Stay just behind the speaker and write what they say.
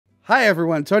Hi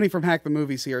everyone, Tony from Hack the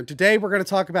Movies here. Today we're going to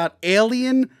talk about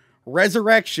Alien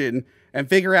Resurrection and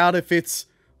figure out if it's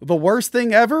the worst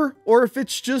thing ever or if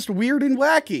it's just weird and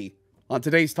wacky on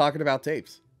today's Talking About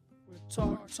Tapes.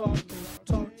 Talking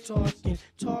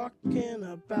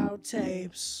about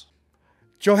tapes.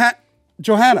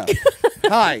 Johanna,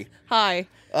 hi. Hi.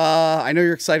 I know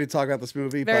you're excited to talk about this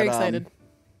movie. Very excited.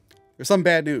 There's some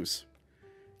bad news.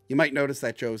 You might notice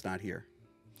that Joe's not here.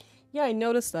 Yeah, I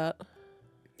noticed that.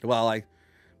 Well, I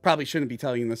probably shouldn't be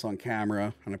telling you this on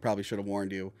camera, and I probably should have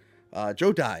warned you.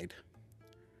 Joe died.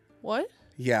 What?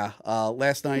 Yeah,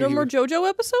 last night. No more JoJo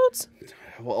episodes?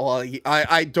 Well,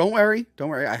 I don't worry.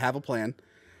 I have a plan.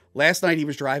 Last night he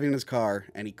was driving in his car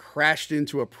and he crashed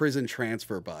into a prison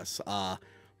transfer bus.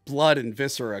 Blood and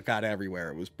viscera got everywhere.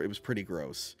 It was pretty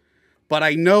gross. But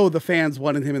I know the fans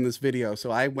wanted him in this video,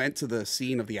 so I went to the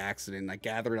scene of the accident. I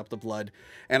gathered up the blood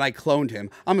and I cloned him.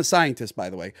 I'm a scientist, by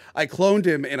the way. I cloned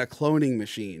him in a cloning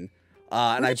machine.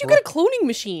 Where did you get a cloning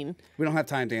machine? We don't have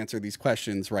time to answer these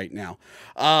questions right now.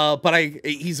 But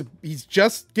he's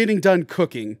just getting done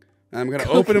cooking. I'm going to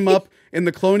open him up in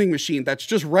the cloning machine. That's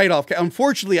just right off.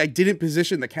 Unfortunately, I didn't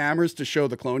position the cameras to show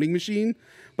the cloning machine.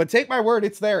 But take my word,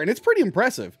 it's there. And it's pretty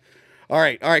impressive. All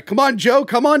right. Come on, Joe.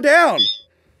 Come on down.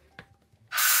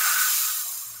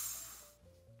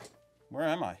 Where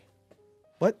am I?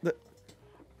 What the?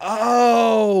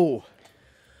 Oh!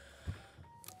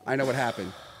 I know what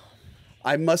happened.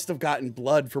 I must have gotten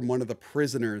blood from one of the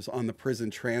prisoners on the prison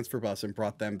transfer bus and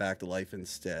brought them back to life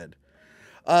instead.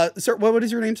 Sir, what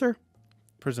is your name, sir?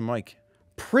 Prison Mike.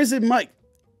 Prison Mike.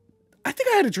 I think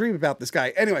I had a dream about this guy.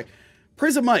 Anyway,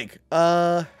 Prison Mike.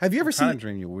 Have you ever seen? Kind of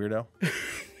dream, you weirdo.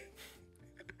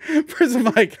 Prison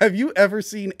Mike, have you ever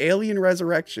seen Alien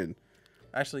Resurrection?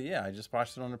 Actually, yeah, I just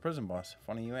watched it on the prison bus.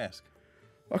 Funny you ask.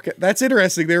 Okay, that's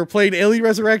interesting. They were playing Alien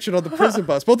Resurrection on the prison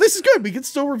bus. Well, this is good. We can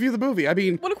still review the movie. I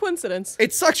mean, What a coincidence.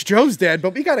 it sucks Joe's dead,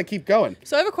 but we got to keep going.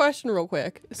 So I have a question real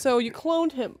quick. So you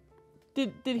cloned him.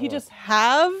 Did he just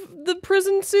have the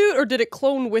prison suit or did it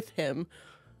clone with him?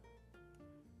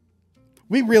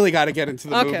 We really got to get into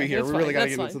the Okay, movie here. that's We really fine, got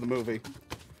to that's get into fine. the movie.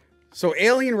 So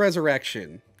Alien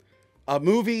Resurrection, a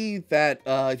movie that,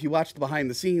 if you watch the behind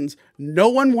the scenes, no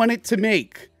one wanted to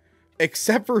make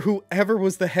except for whoever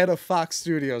was the head of Fox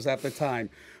Studios at the time.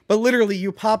 But literally,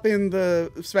 you pop in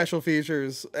the special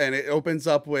features and it opens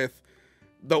up with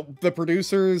the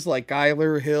producers like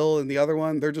Geiler, Hill, and the other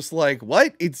one. They're just like,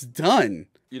 what? It's done.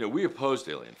 You know, we opposed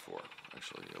Alien 4,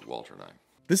 actually, Walter and I.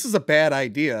 This is a bad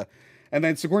idea. And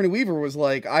then Sigourney Weaver was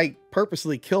like, I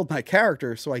purposely killed my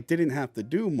character so I didn't have to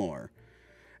do more.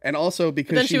 And also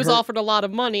because But then she was offered a lot of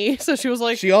money, so she was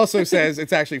like... She also says,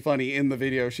 it's actually funny in the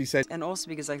video, she said... And also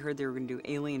because I heard they were going to do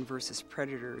Alien versus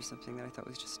Predator or something that I thought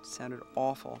was just sounded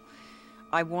awful.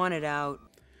 I wanted out.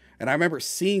 And I remember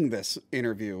seeing this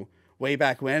interview way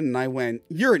back when, and I went,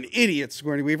 you're an idiot,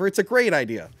 Sigourney Weaver. It's a great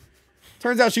idea.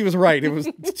 Turns out she was right. It was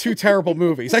two terrible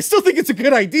movies. I still think it's a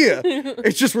good idea.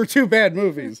 It's just we're two bad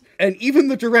movies. And even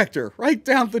the director, right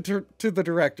down to the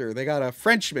director, they got a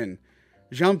Frenchman,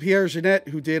 Jean-Pierre Jeunet,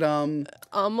 who did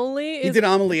Amelie? He did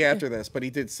Amelie after this, but he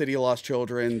did City of Lost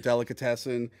Children,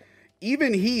 Delicatessen.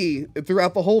 Even he,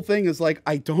 throughout the whole thing, is like,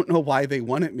 I don't know why they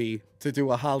wanted me to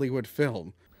do a Hollywood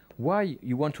film. Why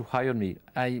you want to hire me?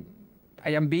 I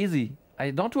am busy.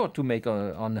 I don't want to make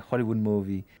a Hollywood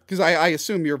movie. Because I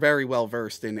assume you're very well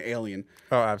versed in Alien.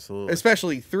 Oh, absolutely.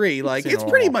 Especially 3. Like, it's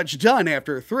pretty much done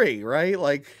after 3, right?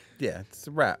 Like, yeah, it's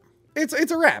a wrap. It's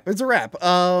a wrap. It's a wrap.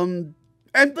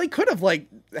 And they could have, like,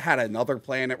 had another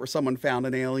planet where someone found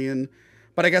an alien,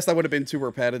 but I guess that would have been too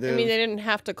repetitive. I mean, they didn't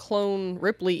have to clone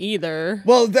Ripley either.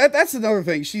 Well, that's another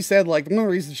thing. She said, like, the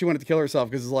only reason she wanted to kill herself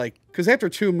because after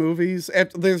 2 movies,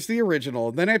 there's the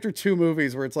original, then after 2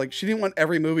 movies where it's like, she didn't want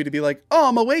every movie to be like, oh,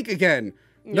 I'm awake again.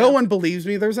 Yeah. No one believes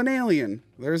me. There's an alien.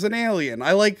 There's an alien.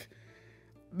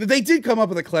 They did come up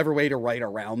with a clever way to write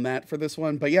around that for this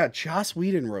one, but yeah, Joss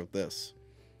Whedon wrote this.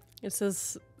 It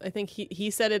says, I think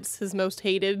he said it's his most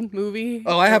hated movie.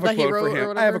 Oh, I have a quote for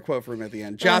him. I have a quote for him at the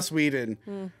end. Joss Whedon,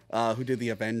 who did the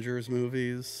Avengers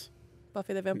movies.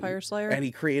 Buffy the Vampire Slayer. And he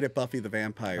created Buffy the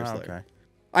Vampire Slayer. Okay.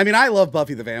 I mean, I love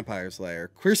Buffy the Vampire Slayer.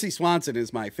 Chrissy Swanson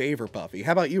is my favorite Buffy.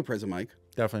 How about you, Prison Mike?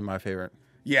 Definitely my favorite.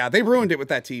 Yeah, they ruined it with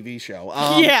that TV show.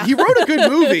 Yeah. He wrote a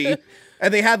good movie,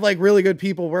 and they had, like, really good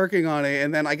people working on it,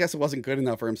 and then I guess it wasn't good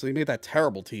enough for him, so he made that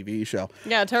terrible TV show.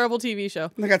 Yeah, terrible TV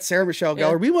show. And they got Sarah Michelle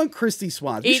Gellar. Yeah. We want Christy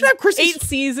Swanson. We should have Christy... 8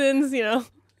 seasons, you know.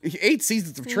 8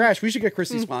 seasons of trash. We should get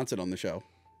Christy Swanson on the show.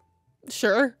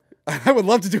 Sure. I would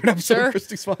love to do an episode Sure. of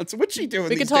Christy Swanson. What's she doing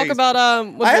We these could talk days? about, I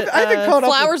haven't caught up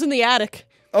with- Flowers in the Attic.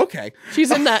 Okay. She's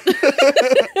in that.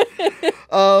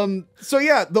 So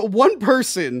yeah, the one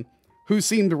person who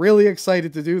seemed really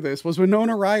excited to do this, was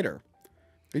Winona Ryder.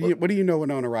 What do you know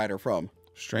Winona Ryder from?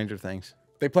 Stranger Things.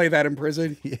 They play that in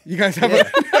prison? You guys have a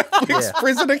Netflix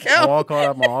prison account? I'm all caught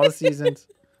up on all the seasons.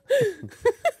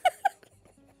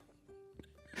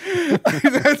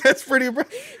 That's pretty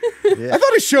impressive. I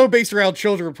thought a show based around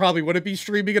children probably wouldn't be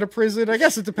streaming in a prison. I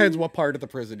guess it depends what part of the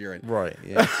prison you're in. Right,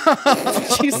 yeah.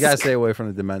 You gotta stay away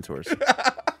from the Dementors.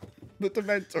 The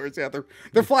Dementors, yeah,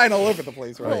 they're flying all over the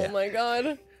place, right? Oh my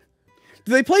god.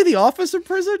 Do they play The Office in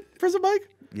prison? Prison Mike?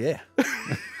 Yeah.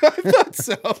 I thought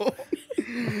so.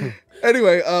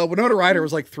 Anyway, Winona Ryder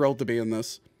was like thrilled to be in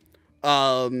this.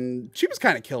 She was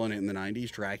kind of killing it in the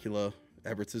 90s. Dracula,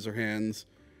 Edward Scissorhands,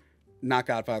 not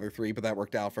Godfather 3, but that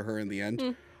worked out for her in the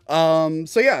end.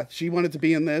 So yeah, she wanted to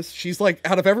be in this. She's like,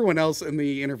 out of everyone else in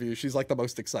the interview, she's like the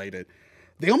most excited.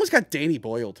 They almost got Danny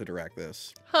Boyle to direct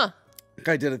this. Huh.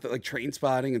 Guy did it like Train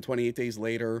Spotting and 28 Days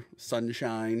Later,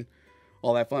 Sunshine,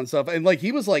 all that fun stuff. And like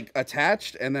he was like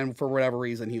attached, and then for whatever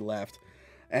reason he left.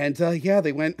 And yeah,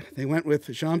 they went with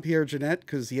Jean-Pierre Jeunet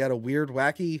because he had a weird,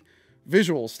 wacky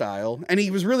visual style, and he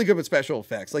was really good with special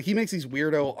effects. Like he makes these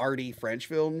weirdo, arty French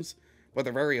films, but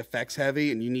they're very effects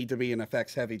heavy, and you need to be an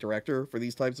effects heavy director for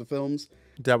these types of films.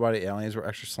 That why the aliens were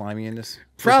extra slimy in this?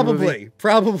 Probably.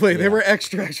 They were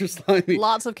extra slimy.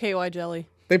 Lots of KY jelly.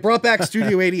 They brought back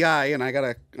Studio 80i, and I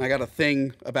got a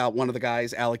thing about one of the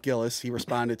guys, Alec Gillis. He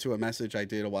responded to a message I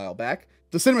did a while back.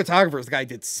 The cinematographer is the guy who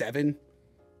did Seven,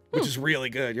 which is really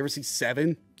good. You ever see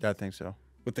Seven? I think so.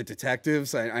 With the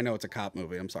detectives? I know it's a cop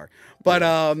movie. I'm sorry. But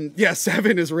yeah,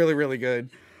 Seven is really, really good.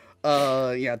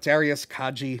 Yeah, Darius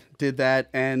Kaji did that.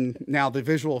 And now the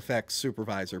visual effects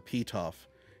supervisor, Pitoff,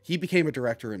 he became a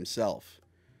director himself.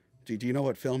 Do you know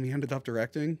what film he ended up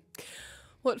directing?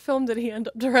 What film did he end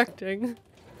up directing?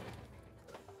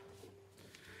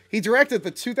 He directed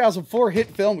the 2004 hit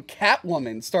film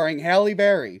Catwoman, starring Halle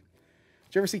Berry.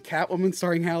 Did you ever see Catwoman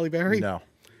starring Halle Berry? No.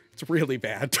 It's really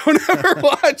bad. Don't ever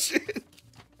watch it.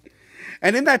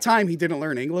 And in that time, he didn't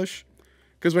learn English.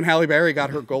 Because when Halle Berry got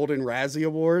her Golden Razzie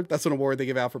Award, that's an award they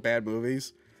give out for bad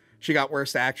movies, she got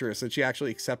Worst Actress, and she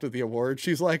actually accepted the award.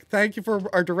 She's like, thank you for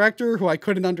our director, who I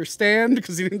couldn't understand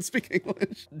because he didn't speak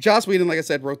English. Joss Whedon, like I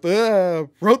said, wrote the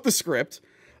script.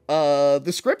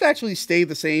 The script actually stayed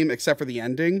the same except for the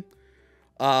ending.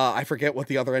 I forget what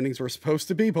the other endings were supposed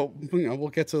to be, but you know, we'll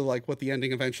get to like what the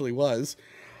ending eventually was.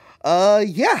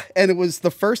 Yeah, and it was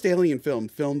the first Alien film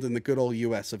filmed in the good old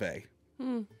US of A.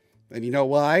 And you know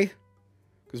why?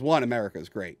 Because one, America is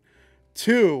great.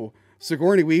 Two,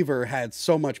 Sigourney Weaver had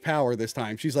so much power this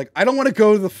time. She's like, I don't want to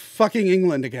go to the fucking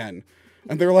England again.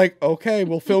 And they're like, okay,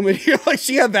 we'll film it here. Like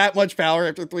she had that much power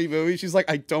after 3 movies. She's like,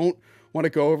 I don't want to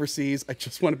go overseas. I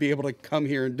just want to be able to come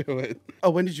here and do it. Oh,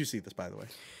 when did you see this, by the way?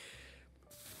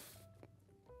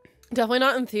 Definitely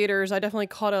not in theaters. I definitely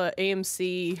caught a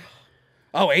AMC.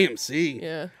 Oh, AMC.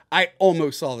 Yeah. I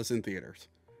almost saw this in theaters.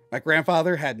 My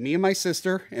grandfather had me and my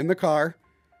sister in the car,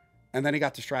 and then he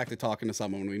got distracted talking to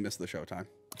someone when we missed the showtime.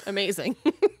 Amazing.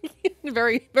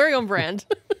 Very, very on brand.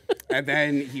 And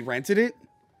then he rented it,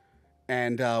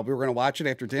 and we were going to watch it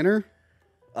after dinner.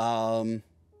 And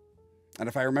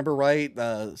if I remember right,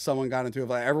 everyone got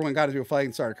into a fight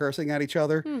and started cursing at each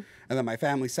other. And then my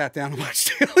family sat down and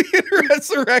watched Alien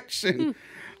Resurrection.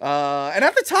 And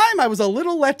at the time, I was a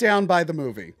little let down by the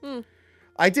movie.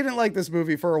 I didn't like this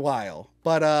movie for a while,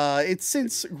 but it's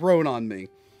since grown on me.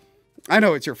 I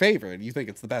know it's your favorite. You think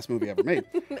it's the best movie ever made.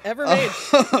 Ever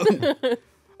made.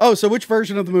 Oh, so which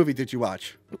version of the movie did you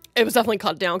watch? It was definitely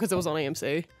cut down because it was on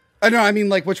AMC. No, I mean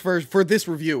like which version for this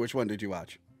review? Which one did you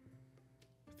watch?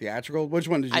 Theatrical? Which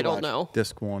one did you watch? I don't know.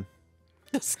 Disc 1.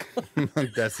 Disc.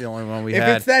 That's the only one we If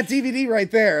had. it's that DVD right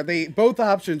there, both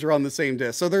options are on the same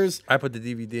disc. So there's I put the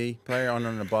DVD player on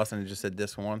the bus and it just said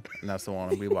Disc 1, and that's the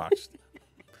one we watched.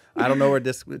 I don't know where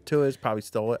Disc 2 is. Probably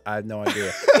stole it. I have no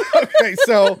idea. okay.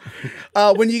 So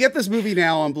when you get this movie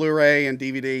now on Blu-ray and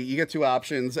DVD, you get two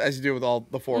options, as you do with all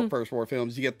the first four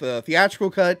films. You get the theatrical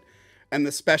cut and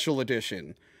the special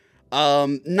edition.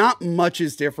 Not much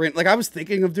is different. Like I was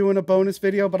thinking of doing a bonus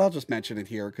video, but I'll just mention it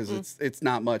here because it's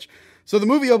not much. So the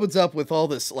movie opens up with all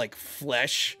this like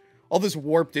flesh, all this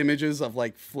warped images of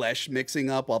like flesh mixing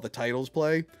up while the titles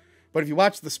play. But if you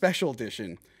watch the special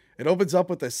edition, it opens up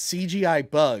with a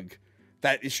CGI bug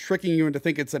that is tricking you into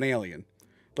thinking it's an alien.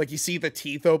 Like you see the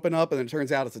teeth open up and then it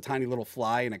turns out it's a tiny little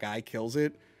fly and a guy kills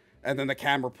it. And then the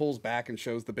camera pulls back and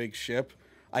shows the big ship.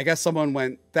 I guess someone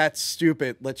went, that's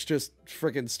stupid. Let's just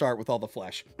freaking start with all the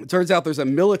flesh. It turns out there's a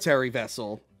military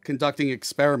vessel conducting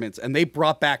experiments and they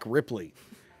brought back Ripley.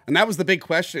 And that was the big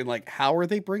question. Like, how are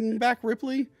they bringing back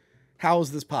Ripley? How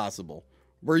is this possible?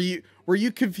 Were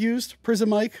you confused, Prison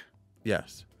Mike?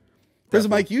 Yes. Prison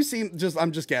Mike, you seem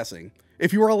I'm just guessing.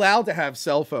 If you were allowed to have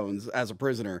cell phones as a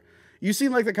prisoner, you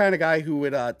seem like the kind of guy who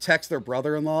would text their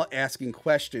brother-in-law asking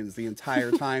questions the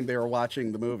entire time they were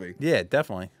watching the movie. Yeah,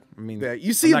 definitely. I mean, Yeah,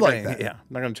 you seem like that. Yeah, I'm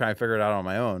not gonna try and figure it out on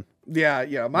my own.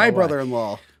 Yeah. My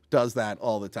brother-in-law does that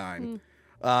all the time.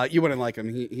 You wouldn't like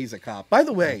him. He's a cop. By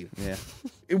the way, Yeah,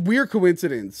 weird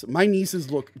coincidence. My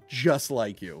nieces look just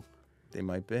like you. they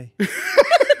might be.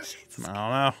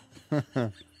 I don't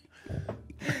know.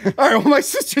 All right, well, my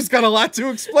sister's got a lot to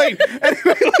explain.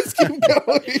 Anyway, let's keep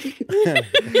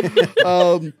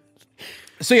going.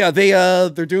 So yeah,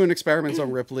 they're doing experiments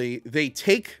on Ripley. They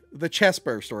take the chest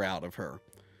burster out of her.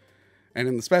 And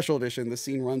in the special edition, the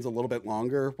scene runs a little bit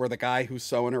longer where the guy who's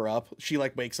sewing her up, she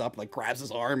like wakes up, like grabs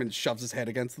his arm and shoves his head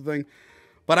against the thing.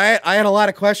 But I had a lot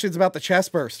of questions about the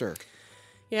chest burster.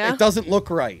 Yeah. It doesn't look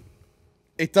right.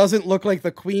 It doesn't look like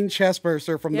the Queen chest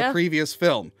burster from the previous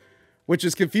film, which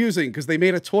is confusing because they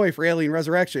made a toy for Alien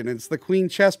Resurrection and it's the Queen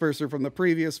chest burster from the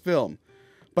previous film,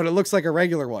 but it looks like a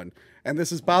regular one. And this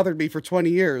has bothered me for 20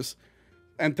 years.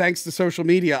 And thanks to social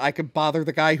media, I could bother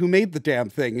the guy who made the damn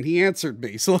thing and he answered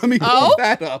me. So let me look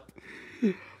that up.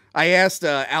 I asked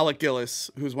Alec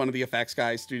Gillis, who's one of the effects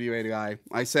guys, Studio 80 guy.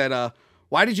 I said,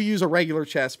 why did you use a regular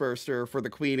chest burster for the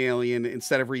Queen alien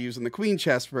instead of reusing the Queen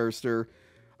chest burster?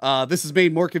 This is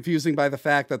made more confusing by the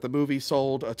fact that the movie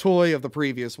sold a toy of the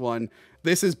previous one.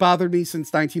 This has bothered me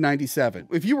since 1997.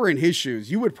 If you were in his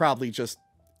shoes, you would probably just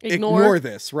ignore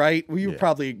this, right? Well, you would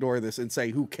probably ignore this and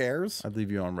say, who cares? I'd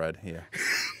leave you on red here.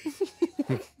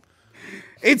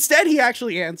 Instead, he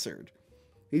actually answered.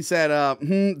 He said,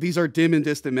 these are dim and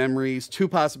distant memories. Two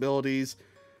possibilities.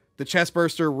 The chest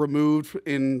burster removed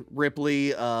in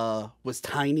Ripley was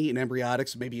tiny and embryonic,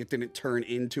 so maybe it didn't turn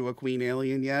into a Queen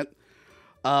alien yet.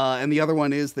 And the other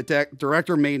one is the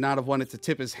director may not have wanted to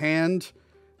tip his hand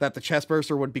that the chest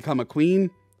burster would become a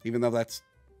queen, even though that's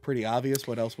pretty obvious.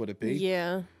 What else would it be?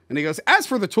 Yeah. And he goes, as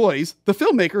for the toys, the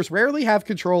filmmakers rarely have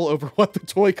control over what the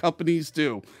toy companies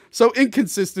do. So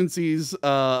inconsistencies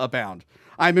abound.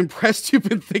 I'm impressed you've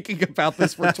been thinking about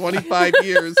this for 25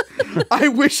 years. I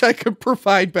wish I could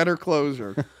provide better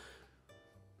closure.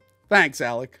 Thanks,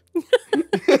 Alec.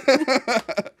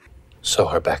 Sew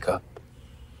her back up.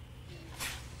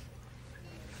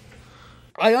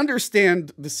 I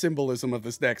understand the symbolism of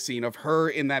this next scene of her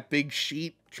in that big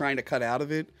sheet trying to cut out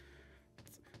of it.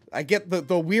 I get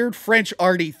the weird French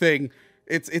arty thing.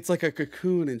 It's like a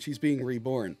cocoon and she's being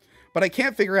reborn. But I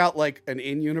can't figure out like an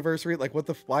in-universe read. Like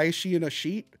why is she in a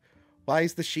sheet? Why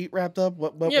is the sheet wrapped up?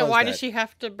 What Yeah, was why that? did she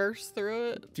have to burst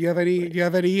through it? Do you have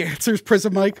any answers,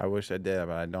 Prism Mike? I wish I did,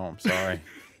 but I don't. I'm sorry.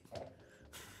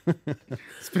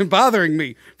 It's been bothering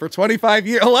me for 25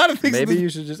 years. A lot of things. Maybe you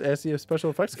should just ask the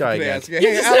special effects guy again. Ask.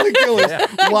 Hey, Alec Gillis,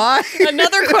 why?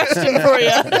 Another question for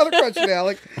you. Another question,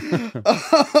 Alec.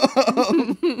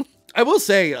 I will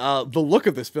say the look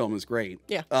of this film is great.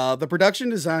 Yeah. The production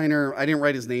designer, I didn't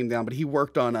write his name down, but he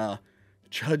worked on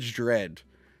Judge Dredd.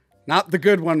 Not the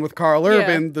good one with Carl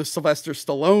Urban, the Sylvester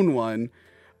Stallone one.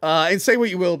 And say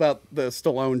what you will about the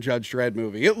Stallone Judge Dredd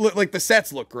movie. It like the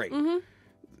sets look great. Mm-hmm.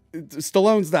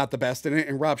 Stallone's not the best in it,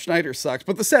 and Rob Schneider sucks,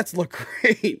 but the sets look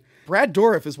great. Brad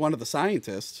Dourif is one of the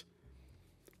scientists.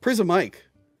 Prism Mike,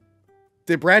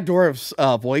 did Brad Dourif's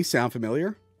voice sound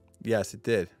familiar? Yes, it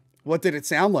did. What did it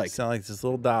sound like? It sounded like this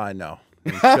little doll I know.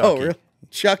 Oh, really?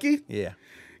 Chucky? Yeah.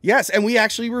 Yes, and we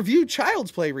actually reviewed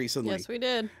Child's Play recently. Yes, we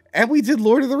did. And we did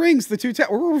Lord of the Rings, the two.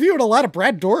 We're reviewing a lot of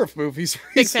Brad Dourif movies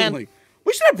Big fan. recently.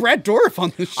 We should have Brad Dourif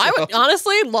on this show. I would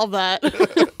honestly love that.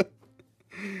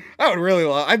 I would really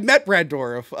love. I've met Brad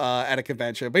Dourif at a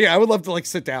convention, but yeah, I would love to like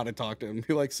sit down and talk to him.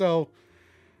 Be like, so,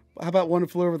 how about One Who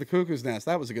Flew Over the Cuckoo's Nest?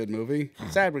 That was a good movie.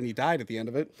 Sad when he died at the end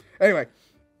of it. Anyway,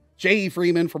 J.E.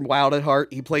 Freeman from Wild at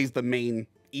Heart. He plays the main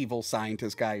evil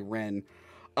scientist guy, Ren.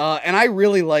 And I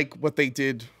really like what they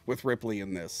did with Ripley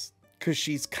in this because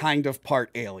she's kind of part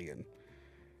alien,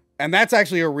 and that's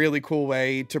actually a really cool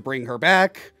way to bring her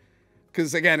back.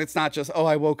 Because, again, it's not just, oh,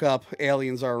 I woke up,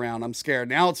 aliens are around, I'm scared.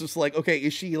 Now it's just like, okay,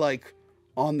 is she, like,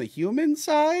 on the human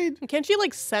side? Can't she,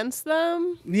 like, sense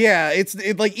them? Yeah, it's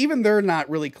like, even they're not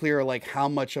really clear, like, how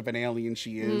much of an alien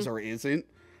she is or isn't.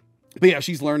 But, yeah,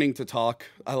 she's learning to talk.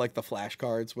 I like the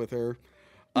flashcards with her.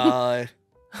 Was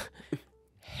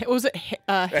it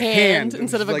hand hand.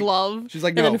 instead She's of a like- glove? she's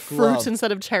like, and no, then fruit glove.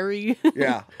 instead of cherry.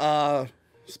 Yeah.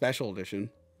 Special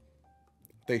edition.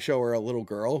 They show her a little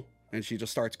girl, and she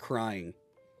just starts crying.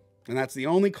 And that's the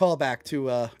only callback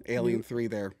to Alien 3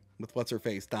 there, with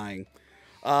what's-her-face dying.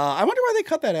 I wonder why they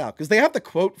cut that out, because they have the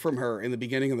quote from her in the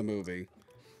beginning of the movie.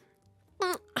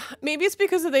 Maybe it's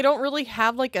because they don't really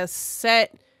have, like, a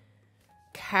set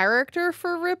character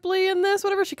for Ripley in this,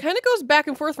 whatever. She kind of goes back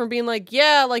and forth from being like,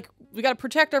 yeah, like, we got to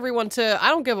protect everyone to, I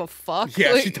don't give a fuck.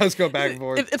 Yeah, like, she does go back and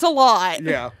forth. It's a lot.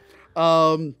 Yeah.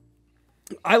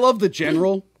 I love the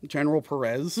General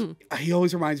Perez. He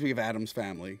always reminds me of Adam's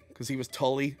Family because he was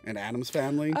Tully in Adam's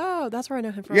Family. Oh, that's where I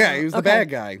know him from. Yeah, he was the bad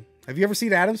guy. Have you ever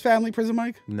seen Adam's Family, Prison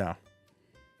Mike? No.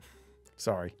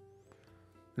 Sorry.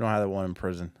 We don't have that one in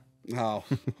prison. Oh.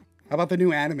 How about the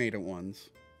new animated ones?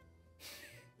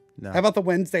 No. How about the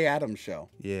Wednesday Addams show?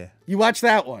 Yeah, You watched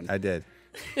that one? I did.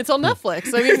 It's on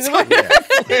Netflix. I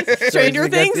mean, Stranger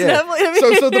Things, Yeah. Netflix. I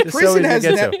mean, So the Just so prison easy to has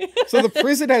get to. so the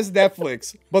prison has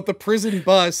Netflix, but the prison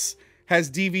bus has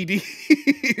DVD.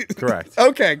 Correct.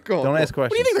 Okay, cool. Don't cool. ask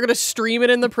questions. what do you think they're gonna stream it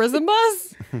in the prison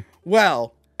bus?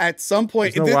 Well, at some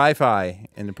point, There's no Wi-Fi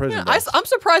in the prison. Yeah, bus. I'm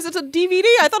surprised it's a DVD.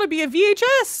 I thought it'd be a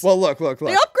VHS. well, look. They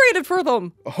upgraded for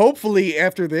them. Hopefully,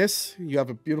 after this, you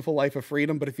have a beautiful life of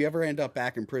freedom. But if you ever end up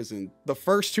back in prison, the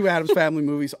first two Addams Family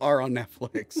movies are on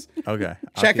Netflix. Okay.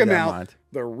 I'll Check keep them that in out. mind.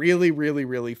 They're really, really,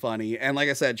 really funny. And like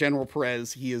I said, General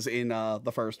Perez, he is in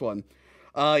the first one.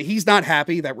 He's not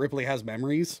happy that Ripley has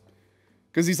memories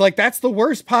because he's like, that's the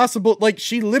worst possible. Like,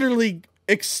 she literally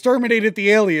exterminated the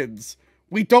aliens.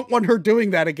 We don't want her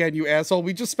doing that again, you asshole.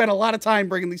 We just spent a lot of time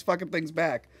bringing these fucking things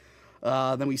back.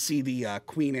 Then we see the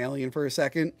queen alien for a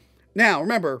second. Now,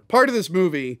 remember, part of this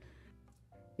movie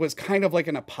was kind of like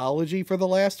an apology for the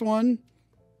last one.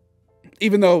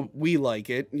 Even though we like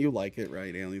it. You like it,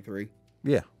 right, Alien 3?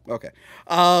 Yeah. Okay.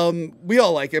 We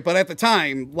all like it, but at the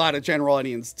time, a lot of general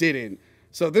audience didn't.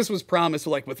 So this was promised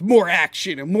like with more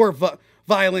action and more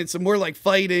violence and more like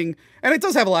fighting. And it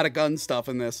does have a lot of gun stuff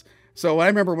in this. So I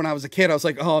remember when I was a kid, I was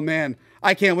like, oh man,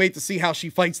 I can't wait to see how she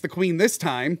fights the queen this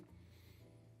time.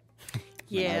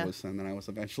 Yeah. And then I was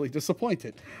eventually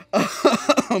disappointed.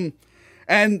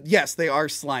 And yes, they are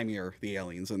slimier, the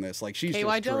aliens in this. Like she's KY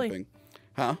just jelly. dripping.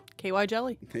 Huh? KY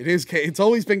jelly. It is it's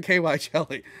always been KY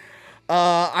jelly.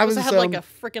 I was have like a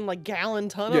freaking like gallon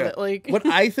ton of it. Like what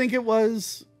I think it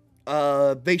was,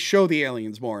 they show the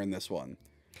aliens more in this one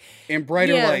in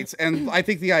brighter Yeah. lights, and I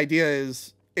think the idea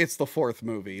is it's the fourth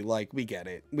movie. Like we get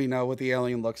it, we know what the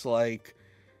alien looks like.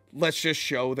 Let's just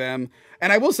show them.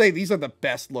 And I will say these are the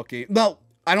best looking. No,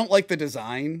 I don't like the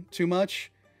design too much.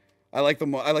 I like the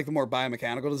more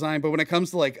biomechanical design, but when it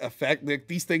comes to like effect,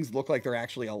 these things look like they're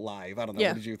actually alive. I don't know.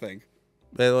 Yeah. What did you think?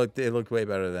 They looked way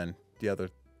better than the other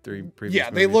three previous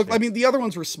Yeah, they movies, look. yeah. I mean, the other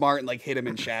ones were smart and like hid them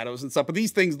in shadows and stuff, but these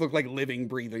things look like living,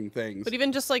 breathing things. But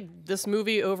even just like this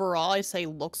movie overall, I say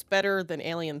looks better than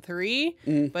Alien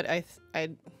 3. But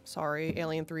sorry,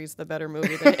 Alien 3 is the better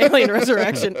movie than Alien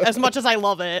Resurrection. As much as I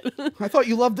love it, I thought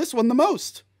you loved this one the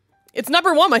most. it's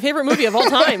number one, my favorite movie of all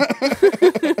time.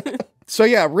 So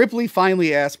yeah, Ripley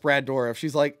finally asked Brad Dourif.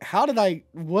 She's like,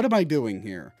 what am I doing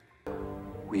here?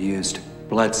 We used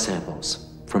blood samples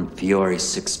from Fiore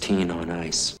 16 on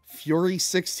ice. Fury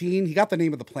 16? He got the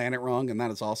name of the planet wrong, and that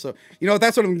is also... You know what,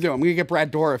 that's what I'm doing. I'm going to get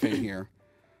Brad Dourif in here.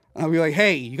 I'll be like,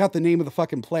 hey, you got the name of the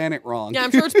fucking planet wrong. Yeah,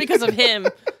 I'm sure it's because of him.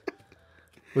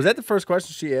 Was that the first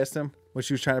question she asked him when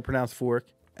she was trying to pronounce fork?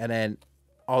 And then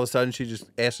all of a sudden she just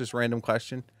asked this random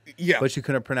question? Yeah. But she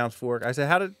couldn't pronounce fork. I said,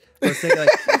 I was thinking, like,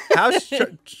 how's she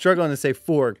struggling to say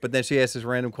fork, but then she asked this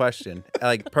random question,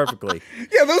 like, perfectly.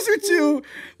 Yeah, those are two...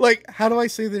 Like, how do I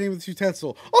say the name of the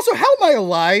utensil? Also, how am I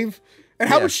alive? And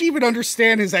how Yeah. would she even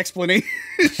understand his explanation?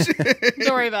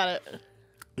 Don't worry about it.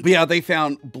 But yeah, they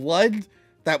found blood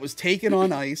that was taken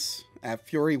on ice at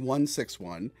Fury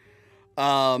 161.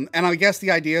 And I guess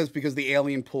the idea is because the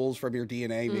alien pulls from your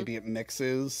DNA, maybe it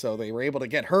mixes. So they were able to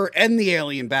get her and the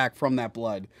alien back from that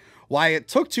blood. Why it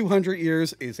took 200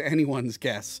 years is anyone's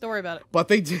guess. Don't worry about it. But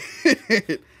they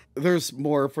did. There's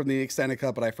more from the extended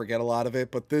cut, but I forget a lot of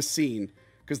it. But this scene,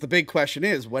 because the big question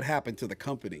is, what happened to the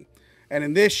company? And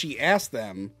in this, she asked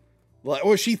them,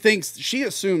 or she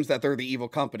assumes that they're the evil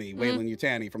company, Weyland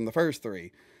Yutani from the first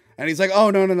three. And he's like, oh,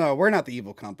 no, we're not the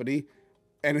evil company.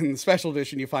 And in the special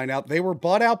edition, you find out they were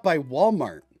bought out by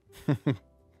Walmart. And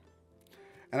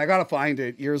I got to find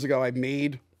it. Years ago, I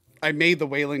made the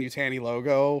Weyland Yutani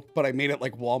logo, but I made it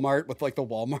like Walmart with like the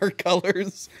Walmart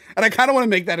colors. And I kind of want to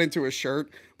make that into a shirt,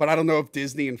 but I don't know if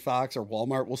Disney and Fox or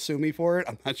Walmart will sue me for it.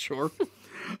 I'm not sure.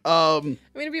 I mean,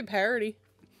 it'd be a parody.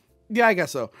 Yeah, I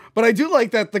guess so. But I do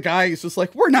like that the guy is just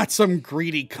like, we're not some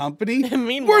greedy company.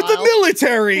 Meanwhile. We're the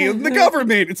military and the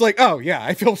government. It's like, oh, yeah,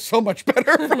 I feel so much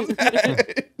better from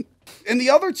that. And the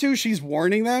other two, she's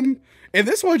warning them. And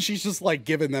this one, she's just like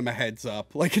giving them a heads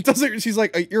up. Like, it doesn't, she's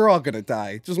like, you're all going to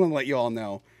die. Just want to let you all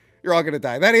know. You're all going to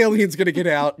die. That alien's going to get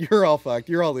out. You're all fucked.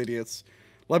 You're all idiots.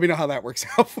 Let me know how that works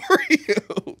out for you.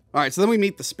 All right, so then we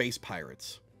meet the space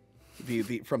pirates.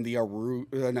 from the Aru.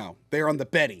 No, they're on the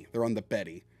Betty. They're on the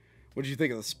Betty. What did you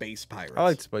think of the Space Pirates? I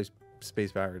like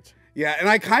Space Pirates. Yeah, and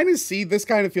I kind of see this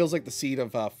kind of feels like the seed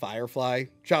of Firefly.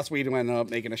 Joss Whedon ended up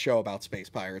making a show about space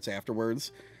pirates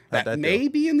afterwards. That may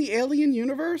be in the Alien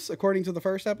universe, according to the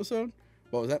first episode.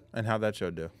 What was that? And how'd that show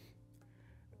do?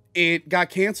 It got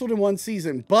canceled in one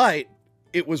season, but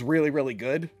it was really, really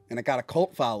good, and it got a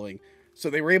cult following. So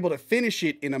they were able to finish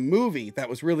it in a movie that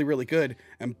was really, really good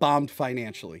and bombed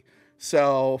financially.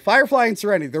 So Firefly and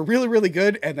Serenity, they're really, really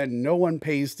good, and then no one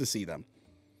pays to see them.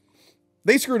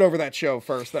 They screwed over that show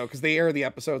first, though, because they aired the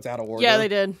episodes out of order. Yeah, they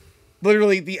did.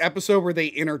 Literally, the episode where they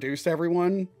introduced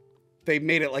everyone, they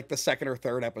made it like the second or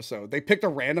third episode. They picked a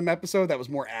random episode that was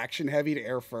more action-heavy to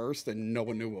air first, and no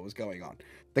one knew what was going on.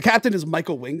 The captain is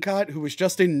Michael Wincott, who was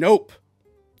just in Nope.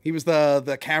 He was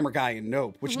the camera guy in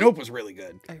Nope, which Nope was really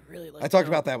good. I really like I talked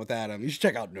about that with Adam. You should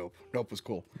check out Nope. Nope was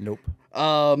cool. Nope.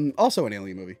 Also an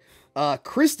alien movie.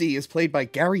 Christy is played by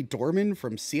Gary Dorman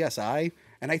from CSI,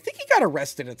 and I think he got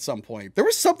arrested at some point. There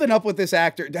was something up with this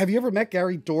actor. Have you ever met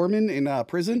Gary Dorman in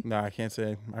prison? No, I can't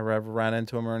say I ever ran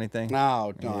into him or anything.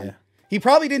 No, darn. Yeah. He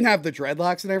probably didn't have the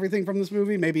dreadlocks and everything from this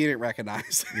movie. Maybe he didn't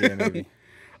recognize. Yeah, maybe.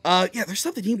 Yeah, there's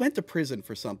something. He went to prison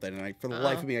for something, and for the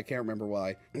life of me, I can't remember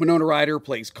why. Winona Ryder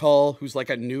plays Cull, who's like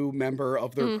a new member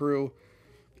of their crew.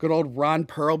 Good old Ron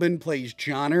Perlman plays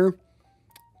Johnner.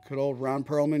 Good old Ron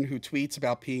Perlman, who tweets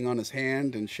about peeing on his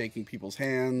hand and shaking people's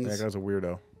hands. That guy's a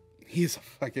weirdo. He's a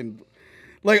fucking...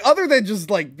 Like, other than just,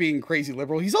 like, being crazy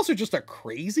liberal, he's also just a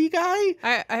crazy guy.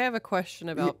 I have a question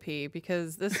about pee,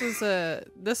 because this was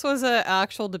a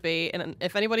actual debate, and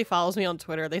if anybody follows me on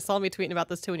Twitter, they saw me tweeting about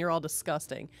this too, and you're all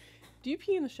disgusting. Do you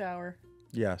pee in the shower?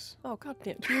 Yes. Oh,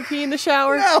 goddamn. Do you pee in the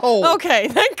shower? No. Okay,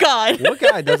 thank God. What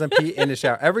guy doesn't pee in the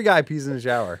shower? Every guy pees in the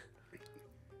shower.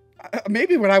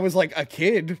 Maybe when I was, like, a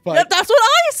kid, but... That's what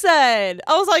I said.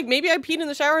 I was like, maybe I peed in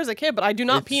the shower as a kid, but I do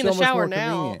not It's pee in so the much shower more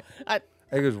now. convenient.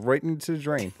 It goes right into the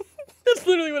drain. That's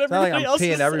literally what It's not everybody like I'm else is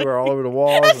peeing saying. everywhere, all over the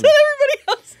walls. That's and- what everybody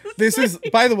else is This is,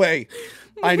 by the way,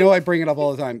 I know I bring it up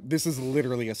all the time. This is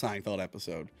literally a Seinfeld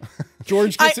episode.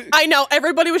 George gets I know.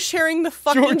 Everybody was sharing the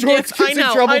fucking George gifs. gets I in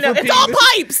know. trouble I know. for It's all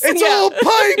peeing. pipes. It's Yeah. all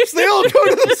pipes. They all go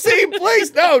to the same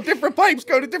place. No, different pipes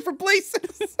go to different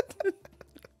places.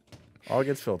 all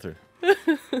gets filtered.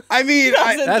 I mean,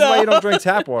 That's why you don't drink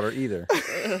tap water either.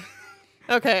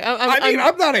 Okay.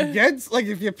 I'm not against, like,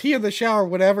 if you pee in the shower,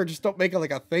 whatever, just don't make it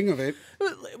like a thing of it.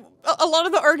 A lot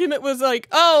of the argument was like,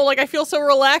 oh, like I feel so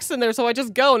relaxed in there, so I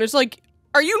just go. And it's like,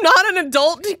 are you not an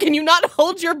adult? Can you not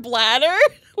hold your bladder?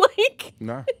 Like,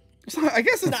 No. I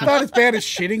guess it's not as bad as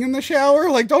shitting in the shower.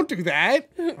 Like, don't do that.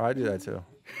 Oh, I do that too.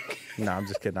 No, I'm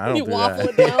just kidding. I don't you do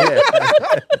waffle that.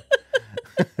 it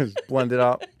down. Just blend it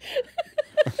up.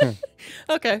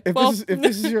 Okay. If well,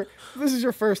 this is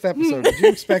your first episode, did you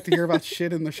expect to hear about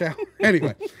shit in the shower?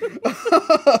 Anyway.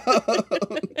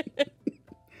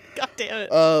 God damn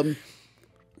it.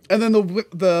 And then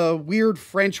the weird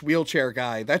French wheelchair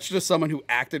guy, that's just someone who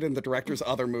acted in the director's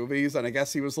other movies. And I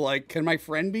guess he was like, can my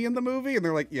friend be in the movie? And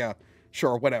they're like, yeah,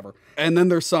 sure, whatever. And then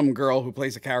there's some girl who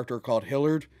plays a character called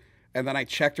Hillard. And then I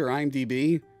checked her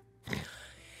IMDb.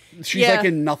 She's like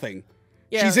in nothing.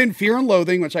 Yeah. She's in Fear and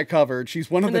Loathing, which I covered. She's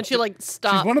one of And then she like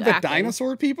stopped. She's one of the acting.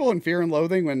 dinosaur people in Fear and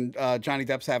Loathing when Johnny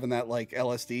Depp's having that like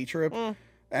LSD trip.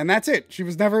 And that's it. She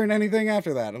was never in anything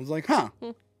after that. I was like, huh.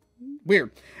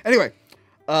 Weird. Anyway,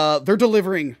 they're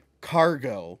delivering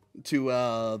cargo to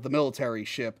the military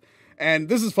ship. And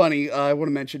this is funny. I want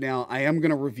to mention now, I am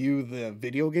going to review the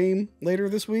video game later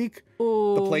this week.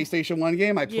 Ooh. The PlayStation 1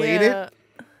 game. I played Yeah.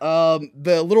 it.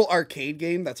 The little arcade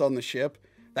game that's on the ship,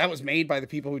 that was made by the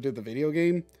people who did the video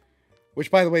game. Which,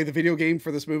 by the way, the video game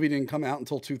for this movie didn't come out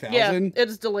until 2000. Yeah, it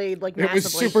was delayed like It massively.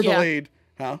 was super Yeah. delayed.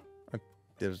 Huh? I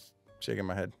was shaking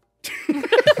my head.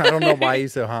 I don't know why you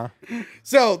said, huh?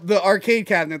 So the arcade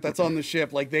cabinet that's on the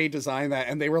ship, like they designed that,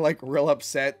 and they were like real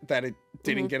upset that it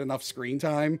didn't get enough screen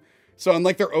time. So in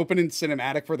like their opening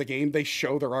cinematic for the game, they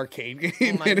show their arcade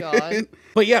game. Oh my in God. it.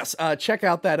 But yes, check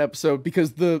out that episode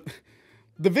because the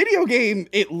video game,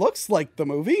 it looks like the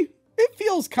movie. It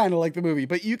feels kind of like the movie,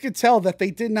 but you could tell that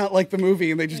they did not like the movie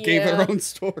and they just gave their own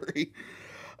story.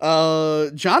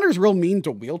 Johnner's real mean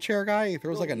to wheelchair guy. He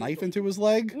throws like a knife into his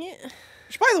leg. Yeah.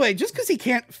 Which, by the way, just because he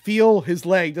can't feel his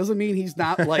leg doesn't mean he's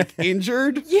not like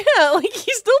injured. Yeah, like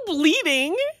he's still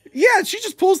bleeding. Yeah, she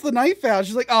just pulls the knife out.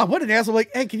 She's like, "Oh, what an asshole!" Like,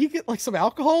 hey, can you get like some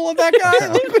alcohol on that guy?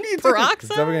 Like, what are you doing? Is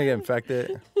that gonna get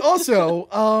infected? Also,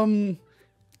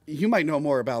 you might know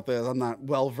more about this. I'm not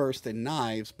well versed in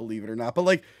knives, believe it or not, but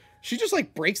like, she just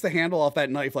like breaks the handle off that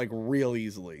knife like real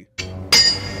easily.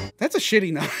 That's a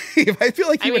shitty knife. I feel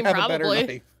like you would have a better probably.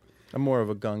 knife. I'm more of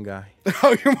a gun guy.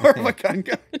 Oh, you're more of a gun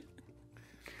guy.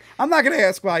 I'm not going to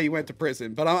ask why you went to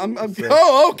prison, but I'm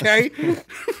oh, okay.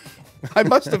 I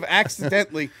must have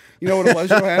accidentally, you know what it was,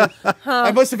 Johanna?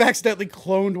 I must have accidentally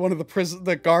cloned one of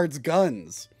the guards'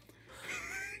 guns.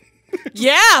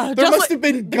 Yeah, There just must like have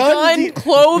been gun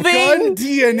clothing, gun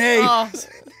DNA.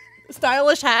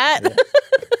 stylish hat.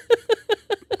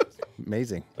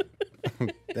 Amazing.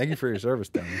 Thank you for your service,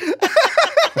 Danny.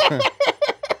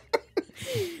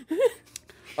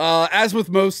 As with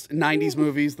most 90s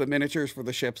movies, the miniatures for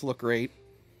the ships look great.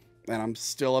 And I'm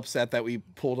still upset that we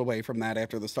pulled away from that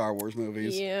after the Star Wars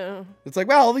movies. Yeah. It's like,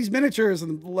 wow, all these miniatures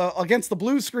and against the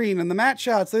blue screen and the matte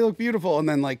shots, they look beautiful. And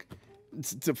then like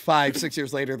 5-6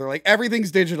 years later, they're like,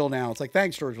 everything's digital now. It's like,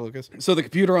 thanks, George Lucas. So the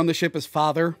computer on the ship is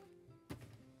father.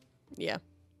 Yeah.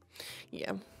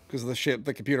 Yeah. Because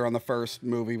the computer on the first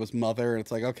movie was mother. And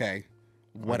it's like, okay,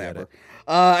 whatever.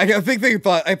 I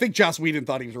think Joss Whedon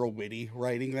thought he was real witty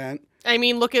writing that. I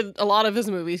mean, look at a lot of his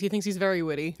movies. He thinks he's very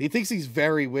witty. He thinks he's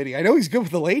very witty. I know he's good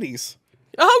with the ladies.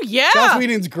 Oh, yeah. Joss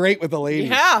Whedon's great with the ladies.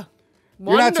 Yeah.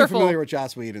 You're not too Wonderful. familiar with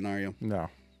Joss Whedon, are you? No.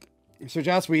 So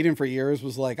Joss Whedon for years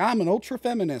was like, I'm an ultra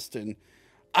feminist and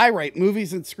I write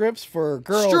movies and scripts for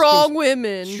girls. Strong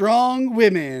women. Strong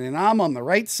women, and I'm on the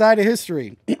right side of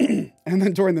history. And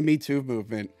then during the Me Too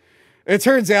movement, it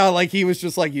turns out like he was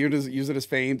just like using his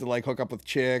fame to like hook up with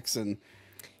chicks and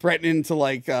threatening to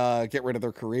like get rid of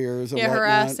their careers and Yeah, whatnot.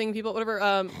 harassing people,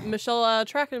 whatever. Michelle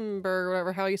Trachtenberg,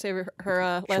 whatever, how you say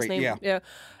her last name. Yeah.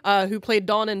 Who played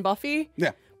Dawn in Buffy.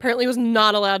 Yeah. Apparently was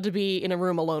not allowed to be in a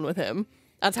room alone with him.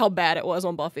 That's how bad it was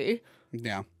on Buffy.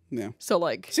 Yeah. Yeah. So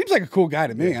like. Seems like a cool guy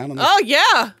to me. I don't know. Oh,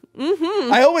 yeah.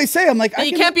 Mm-hmm. I always say, I'm like,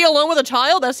 You can't be alone with a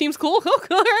child? That seems cool. All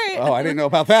right. Oh, I didn't know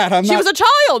about that. She was a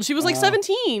child. She was like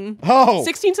 17. Oh.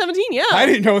 16, 17, yeah. I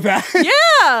didn't know that.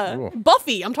 Yeah. Cool.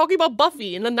 Buffy. I'm talking about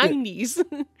Buffy in the 90s.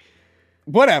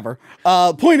 Whatever.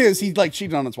 Point is, he like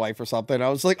cheated on his wife or something. I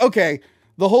was like, okay,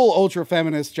 the whole ultra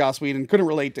feminist Joss Whedon couldn't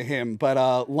relate to him,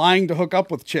 but lying to hook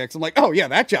up with chicks, I'm like, oh yeah,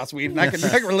 that Joss Whedon, I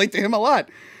can relate to him a lot.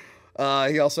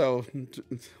 He also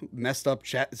messed up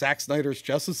Zack Snyder's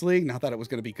Justice League. Not that it was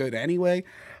going to be good anyway.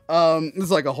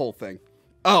 It's like a whole thing.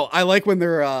 Oh, I like when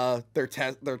they're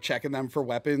checking them for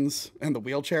weapons, and the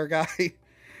wheelchair guy.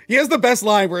 He has the best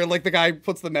line where like the guy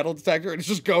puts the metal detector and it's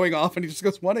just going off, and he just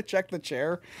goes, "Want to check the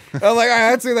chair?" And I'm like, all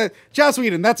right, I'd say that. Joss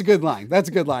Whedon, that's a good line. That's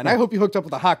a good line. I hope you hooked up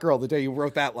with a hot girl the day you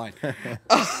wrote that line.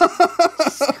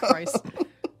 Jesus Christ.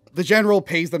 The general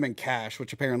pays them in cash,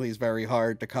 which apparently is very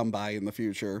hard to come by in the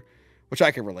future, which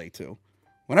I can relate to.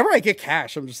 Whenever I get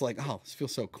cash, I'm just like, oh, this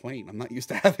feels so quaint. I'm not used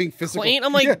to having physical. Quaint?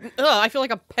 I'm like, ugh, I feel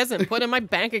like a peasant. Put in my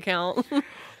bank account.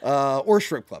 Or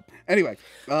strip club. Anyway,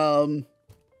 but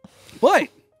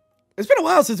it's been a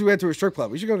while since we went to a strip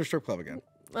club. We should go to a strip club again.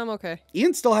 I'm okay.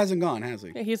 Ian still hasn't gone, has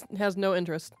he? He has no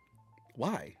interest.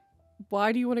 Why?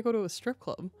 Why do you want to go to a strip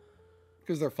club?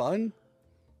 Because they're fun?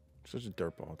 Such a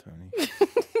dirtball, Tony.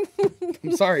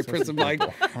 I'm sorry, Prison Mike.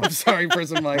 I'm sorry,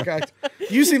 Prison Mike.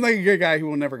 You seem like a good guy who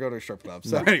will never go to a strip club.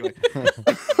 So anyway.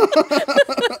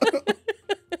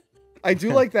 I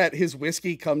do like that his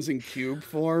whiskey comes in cube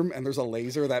form and there's a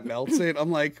laser that melts it.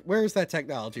 I'm like, where's that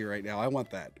technology right now? I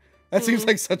want that. That seems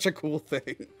like such a cool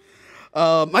thing.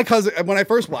 My cousin, when I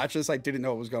first watched this, I didn't know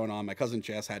what was going on. My cousin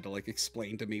Jess had to like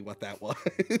explain to me what that was.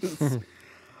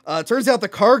 Turns out the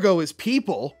cargo is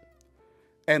people.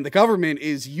 And the government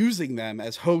is using them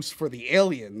as hosts for the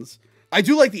aliens. I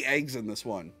do like the eggs in this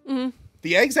one. Mm-hmm.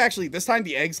 The eggs actually, this time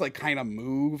the eggs like kind of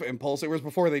move and pulsate, whereas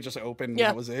before they just opened and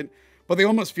that was it. But they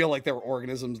almost feel like they're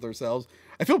organisms themselves.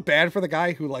 I feel bad for the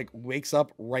guy who like wakes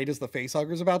up right as the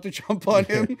facehugger's about to jump on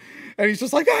him. And he's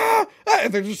just like, ah!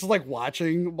 And they're just like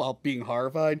watching while being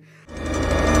horrified.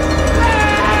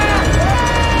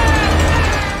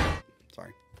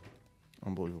 Sorry.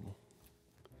 Unbelievable.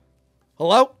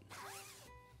 Hello?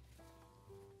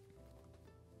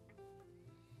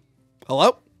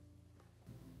 Hello?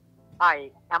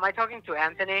 Hi, am I talking to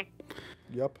Anthony?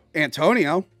 Yep.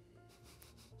 Antonio.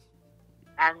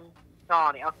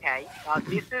 Anthony, okay.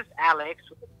 This is Alex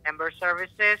with Member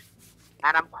Services,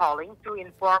 and I'm calling to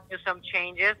inform you some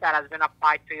changes that has been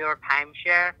applied to your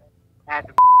timeshare. And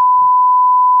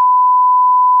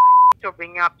to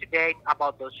bring you up to date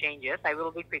about those changes, I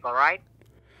will be quick, all right?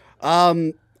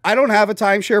 I don't have a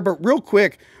timeshare, but real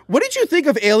quick, what did you think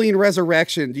of Alien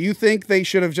Resurrection? Do you think they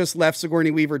should have just left Sigourney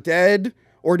Weaver dead?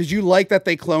 Or did you like that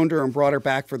they cloned her and brought her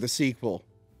back for the sequel?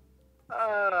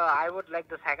 I would like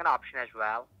the second option as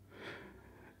well.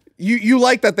 You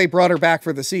like that they brought her back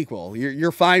for the sequel?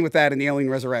 You're fine with that in the Alien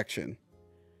Resurrection?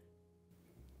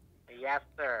 Yeah, Yes,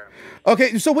 sir.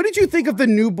 Okay, so what did you think of the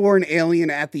newborn alien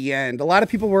at the end? A lot of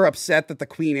people were upset that the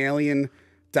queen alien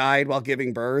died while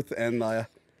giving birth, and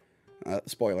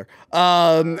spoiler.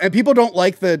 And people don't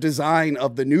like the design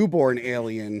of the newborn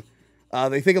alien.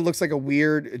 They think it looks like a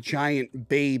weird giant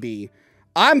baby.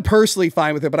 I'm personally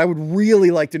fine with it, but I would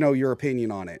really like to know your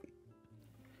opinion on it.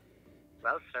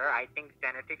 Well, sir, I think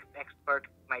genetics expert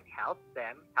might help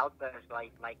us,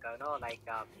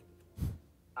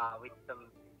 with some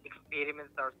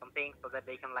experiments or something, so that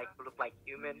they can look like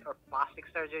human, or plastic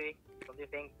surgery. Don't you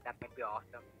think that might be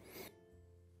awesome?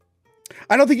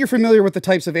 I don't think you're familiar with the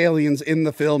types of aliens in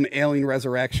the film Alien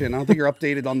Resurrection. I don't think you're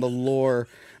updated on the lore.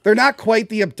 They're not quite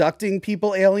the abducting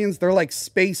people aliens. They're like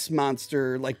space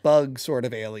monster, like bug sort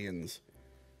of aliens.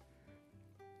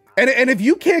 And if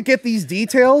you can't get these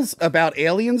details about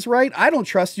aliens right, I don't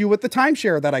trust you with the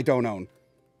timeshare that I don't own.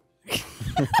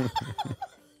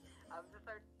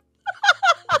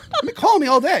 Call me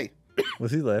all day.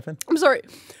 Was he laughing? I'm sorry.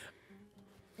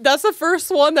 That's the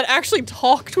first one that actually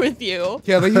talked with you.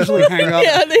 Yeah, they usually hang up.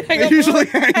 Yeah, they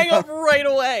hang up right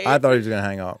away. I thought he was gonna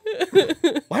hang up.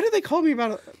 Why did they call me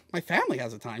about it? My family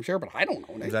has a timeshare, but I don't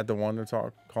know. Is that the one they're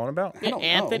calling about? I don't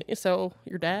Anthony, know. So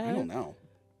your dad? I don't know.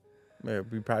 Yeah,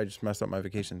 we probably just messed up my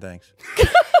vacation. Thanks.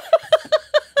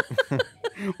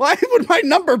 Why would my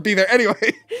number be there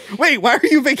anyway? Wait, why are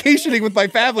you vacationing with my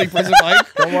family, Prison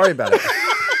Mike? Don't worry about it.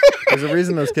 There's a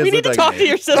reason those kids We look need to like talk me. to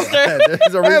your sister.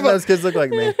 There's a reason those kids look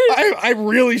like me. I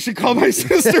really should call my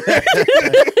sister.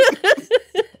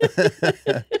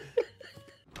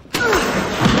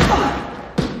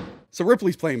 So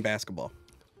Ripley's playing basketball.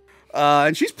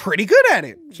 And she's pretty good at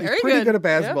it. She's Very pretty good. good at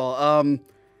basketball. Yeah.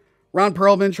 Ron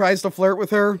Perlman tries to flirt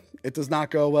with her. It does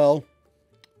not go well.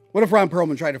 What if Ron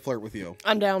Perlman tried to flirt with you?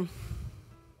 I'm down.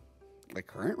 Like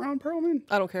current Ron Perlman?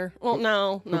 I don't care. Well,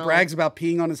 no. Who brags about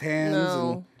peeing on his hands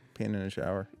No. Peeing in the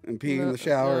shower. and peeing in the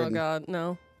shower. Oh, and, God,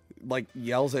 no. like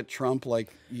yells at Trump like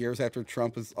years after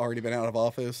Trump has already been out of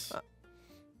office.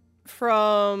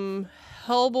 From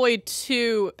Hellboy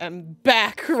 2 and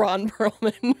back, Ron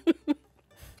Perlman.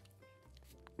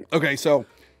 Okay, so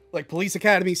like Police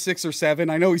Academy 6 or 7.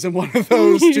 I know he's in one of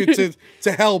those to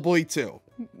Hellboy 2.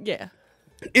 Yeah.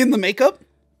 In the makeup?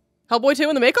 Hellboy 2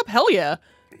 in the makeup? Hell yeah.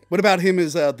 What about him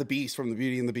as the Beast from the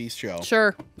Beauty and the Beast show?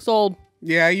 Sure. Sold.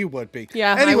 Yeah, you would be.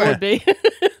 Yeah, anyway, I would be.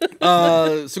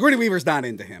 Sigourney Weaver's not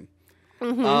into him.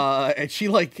 And she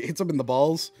like hits him in the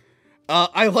balls.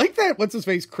 I like that. What's his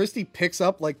face? Christy picks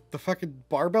up like the fucking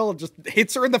barbell and just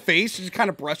hits her in the face. She just kind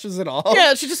of brushes it off.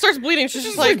 Yeah, she just starts bleeding. She's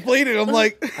just like bleeding. I'm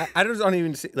like, I just don't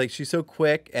even see, like, she's so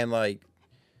quick and like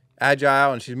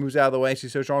agile and she moves out of the way. And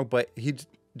she's so strong, but he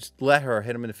just let her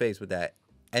hit him in the face with that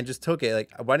and just took it.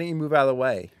 Like, why didn't you move out of the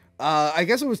way? I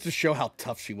guess it was to show how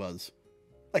tough she was.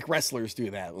 Like wrestlers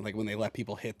do that, like when they let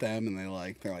people hit them and they're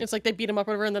like, it's like they beat him up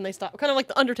or whatever and then they stop. Kind of like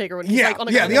the Undertaker when he's Yeah, like on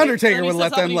a yeah, the Undertaker would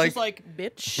let them like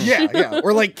bitch. yeah,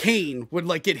 or like Kane would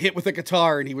like get hit with a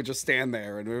guitar and he would just stand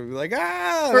there and it would be like,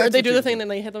 ah. Or they do the thing, then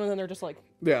they hit them and then they're just like,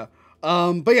 yeah.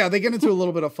 But yeah, they get into a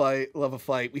little bit of a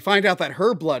fight. We find out that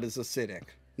her blood is acidic,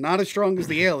 not as strong as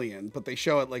the alien, but they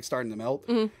show it like starting to melt.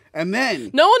 And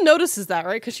then no one notices that,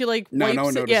 right? Because she like wipes no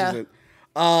one it. notices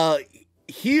it.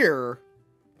 Here,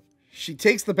 she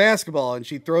takes the basketball and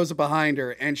she throws it behind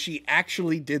her, and she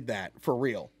actually did that for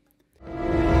real.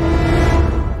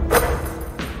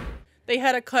 They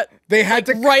had to cut. They had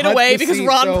to right cut away the because scene,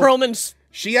 Ron so Perlman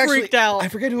she actually freaked out. I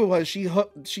forget who it was. She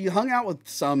hung out with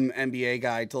some NBA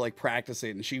guy to like practice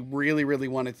it, and she really, really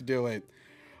wanted to do it.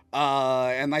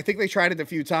 And I think they tried it a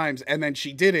few times, and then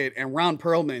she did it. And Ron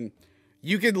Perlman,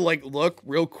 you could like look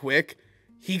real quick.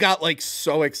 He got like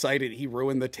so excited he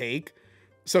ruined the take.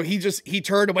 So he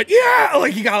turned and went, yeah,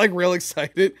 like he got like real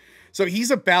excited. So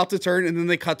he's about to turn, and then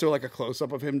they cut to like a close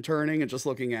up of him turning and just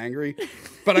looking angry.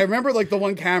 But I remember like the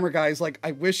one camera guy's like,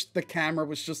 I wish the camera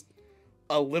was just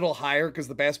a little higher because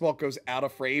the basketball goes out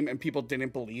of frame and people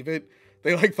didn't believe it.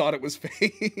 They like thought it was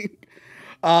fake.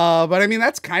 But I mean,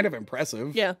 that's kind of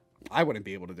impressive. Yeah. I wouldn't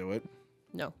be able to do it.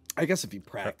 No. I guess if you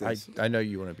practice. I know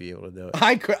you want to be able to do it.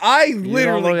 I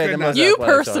literally could not. You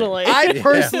personally. I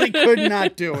personally could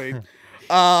not do it.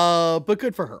 But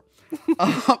good for her.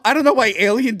 I don't know why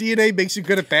alien DNA makes you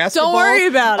good at basketball. Don't worry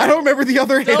about it. I don't remember the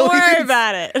other aliens. Don't worry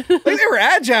about it. Like, they were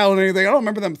agile and anything. I don't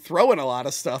remember them throwing a lot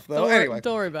of stuff, though. Anyway.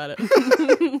 Don't worry about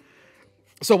it.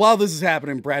 So while this is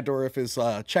happening, Brad Dourif is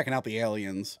checking out the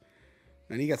aliens.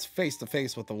 And he gets face to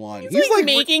face with the one. He's like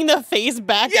making the face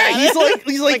back. Yeah, at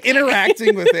he's like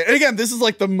interacting with it. And again, this is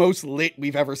like the most lit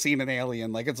we've ever seen an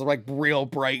alien. Like it's like real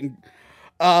bright. And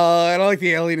I like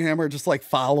the alien and him are just like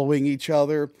following each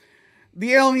other.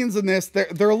 The aliens in this,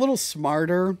 they're a little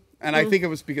smarter And I think it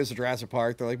was because of Jurassic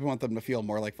Park. They're like, we want them to feel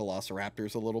more like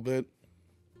Velociraptors a little bit.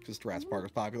 Because Jurassic Park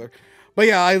was popular. But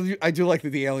yeah, I do like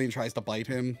that the alien tries to bite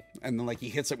him. And then like he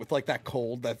hits it with like that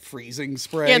cold, that freezing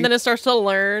spray. Yeah, and then it starts to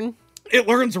learn. It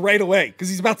learns right away. Because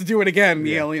he's about to do it again. And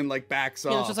the alien like backs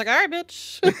off. And it's just like, all right,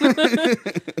 bitch.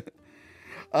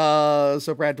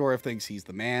 So Brad Dourif thinks he's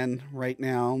the man right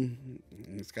now.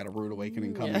 He's got a rude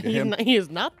awakening coming to him. He is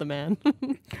not the man.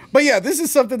 But yeah, this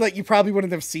is something that you probably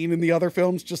wouldn't have seen in the other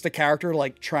films. Just a character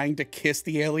like trying to kiss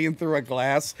the alien through a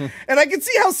glass. And I can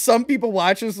see how some people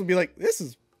watch this and be like, this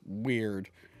is weird.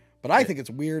 But I think it's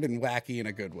weird and wacky in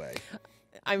a good way.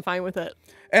 I'm fine with it.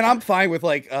 And I'm fine with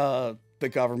like the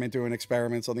government doing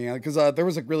experiments on the alien. Because there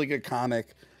was a really good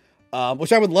comic,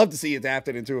 which I would love to see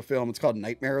adapted into a film. It's called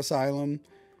Nightmare Asylum.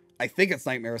 I think it's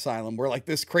Nightmare Asylum, where like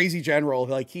this crazy general,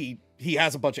 like he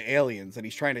has a bunch of aliens and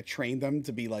he's trying to train them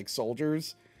to be like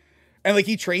soldiers. And like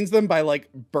he trains them by like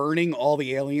burning all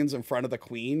the aliens in front of the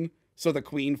queen. So the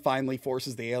queen finally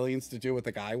forces the aliens to do what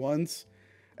the guy wants.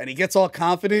 And he gets all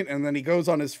confident and then he goes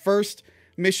on his first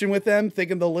mission with them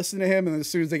thinking they'll listen to him. And as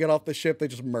soon as they get off the ship, they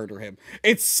just murder him.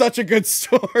 It's such a good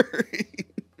story.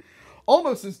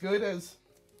 Almost as good as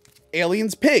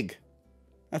Aliens Pig.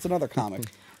 That's another comic.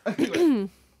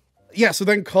 Yeah, so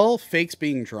then Cull fakes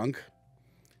being drunk.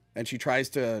 And she tries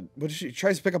to, she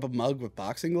tries to pick up a mug with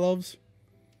boxing gloves.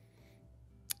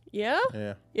 Yeah?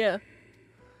 Yeah. Yeah.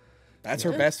 That's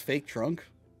her best fake drunk.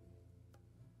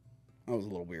 That was a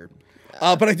little weird.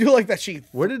 But I do like that she...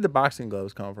 Where did the boxing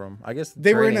gloves come from? I guess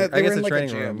They were in a, I guess the like training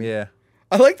a gym. room, yeah.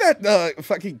 I like that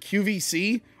fucking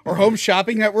QVC or Home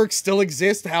Shopping Network still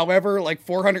exist, however, like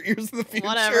 400 years in the future.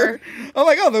 Whatever. I'm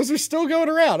like, oh, those are still going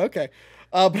around. Okay.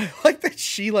 But I like that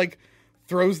she, like,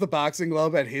 throws the boxing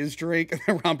glove at his drink, and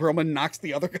then Ron Perlman knocks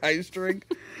the other guy's drink.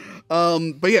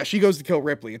 But yeah, she goes to kill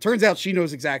Ripley. It turns out she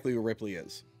knows exactly who Ripley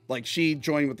is. Like, she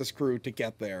joined with this crew to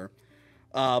get there.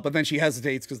 But then she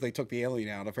hesitates because they took the alien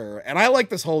out of her. And I like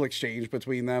this whole exchange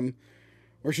between them,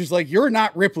 where she's like, you're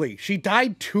not Ripley. She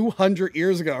died 200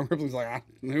 years ago. And Ripley's like,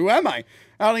 who am I?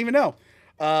 I don't even know.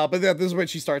 But then this is when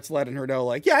she starts letting her know,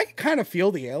 like, yeah, I can kind of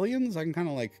feel the aliens. I can kind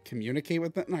of, like, communicate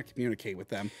with them. Not communicate with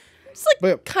them. It's like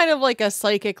but, kind of like a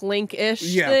psychic link-ish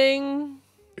thing.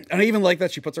 And I even like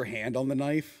that she puts her hand on the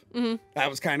knife. Mm-hmm. That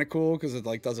was kind of cool because it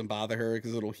like doesn't bother her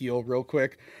because it'll heal real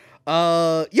quick.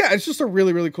 Yeah, it's just a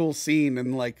really, really cool scene.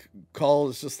 And like Cull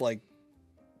is just like,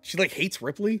 she like hates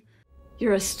Ripley.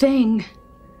 You're a thing.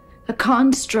 A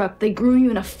construct. They grew you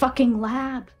in a fucking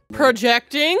lab.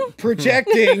 Projecting?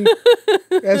 Projecting.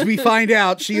 As we find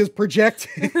out, she is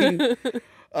projecting.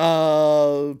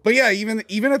 But yeah,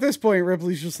 even at this point,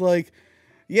 Ripley's just like,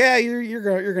 yeah,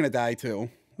 you're gonna die too.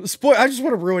 I just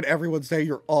want to ruin everyone's day.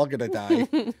 You're all gonna die.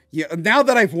 Yeah, now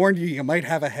that I've warned you, you might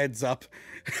have a heads up,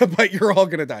 but you're all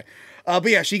gonna die. But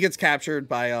yeah, she gets captured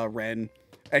by Ren,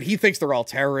 and he thinks they're all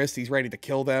terrorists. He's ready to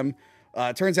kill them.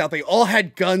 Turns out they all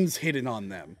had guns hidden on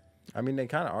them. I mean, they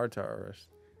kind of are terrorists.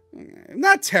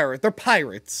 Not terrorists. They're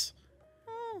pirates.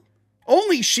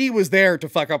 Only she was there to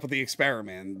fuck up with the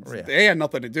experiment. Yeah. They had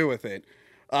nothing to do with it.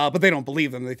 But they don't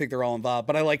believe them. They think they're all involved.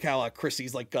 But I like how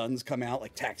Chrissy's like guns come out,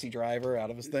 like Taxi Driver out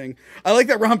of his thing. I like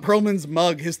that Ron Perlman's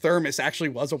mug, his thermos, actually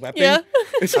was a weapon. Yeah.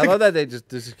 I love that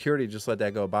the security just let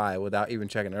that go by without even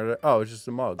checking it. Oh, it's just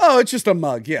a mug. Oh, it's just a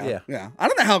mug. Yeah. Yeah. I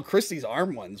don't know how Chrissy's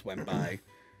arm ones went by.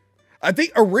 I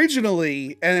think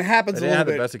originally, and it happens They a didn't little have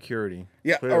bit. the best security.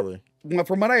 Yeah. Clearly.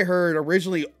 From what I heard,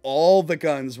 originally all the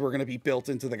guns were going to be built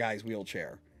into the guy's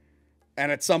wheelchair.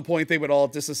 And at some point, they would all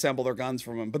disassemble their guns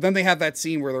from him. But then they have that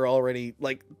scene where they're already,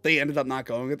 like, they ended up not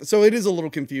going with it. So it is a little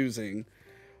confusing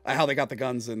how they got the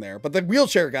guns in there. But the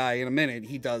wheelchair guy, in a minute,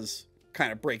 he does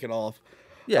kind of break it off.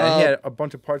 Yeah, and he had a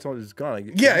bunch of parts on his gun.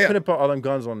 Like, Yeah. You couldn't put all them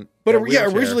guns on. But that wheelchair.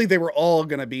 originally they were all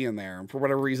going to be in there. And for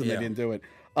whatever reason, they didn't do it.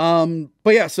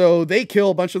 But yeah, so they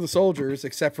kill a bunch of the soldiers,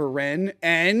 except for Ren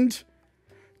and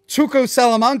Tuco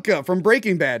Salamanca from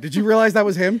Breaking Bad. Did you realize that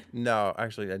was him? No,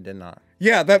 actually, I did not.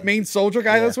 Yeah, that main soldier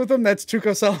guy that's with him, that's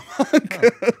Tuco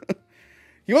Salamanca.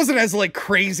 He wasn't as like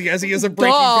crazy as he is in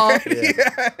Breaking Bad.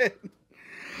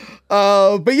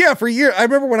 Yeah. But yeah, for years, I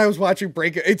remember when I was watching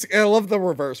Breaking, I love the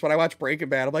reverse. When I watch Breaking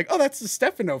Bad, I'm like, oh, that's the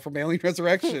Stefano from Alien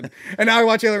Resurrection. And now I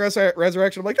watch Alien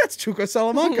Resurrection, I'm like, that's Tuco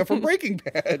Salamanca from Breaking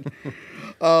Bad.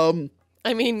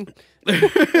 I mean,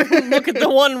 look at the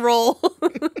one role.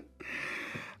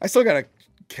 I still gotta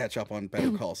catch up on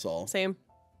Better Call Saul. Same.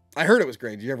 I heard it was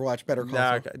great. Did you ever watch Better Call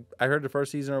Saul? I heard the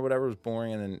first season or whatever was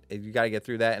boring, and then you got to get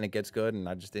through that, and it gets good, and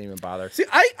I just didn't even bother. See,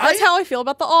 That's how I feel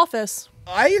about The Office.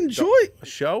 I enjoy a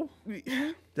show.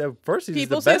 The first season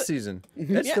People is the best say season.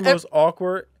 It's Yeah, the most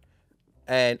awkward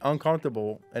and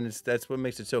uncomfortable, and that's what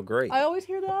makes it so great. I always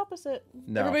hear the opposite.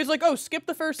 No. Everybody's like, "Oh, skip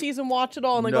the first season, watch it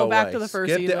all, and then No go back way. to the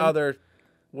first Skip season." the other.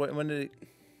 When did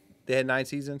they had 9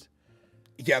 seasons?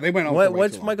 Yeah, they went on. For way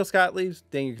Once too long. Michael Scott leaves,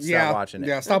 then you can stop watching it.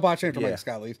 Yeah, stop watching it after Yeah. Michael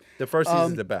Scott leaves. The first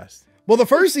season's the best. Well, the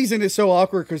first season is so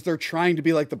awkward because they're trying to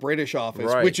be like the British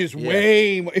Office, Right, which is yeah.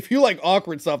 way. If you like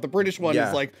awkward stuff, the British one Yeah,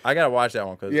 is like. I gotta watch that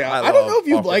one because Yeah, I don't know if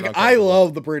you like. I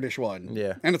love the British one.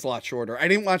 Yeah, and it's a lot shorter. I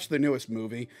didn't watch the newest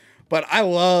movie, but I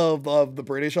love the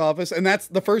British Office, and that's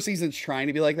the first season's trying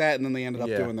to be like that, and then they ended up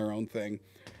doing their own thing.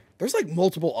 There's like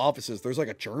multiple offices. There's like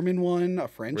a German one, a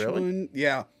French one.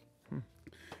 Yeah.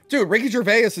 Dude, Ricky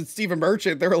Gervais and Stephen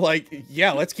Merchant, they're like,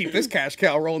 yeah, let's keep this cash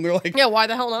cow rolling. They're like, yeah, why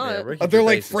the hell not? they're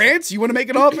like, France, you want to make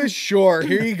an office? Sure,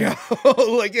 here you go.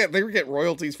 Like, yeah, they get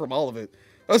royalties from all of it.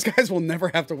 Those guys will never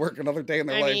have to work another day in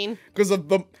their life because of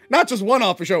the not just one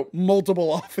office show,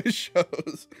 multiple office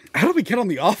shows. How did we get on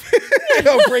the Office?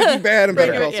 Breaking Bad and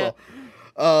Better Call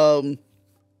Saul.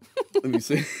 Let me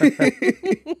see.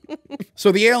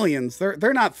 So the aliens,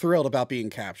 they're not thrilled about being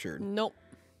captured. Nope.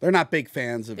 They're not big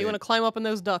fans of it. They want to climb up in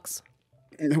those ducks.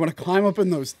 They want to climb up in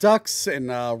those ducts and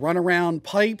run around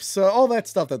pipes, all that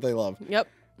stuff that they love. Yep.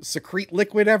 Secrete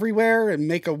liquid everywhere and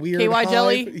make a weird KY hive.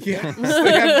 jelly. Yeah,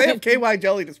 they have KY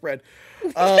jelly to spread.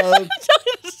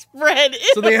 Spread.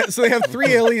 So they have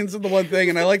 3 aliens in the one thing,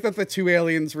 and I like that the 2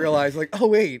 aliens realize, like, oh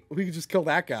wait, we could just kill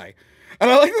that guy. And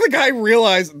I like that the guy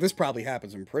realized this probably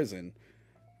happens in prison,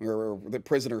 where the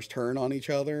prisoners turn on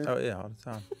each other. Oh yeah, all the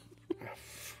time.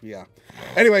 Yeah.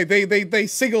 Anyway, they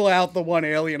single out the one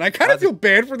alien. I kind of feel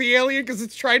bad for the alien because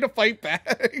it's trying to fight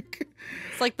back.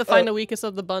 It's like the find the weakest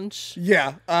of the bunch.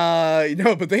 Yeah.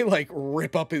 No, but they like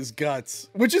rip up his guts,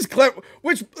 which is clever.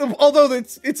 Which, although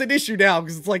it's an issue now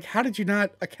because it's like, how did you not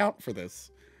account for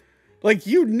this? Like,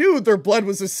 you knew their blood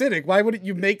was acidic. Why wouldn't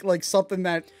you make like something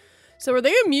that? So are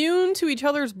they immune to each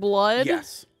other's blood?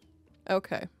 Yes.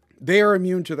 Okay. They are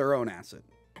immune to their own acid.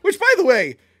 Which, by the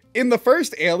way, in the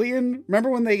first Alien, remember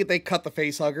when they cut the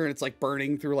face hugger and it's like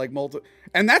burning through like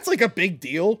and that's like a big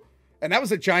deal. And that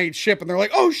was a giant ship, and they're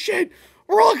like, "Oh shit,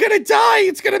 we're all gonna die!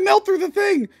 It's gonna melt through the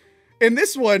thing." In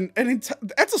this one,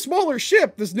 that's a smaller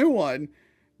ship. This new one,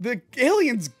 the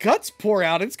alien's guts pour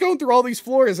out. It's going through all these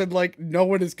floors, and like no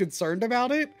one is concerned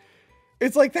about it.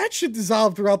 It's like that should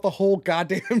dissolve throughout the whole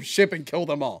goddamn ship and kill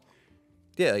them all.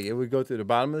 Yeah, like it would go through the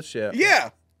bottom of the ship.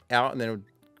 Yeah. Out, and then it would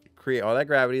create all that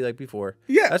gravity like before.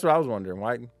 Yeah. That's what I was wondering.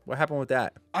 What happened with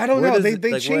that? I don't know. They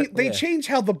they change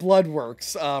how the blood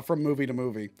works from movie to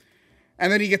movie.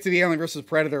 And then you get to the Alien versus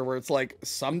Predator where it's like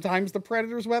sometimes the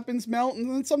Predator's weapons melt and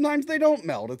then sometimes they don't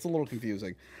melt. It's a little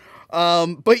confusing.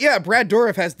 But yeah, Brad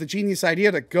Dourif has the genius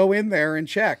idea to go in there and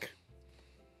check.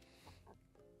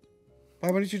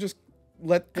 Why wouldn't you just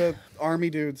let the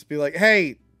army dudes be like,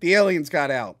 "Hey, the aliens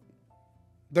got out.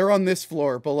 They're on this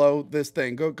floor below this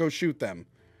thing. Go shoot them."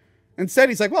 Instead,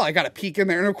 he's like, "Well, I got to peek in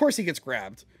there." And of course he gets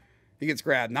grabbed.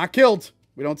 Not killed.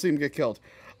 We don't see him get killed.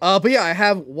 But yeah, I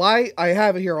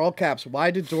have it here, all caps.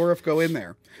 Why did Dourif go in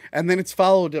there? And then it's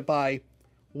followed by,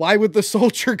 why would the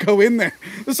soldier go in there?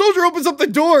 The soldier opens up the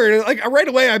door, and like right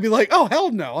away, I'd be like, "Oh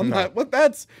hell no, I'm not."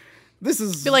 This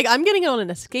is. Be like, I'm getting on an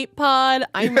escape pod.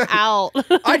 I'm out.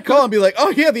 I'd call and be like,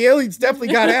 "Oh yeah, the aliens definitely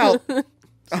got out.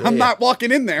 I'm not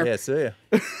walking in there." Yeah, see ya.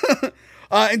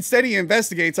 Instead, he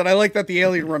investigates, and I like that the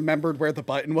alien remembered where the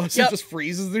button was and just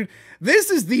freezes dude.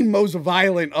 This is the most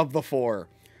violent of the 4.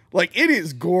 Like, it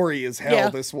is gory as hell,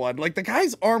 this one. Like, the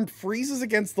guy's arm freezes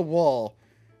against the wall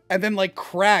and then, like,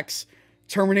 cracks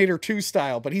Terminator 2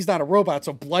 style, but he's not a robot,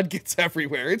 so blood gets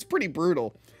everywhere. It's pretty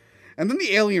brutal. And then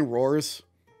the alien roars.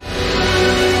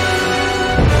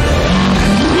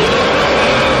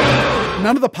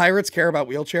 None of the pirates care about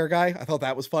Wheelchair Guy. I thought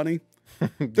that was funny.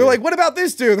 They're like, "What about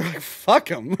this dude?" They're like, "Fuck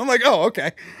him." I'm like, "Oh,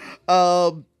 okay."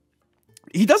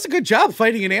 He does a good job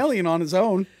fighting an alien on his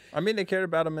own. I mean, they cared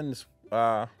about him in this,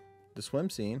 the swim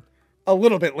scene. A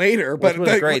little bit later, but it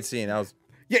was a great scene.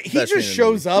 Yeah, he just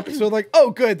shows up, so like,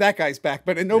 "Oh, good, that guy's back."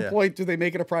 But at no point do they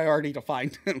make it a priority to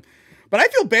find him. But I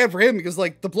feel bad for him because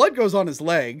like the blood goes on his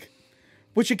leg,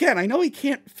 which again, I know he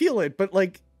can't feel it, but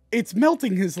like it's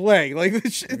melting his leg. Like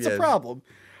it's a problem.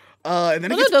 And then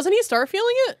doesn't he start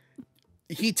feeling it?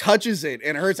 He touches it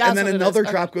and it hurts, That's and then what it another is.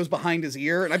 Okay. drop goes behind his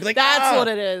ear, and I'd be like, That's what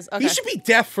it is. Okay. He should be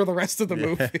deaf for the rest of the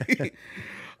movie.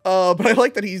 But I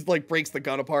like that he's like breaks the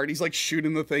gun apart. He's like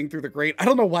shooting the thing through the grate. I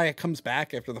don't know why it comes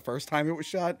back after the first time it was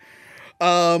shot.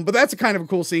 But that's a kind of a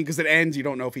cool scene because it ends. You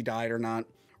don't know if he died or not.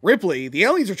 Ripley, the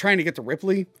aliens are trying to get to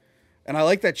Ripley, and I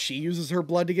like that she uses her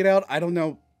blood to get out. I don't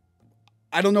know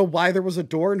why there was a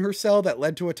door in her cell that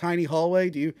led to a tiny hallway.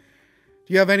 Do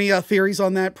you have any theories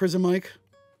on that, Prison Mike?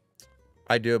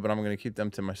 I do, but I'm going to keep them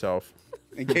to myself.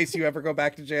 In case you ever go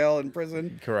back to jail and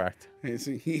prison. Correct.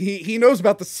 He knows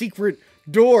about the secret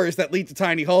doors that lead to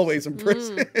tiny hallways in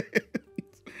prison.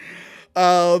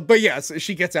 But yes,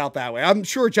 she gets out that way. I'm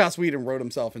sure Joss Whedon wrote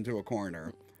himself into a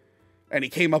corner. And he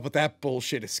came up with that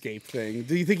bullshit escape thing.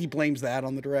 Do you think he blames that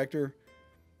on the director?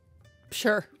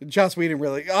 Sure. Joss Whedon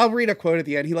really... I'll read a quote at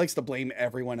the end. He likes to blame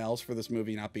everyone else for this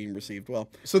movie not being received well.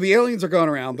 So the aliens are going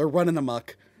around. They're running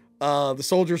amok. The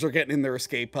soldiers are getting in their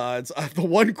escape pods. The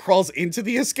one crawls into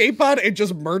the escape pod and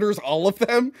just murders all of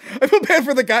them. I feel bad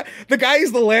for the guy. The guy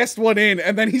is the last one in,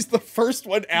 and then he's the first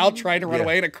one out trying to run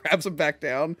away, and it grabs him back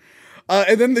down.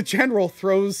 And then the general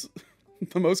throws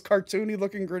the most cartoony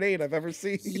looking grenade I've ever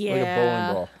seen. Yeah. Like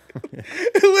a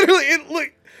bowling ball. It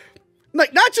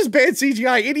like not just bad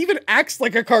CGI, it even acts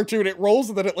like a cartoon. It rolls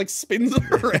and then it like spins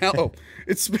around.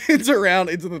 It spins around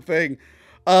into the thing.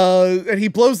 And he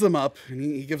blows them up and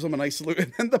he gives them a nice salute.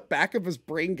 And then the back of his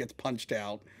brain gets punched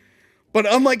out. But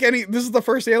unlike this is the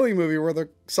first Alien movie where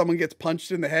someone gets punched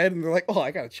in the head and they're like, oh,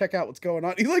 I gotta check out what's going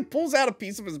on. He like pulls out a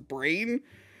piece of his brain.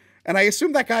 And I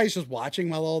assume that guy is just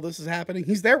watching while all this is happening.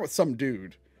 He's there with some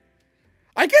dude.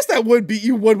 I guess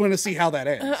you would want to see how that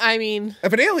ends. I mean,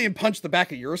 if an alien punched the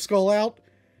back of your skull out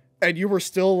and you were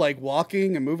still like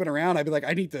walking and moving around, I'd be like,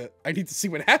 I need to see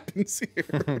what happens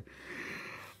here.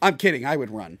 I'm kidding. I would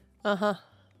run. Uh-huh.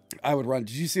 I would run.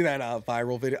 Did you see that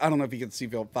viral video? I don't know if you can see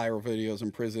viral videos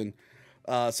in prison.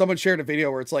 Someone shared a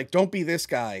video where it's like, don't be this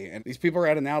guy. And these people are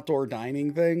at an outdoor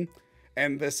dining thing.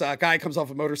 And this guy comes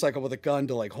off a motorcycle with a gun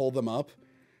to like hold them up.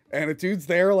 And a dude's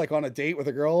there like on a date with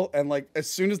a girl. And like as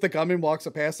soon as the gunman walks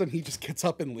up past him, he just gets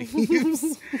up and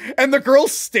leaves. And the girl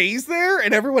stays there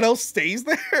and everyone else stays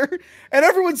there. And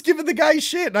everyone's giving the guy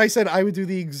shit. And I said I would do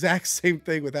the exact same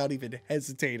thing without even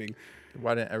hesitating.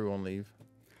 Why didn't everyone leave?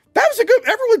 That was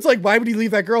everyone's like, why would he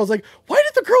leave that girl? I was like, why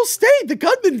did the girl stay? The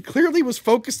gunman clearly was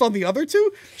focused on the other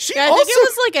two. I think it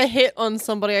was like a hit on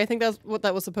somebody. I think that's what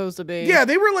that was supposed to be. Yeah,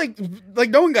 they were like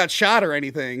no one got shot or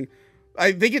anything.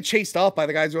 They get chased off by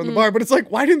the guys who are in the bar, but it's like,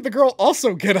 why didn't the girl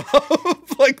also get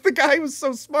up? Like the guy was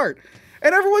so smart.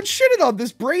 And everyone shitted on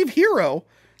this brave hero.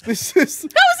 How is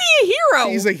he a hero?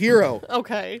 He's a hero.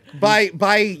 Okay.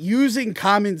 By using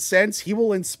common sense, he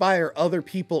will inspire other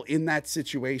people in that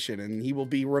situation, and he will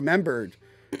be remembered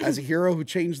as a hero who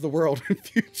changed the world in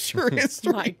future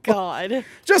history. My God.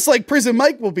 Just like Prison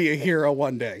Mike will be a hero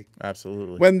one day.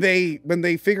 Absolutely. When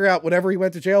they figure out whatever he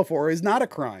went to jail for is not a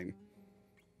crime.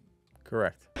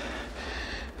 Correct.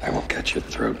 I will cut your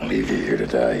throat and leave you here to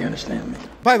die, you understand me?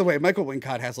 By the way, Michael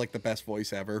Wincott has like the best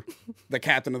voice ever. The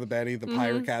captain of the Betty, the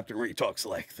pirate captain, where he talks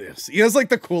like this. He has like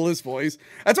the coolest voice.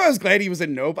 That's why I was glad he was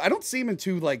in Nope. I don't see him in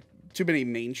too many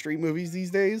mainstream movies these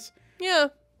days. Yeah.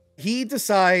 He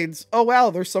decides, oh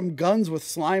wow, there's some guns with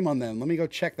slime on them. Let me go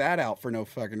check that out for no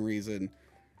fucking reason.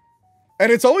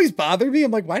 And it's always bothered me.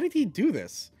 I'm like, why did he do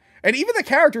this? And even the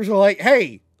characters are like,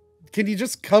 hey, can you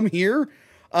just come here?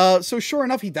 So sure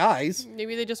enough, he dies.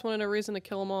 Maybe they just wanted a reason to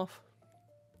kill him off.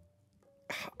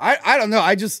 I don't know.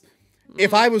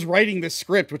 If I was writing this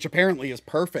script, which apparently is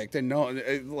perfect, and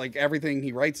like everything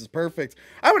he writes is perfect,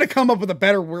 I would have come up with a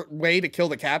better way to kill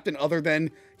the captain other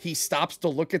than he stops to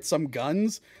look at some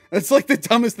guns. That's like the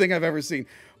dumbest thing I've ever seen.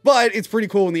 But it's pretty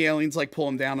cool when the aliens like pull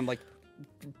him down and like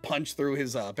punch through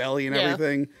his belly and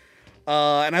everything.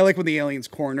 And I like when the aliens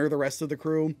corner the rest of the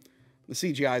crew. The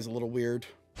CGI is a little weird.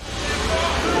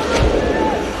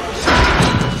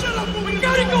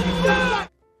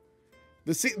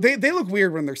 They look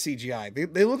weird when they're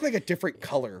CGI. They look like a different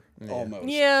color almost.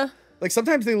 Yeah. Like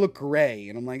sometimes they look gray,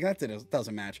 and I'm like, that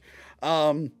doesn't match.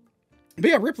 But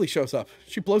yeah, Ripley shows up.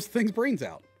 She blows the thing's brains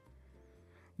out.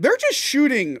 They're just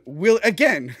shooting.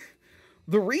 Again,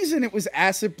 the reason it was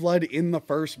acid blood in the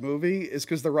first movie is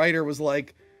because the writer was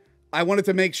like, I wanted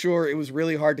to make sure it was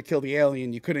really hard to kill the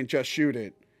alien. You couldn't just shoot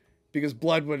it. Because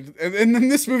blood would... And in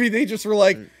this movie, they just were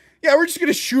like, yeah, we're just going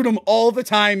to shoot them all the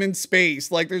time in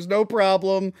space. Like, there's no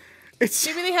problem.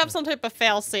 Maybe they have some type of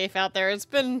fail-safe out there. It's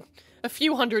been a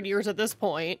few hundred years at this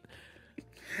point.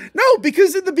 No,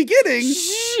 because in the beginning,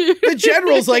 the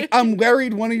general's like, I'm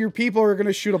worried one of your people are going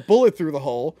to shoot a bullet through the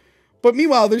hole. But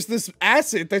meanwhile, there's this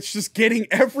acid that's just getting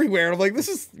everywhere. I'm like, this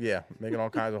is... Yeah, making all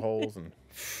kinds of holes. And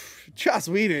Joss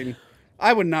Whedon...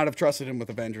 I would not have trusted him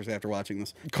with Avengers after watching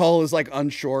this. Cole is like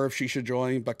unsure if she should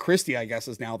join, but Christy, I guess,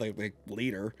 is now the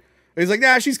leader. He's like,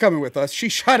 nah, she's coming with us. She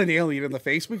shot an alien in the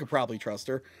face. We could probably trust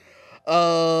her.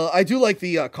 I do like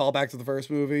the callback to the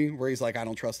first movie where he's like, I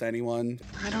don't trust anyone.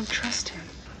 I don't trust him.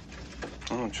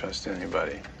 I don't trust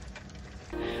anybody.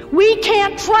 We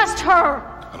can't trust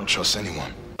her! I don't trust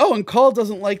anyone. Oh, and Cole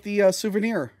doesn't like the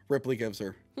souvenir Ripley gives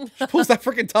her. She pulls that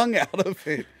freaking tongue out of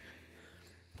it.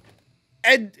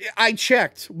 And I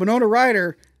checked. Winona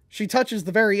Ryder, she touches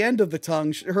the very end of the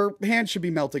tongue. Her hand should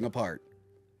be melting apart.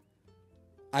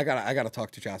 I gotta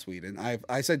talk to Joss Whedon.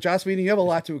 I said, Joss Whedon, you have a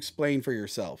lot to explain for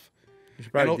yourself. You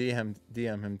should probably DM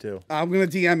him too. I'm gonna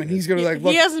DM and he's gonna like,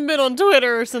 look. He hasn't been on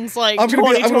Twitter since like I'm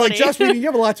 2020. gonna like, Joss Whedon, you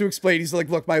have a lot to explain. He's like,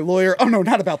 look, my lawyer. Oh no,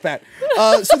 not about that.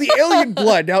 So the alien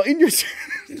blood now in your.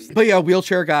 But yeah,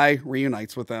 wheelchair guy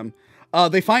reunites with them.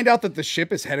 They find out that the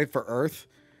ship is headed for Earth,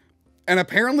 and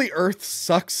apparently Earth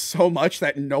sucks so much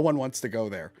that no one wants to go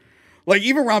there. Like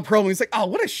even Ron Perlman, he's like, oh,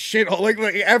 what a shithole. Like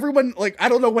everyone, like I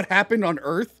don't know what happened on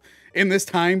Earth in this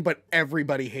time, but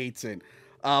everybody hates it.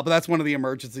 But that's one of the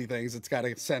emergency things. It's got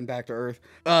to send back to Earth.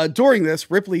 During this,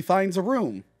 Ripley finds a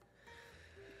room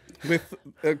with,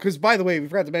 because by the way, we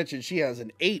forgot to mention she has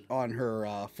an 8 on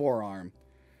her forearm.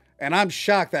 And I'm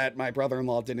shocked that my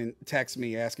brother-in-law didn't text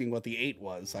me asking what the 8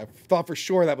 was. I thought for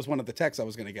sure that was one of the texts I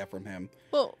was going to get from him.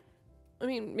 Well, I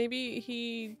mean, maybe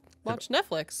he watched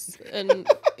Netflix and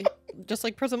just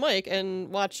like Prison Mike and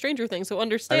watched Stranger Things, so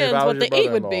understands what the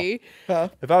 8 would be. Huh?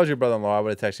 If I was your brother-in-law, I would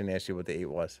have texted and asked you what the 8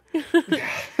 was.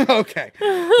 Okay. He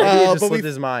just slipped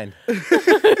his mind.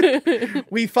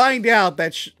 We find out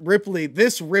that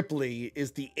this Ripley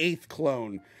is the 8th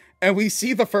clone. And we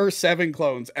see the first 7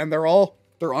 clones, and they're on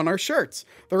our shirts.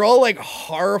 They're all like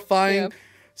horrifying. Yep.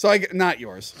 So not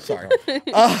yours. Sorry.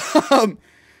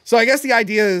 So I guess the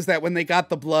idea is that when they got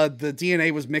the blood, the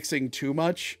DNA was mixing too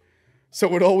much. So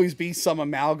it would always be some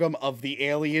amalgam of the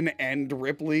alien and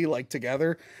Ripley like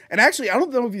together. And actually, I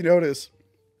don't know if you notice,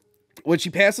 when she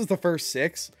passes the first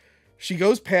 6, she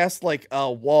goes past like a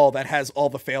wall that has all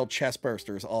the failed chest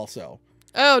bursters also.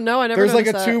 Oh, no, I never There's like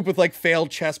noticed a tube with like failed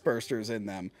chest bursters in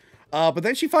them. But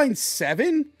then she finds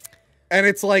 7, and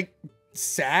it's like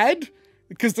sad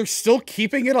because they're still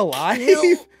keeping it alive. Kill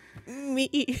me.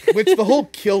 Which the whole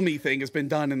kill me thing has been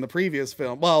done in the previous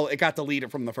film. Well, it got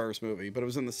deleted from the first movie, but it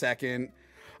was in the second.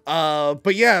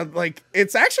 But yeah, like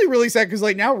it's actually really sad because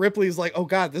like now Ripley's like, oh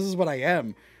God, this is what I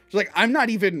am. She's like, I'm not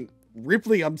even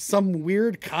Ripley. I'm some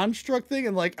weird construct thing.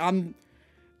 And like,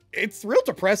 it's real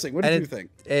depressing. What do you think?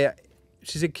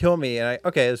 She said, kill me. And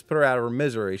okay, let's put her out of her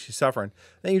misery. She's suffering.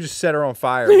 Then you just set her on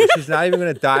fire. She's not even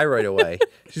going to die right away.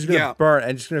 She's going to burn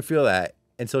and just going to feel that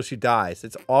until she dies.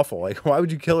 It's awful. Like, why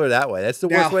would you kill her that way? That's the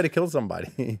worst way to kill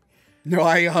somebody. No,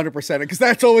 I 100% because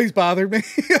that's always bothered me.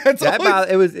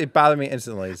 It bothered me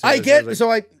instantly.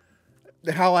 So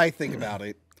how I think about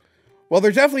it. Well,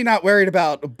 they're definitely not worried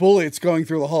about bullets going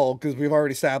through the hull because we've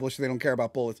already established they don't care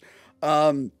about bullets.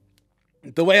 The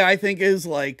way I think is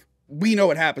like, we know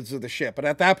what happens to the ship, but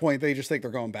at that point, they just think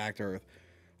they're going back to Earth.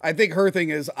 I think her thing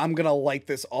is, I'm going to light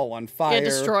this all on fire. Yeah,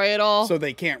 destroy it all. So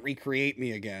they can't recreate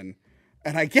me again.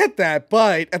 And I get that,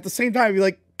 but at the same time, you're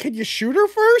like, can you shoot her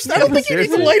first? I don't think you need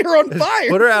to light her on fire.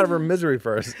 Put her out of her misery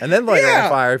first, and then light her on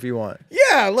fire if you want.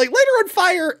 Yeah, like light her on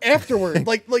fire afterward.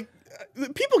 like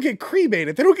people get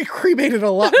cremated. They don't get cremated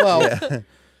a lot. Well,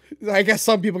 I guess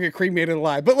some people get cremated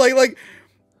alive, but like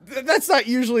that's not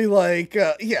usually like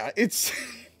it's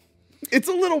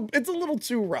a little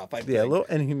too rough, I think. Yeah, a little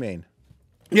inhumane.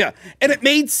 Yeah, and it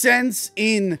made sense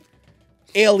in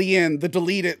Alien, the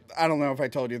deleted, I don't know if I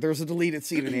told you, there's a deleted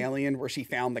scene in Alien where she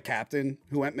found the captain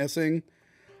who went missing.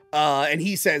 And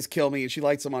he says, kill me, and she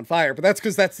lights him on fire. But that's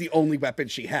because that's the only weapon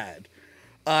she had.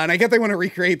 And I get they want to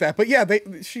recreate that. But yeah,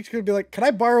 she's going to be like, can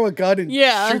I borrow a gun and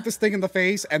shoot this thing in the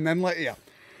face? And then but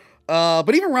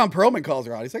even Ron Perlman calls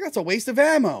her out. He's like, that's a waste of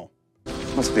ammo.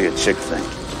 Must be a chick thing.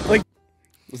 Like,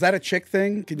 was that a chick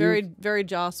thing? Very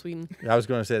Joss Whedon. I was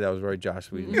going to say that was very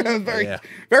Joss Whedon.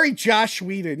 Very Josh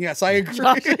Whedon. Yes, I agree.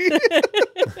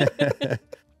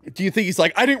 Do you think he's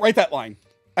like, I didn't write that line.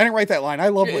 I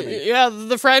love women. Yeah,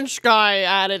 the French guy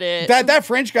added it. That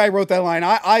French guy wrote that line.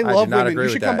 I love women. You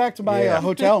should come back to my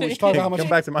hotel and we should talk about how much. Come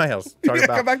back to my house.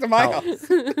 Come back to my house.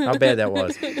 How bad that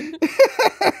was.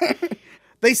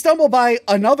 They stumble by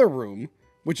another room,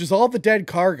 which is all the dead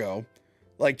cargo.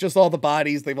 Like, just all the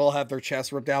bodies. They've all had their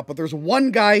chests ripped out. But there's one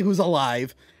guy who's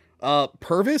alive.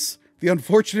 Purvis, the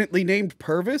unfortunately named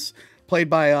Purvis, played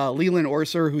by Leland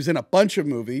Orser, who's in a bunch of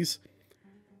movies.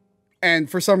 And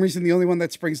for some reason, the only one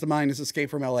that springs to mind is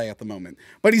Escape from LA at the moment.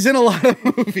 But he's in a lot of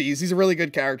movies. He's a really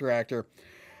good character actor.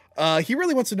 He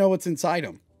really wants to know what's inside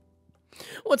him.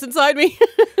 What's inside me?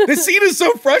 This scene is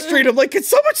so frustrating. I'm like, can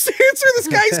someone answer this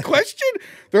guy's question?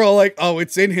 They're all like, oh,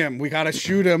 it's in him. We got to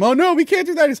shoot him. Oh, no, we can't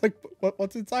do that. He's like,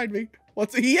 what's inside me?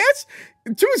 He asks,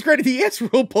 to his credit, he asks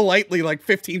real politely like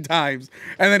 15 times,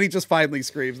 and then he just finally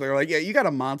screams. They're like, yeah, you got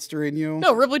a monster in you.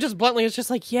 No, Ripley just bluntly is just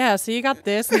like, yeah, so you got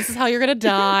this, and this is how you're gonna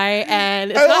die,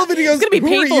 and it's gonna be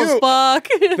painful as fuck.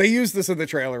 They use this in the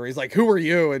trailer. He's like, who are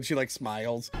you? And she like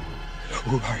smiles.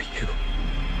 Who are you?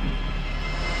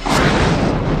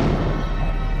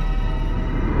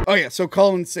 Oh yeah, so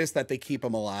Cole insists that they keep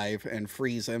him alive and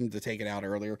freeze him to take it out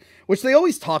earlier, which they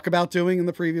always talk about doing in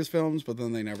the previous films, but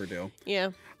then they never do. Yeah.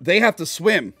 They have to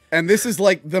swim, and this is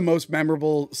like the most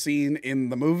memorable scene in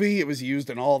the movie. It was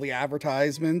used in all the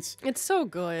advertisements. It's so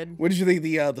good. What did you think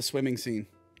of the swimming scene?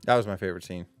 That was my favorite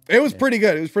scene. It was pretty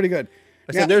good. It was pretty good.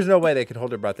 I said, there's no way they could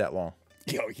hold their breath that long.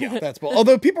 Yeah, that's bull.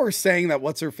 Although people are saying that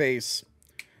what's her face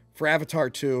for Avatar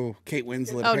 2, Kate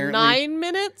Winslet. Apparently, 9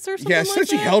 minutes or something. Yeah, like so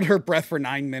she that? held her breath for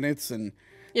 9 minutes, and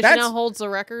Yeah, she now holds the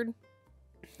record.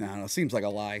 I don't know, seems like a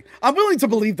lie. I'm willing to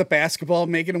believe the basketball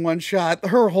making in one shot,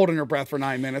 her holding her breath for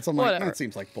 9 minutes. I'm like, Whatever. that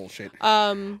seems like bullshit.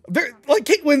 Like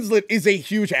Kate Winslet is a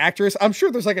huge actress. I'm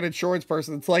sure there's like an insurance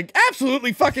person that's like,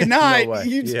 absolutely fucking not. No way.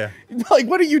 Yeah. Like,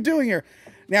 what are you doing here?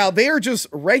 Now, they are just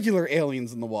regular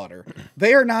aliens in the water.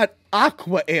 They are not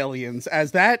aqua aliens,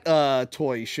 as that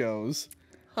toy shows.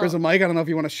 Chris and Mike, I don't know if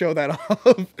you want to show that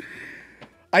off.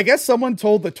 I guess someone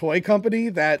told the toy company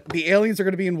that the aliens are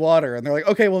going to be in water, and they're like,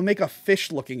 okay, we'll make a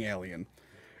fish-looking alien.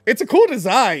 It's a cool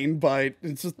design, but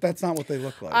it's just, that's not what they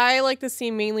look like. I like this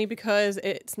scene mainly because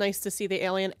it's nice to see the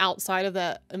alien outside of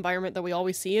the environment that we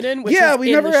always see it in. Which yeah, is we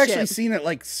in never the actually ship. seen it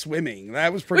like swimming.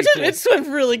 That was pretty cool. It swims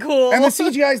really cool. And the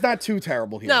CGI is not too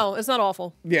terrible here. No, it's not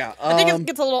awful. Yeah. I think it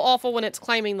gets a little awful when it's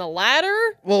climbing the ladder.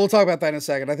 Well, we'll talk about that in a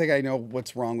second. I think I know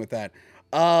what's wrong with that.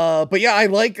 But yeah, I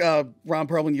like Ron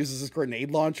Perlman uses this grenade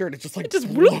launcher and it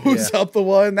just blows up the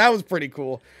one. That was pretty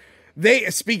cool.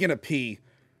 Speaking of pee,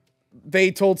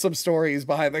 they told some stories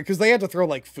behind that because they had to throw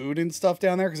like food and stuff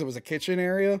down there because it was a kitchen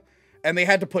area, and they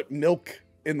had to put milk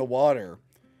in the water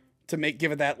to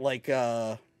give it that like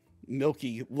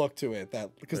milky look to it,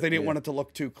 that because they didn't want it to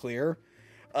look too clear.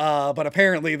 But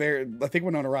apparently I think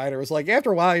Winona Ryder was like,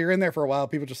 after a while, you're in there for a while,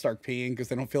 people just start peeing because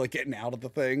they don't feel like getting out of the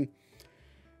thing.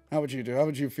 How would you do? How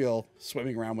would you feel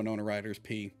swimming around Winona Ryder's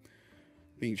pee,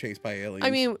 being chased by aliens? I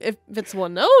mean, if it's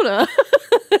Winona,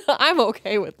 I'm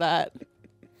okay with that.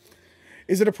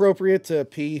 Is it appropriate to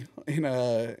pee in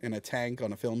a tank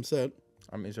on a film set?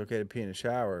 I mean, it's okay to pee in a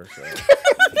shower. So.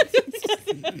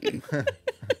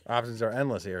 Options are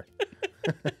endless here.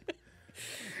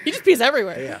 He just pees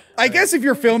everywhere. Yeah. I guess if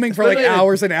you're filming for like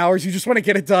hours and hours, you just want to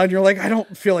get it done. You're like, I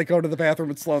don't feel like going to the bathroom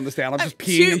and slowing this down. I'm just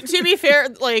peeing. To be fair,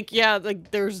 like, yeah,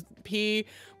 like there's pee,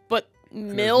 but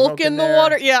milk in the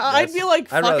water. Yeah, I'd be like,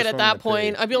 fuck it at that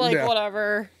point. I'd be like,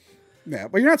 whatever. Yeah,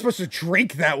 but you're not supposed to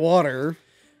drink that water.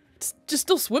 It's just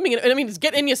still swimming in it. I mean, it's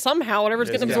getting in you somehow. Whatever's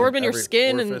getting absorbed in your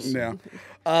skin orifice. and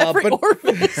every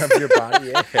orifice of your body.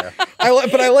 Yeah. I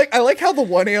like how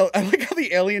the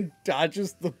alien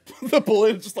dodges the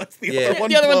bullet and just lets the other one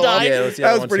die. Yeah, let's see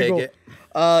that was pretty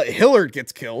cool. Hillard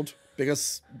gets killed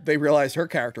because they realized her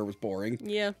character was boring.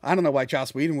 Yeah. I don't know why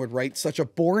Joss Whedon would write such a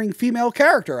boring female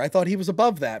character. I thought he was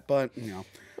above that, but I'm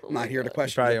not here to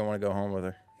question. Probably don't want to go home with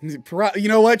her. You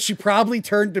know what? She probably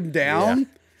turned him down. Yeah.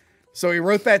 So he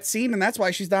wrote that scene, and that's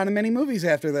why she's not in many movies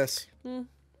after this.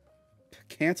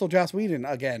 Cancel Joss Whedon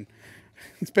again.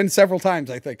 It's been several times,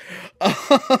 I think.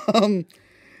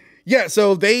 Yeah,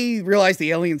 so they realized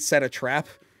the aliens set a trap.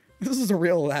 This is a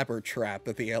real elaborate trap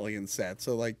that the aliens set.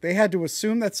 So, like, they had to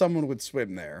assume that someone would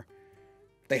swim there.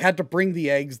 They had to bring the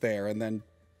eggs there and then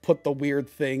put the weird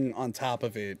thing on top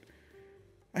of it.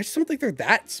 I just don't think they're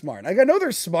that smart. Like, I know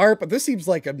they're smart, but this seems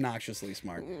like obnoxiously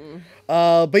smart.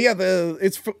 But yeah,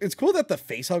 it's cool that the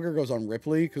face hugger goes on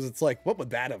Ripley because it's like, what would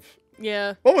that have?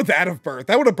 Yeah. What would that have birthed?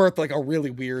 That would have birthed like a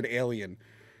really weird alien.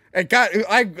 And God,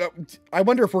 I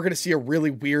wonder if we're gonna see a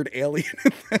really weird alien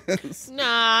in this. Nah,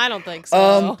 I don't think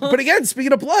so. But again,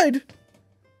 speaking of blood,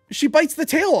 she bites the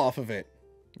tail off of it.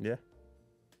 Yeah.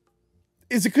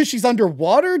 Is it because she's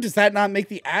underwater? Does that not make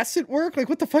the acid work? Like,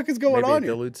 what the fuck is going on here? Maybe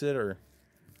it dilutes it, or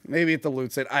maybe it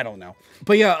dilutes it. I don't know.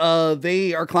 But yeah,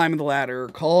 they are climbing the ladder.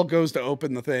 Call goes to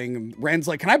open the thing. And Ren's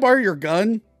like, can I borrow your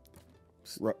gun?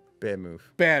 Bad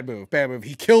move. Bad move. Bad move.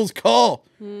 He kills Call.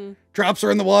 Drops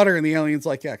her in the water, and the alien's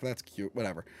like, yeah, that's cute.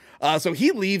 Whatever. So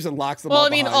he leaves and locks them all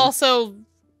behind. Well, I mean, also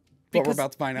what we're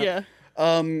about to find out. Yeah.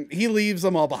 He leaves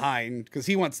them all behind because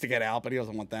he wants to get out, but he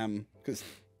doesn't want them because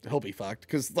he'll be fucked.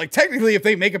 Because, like, technically, if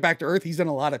they make it back to Earth, he's in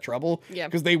a lot of trouble. Yeah.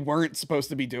 Because they weren't supposed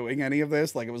to be doing any of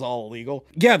this. Like, it was all illegal.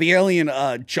 Yeah, the alien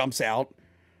jumps out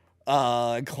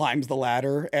and climbs the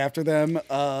ladder after them.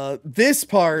 This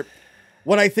part,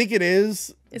 what I think it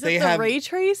is... Is it the ray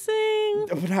tracing?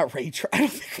 Not ray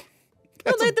tracing.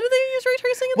 No, did they use ray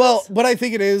tracing in Well, this? what I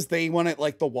think it is, they wanted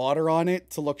like the water on it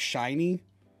to look shiny,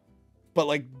 but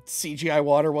like CGI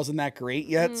water wasn't that great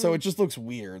yet, so it just looks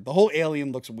weird. The whole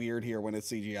alien looks weird here when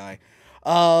it's CGI.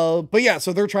 But yeah,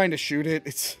 so they're trying to shoot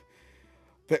it.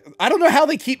 I don't know how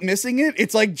they keep missing it.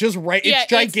 It's like just right. Yeah, it's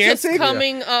gigantic. It's just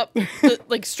coming up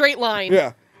like straight line.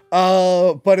 Yeah.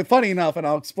 But funny enough, and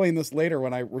I'll explain this later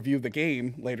when I review the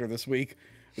game later this week,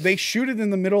 they shoot it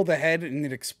in the middle of the head and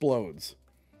it explodes.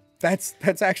 That's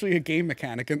actually a game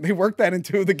mechanic, and they work that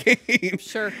into the game.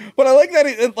 Sure. But I like that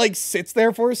it like sits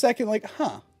there for a second, like,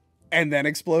 huh, and then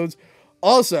explodes.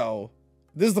 Also,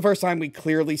 this is the first time we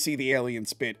clearly see the alien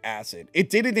spit acid. It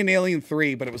did it in Alien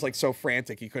 3, but it was like so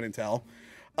frantic you couldn't tell.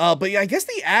 But yeah, I guess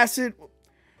the acid,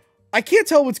 I can't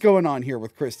tell what's going on here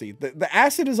with Christy. The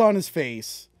acid is on his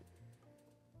face,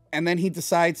 and then he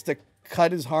decides to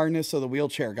cut his harness so the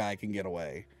wheelchair guy can get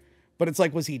away. But it's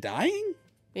like, was he dying?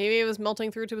 Maybe it was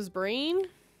melting through to his brain.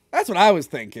 That's what I was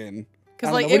thinking.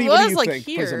 Because like it was like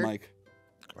here. Prison Mike?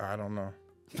 I don't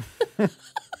know.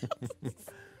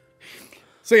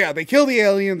 So yeah, they kill the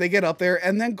alien, they get up there,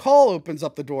 and then Call opens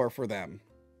up the door for them.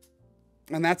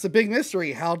 And that's a big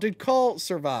mystery. How did Call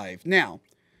survive? Now,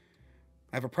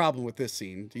 I have a problem with this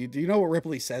scene. Do you know what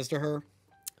Ripley says to her?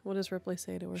 What does Ripley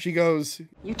say to her? She goes,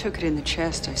 You took it in the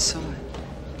chest, I saw it.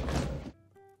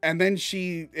 and then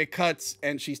it cuts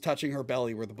and she's touching her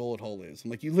belly where the bullet hole is. I'm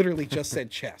like, you literally just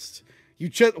said chest.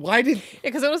 Why did... Yeah,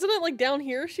 because it wasn't it like down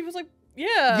here? She was like,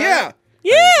 yeah. Yeah.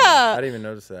 Yeah. I didn't even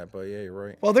notice that, but yeah, you're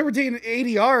right. Well, they were dating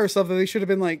ADR or something. They should have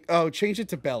been like, oh, change it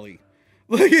to belly.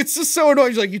 Like, it's just so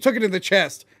annoying. She's like, you took it in the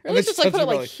chest. Or at least just like put it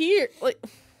like here. Like,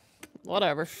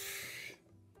 whatever.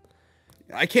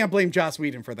 I can't blame Joss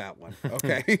Whedon for that one.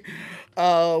 Okay.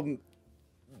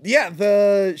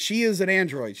 Yeah, she is an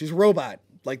android. She's a robot,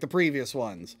 like the previous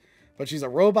ones. But she's a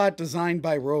robot designed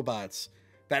by robots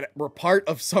that were part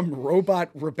of some robot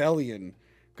rebellion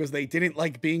because they didn't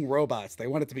like being robots. They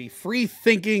wanted to be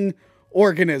free-thinking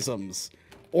organisms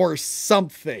or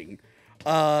something.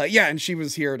 Yeah, and she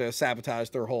was here to sabotage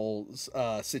their whole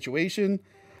situation.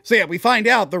 So yeah, we find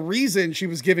out the reason she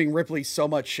was giving Ripley so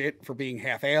much shit for being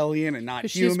half alien and not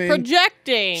human. She's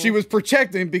projecting. She was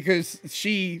projecting because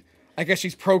I guess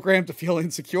she's programmed to feel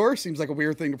insecure. Seems like a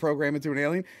weird thing to program into an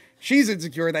alien. She's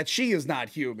insecure that she is not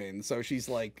human. So she's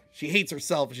like, she hates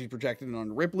herself and she's projecting it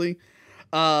on Ripley.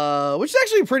 Which is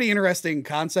actually a pretty interesting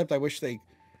concept. I wish they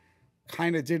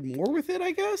kind of did more with it,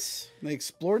 I guess. They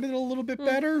explored it a little bit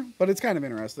better, but it's kind of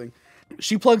interesting.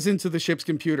 She plugs into the ship's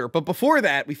computer, but before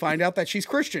that, we find out that she's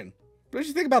Christian. What did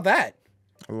you think about that?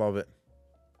 I love it.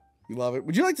 You love it?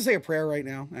 Would you like to say a prayer right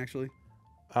now, actually?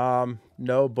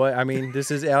 No, but I mean,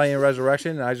 this is Alien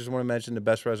Resurrection, and I just want to mention the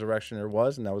best resurrection there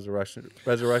was, and that was the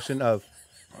resurrection of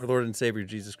our Lord and Savior,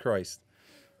 Jesus Christ.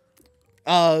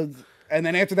 And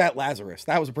then after that, Lazarus.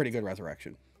 That was a pretty good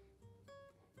resurrection.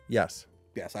 Yes.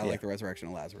 Yes, I like the resurrection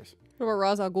of Lazarus. What about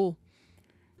Ra's al Ghul?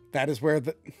 That is where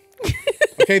the...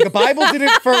 Okay, the Bible did it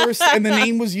first, and the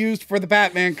name was used for the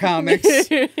Batman comics,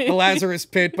 the Lazarus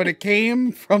Pit, but it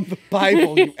came from the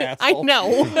Bible, you asshole. I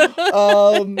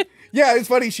know. Yeah, it's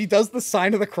funny. She does the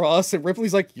sign of the cross, and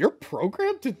Ripley's like, "You're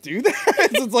programmed to do that."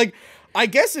 So it's like, I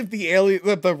guess if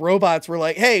the robots were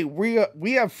like, "Hey,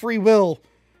 we have free will,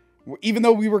 even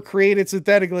though we were created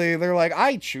synthetically," they're like,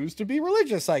 "I choose to be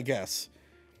religious, I guess."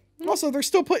 Also, they're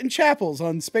still putting chapels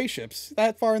on spaceships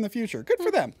that far in the future. Good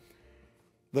for them.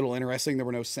 Little interesting, there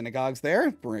were no synagogues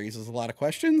there. Raises a lot of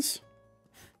questions.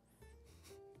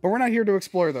 But we're not here to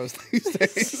explore those these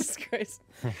days. Jesus Christ.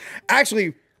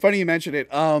 Actually, funny you mentioned it.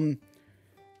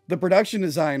 The production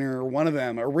designer, one of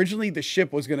them, originally the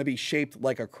ship was going to be shaped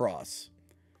like a cross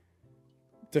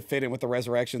to fit in with the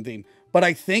resurrection theme. But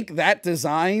I think that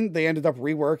design they ended up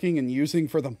reworking and using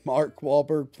for the Mark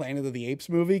Wahlberg Planet of the Apes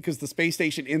movie because the space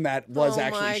station in that was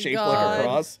actually shaped like a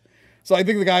cross. So I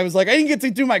think the guy was like, I didn't get to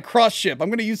do my cross ship. I'm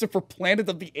going to use it for Planet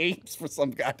of the Apes for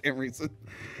some goddamn reason.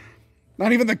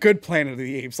 Not even the good Planet of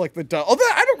the Apes, like the dumb. Although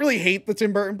I don't really hate the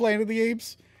Tim Burton Planet of the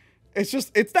Apes. It's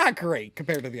just, it's not great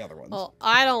compared to the other ones. Well,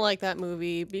 I don't like that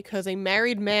movie because a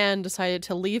married man decided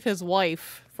to leave his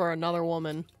wife for another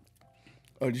woman.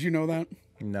 Oh, did you know that?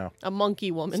 No. A monkey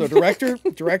woman. So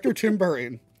director Tim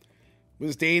Burton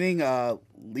was dating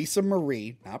Lisa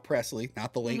Marie, not Presley,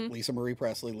 not the late Lisa Marie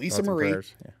Presley. Lisa Marie. Yeah.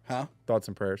 Huh? Thoughts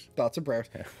and prayers. Thoughts and prayers.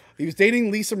 Yeah. He was dating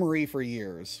Lisa Marie for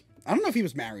years. I don't know if he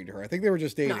was married to her. I think they were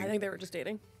just dating. No, I think they were just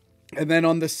dating. And then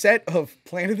on the set of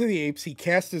Planet of the Apes, he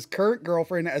cast his current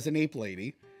girlfriend as an ape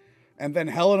lady. And then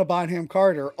Helena Bonham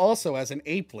Carter also as an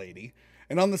ape lady.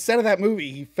 And on the set of that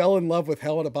movie, he fell in love with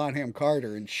Helena Bonham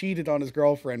Carter and cheated on his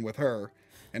girlfriend with her.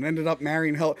 and ended up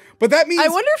marrying Hell. But that means I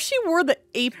wonder if she wore the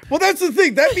ape. Well, that's the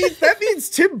thing. That means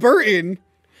Tim Burton.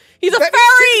 He's a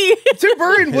fairy. Tim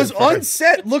Burton was on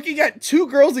set looking at two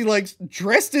girls he likes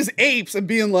dressed as apes and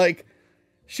being like,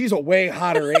 she's a way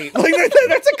hotter ape. Like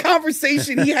that's a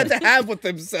conversation he had to have with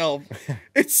himself.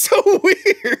 It's so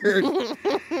weird.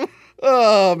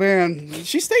 Oh man,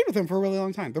 she stayed with him for a really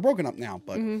long time. They're broken up now,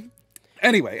 but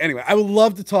anyway, I would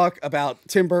love to talk about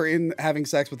Tim Burton having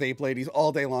sex with ape ladies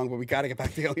all day long, but we got to get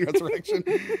back to Alien Resurrection.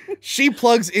 She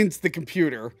plugs into the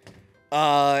computer.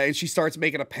 And she starts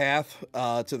making a path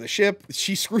to the ship.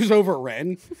 She screws over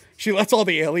Ren. She lets all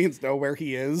the aliens know where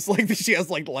he is. Like she has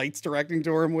like lights directing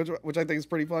to him, which I think is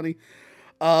pretty funny.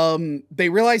 They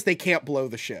realize they can't blow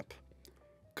the ship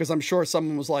because I'm sure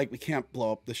someone was like, "We can't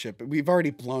blow up the ship. We've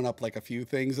already blown up like a few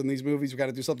things in these movies. We got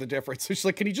to do something different." So she's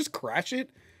like, "Can you just crash it?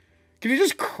 Can you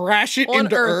just crash it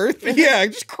into Earth? Yeah,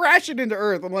 just crash it into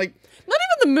Earth." I'm like, not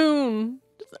even the moon.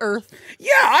 Earth.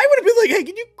 Yeah, I would have been like, hey,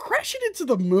 can you crash it into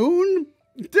the moon?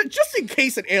 Just in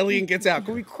case an alien gets out,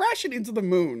 can we crash it into the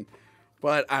moon?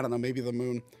 But I don't know, maybe the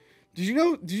moon. Did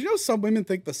you know some women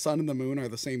think the sun and the moon are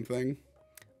the same thing?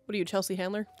 What are you, Chelsea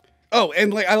Handler? Oh,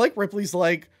 and like I like Ripley's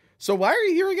like, so why are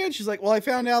you here again? She's like, well, I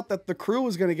found out that the crew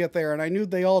was gonna get there and I knew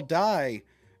they all die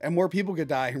and more people could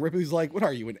die. And Ripley's like, what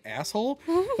are you, an asshole?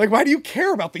 Like, why do you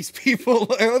care about these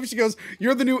people? And she goes,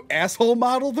 you're the new asshole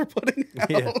model they're putting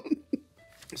out. Yeah.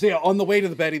 So yeah, on the way to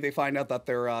the Betty, they find out that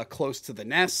they're close to the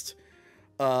nest.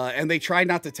 And they try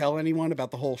not to tell anyone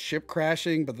about the whole ship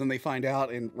crashing, but then they find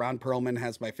out, and Ron Perlman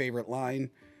has my favorite line,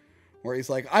 where he's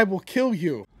like, I will kill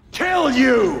you. Kill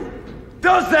you?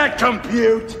 Does that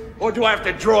compute? Or do I have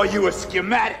to draw you a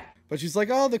schematic? But she's like,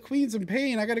 oh, the queen's in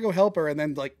pain. I gotta go help her. And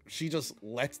then like she just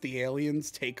lets the aliens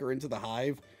take her into the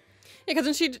hive. Yeah,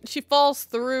 because then she falls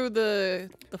through the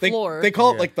floor. They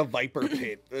call it like the Viper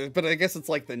Pit, but I guess it's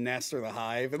like the nest or the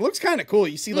hive. It looks kind of cool.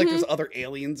 You see like there's other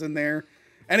aliens in there.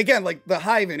 And again, like the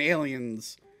hive and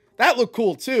aliens, that look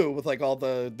cool too with like all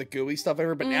the gooey stuff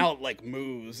ever, but now it like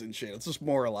moves and shit. It's just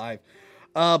more alive.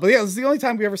 But yeah, this is the only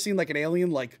time we've ever seen like an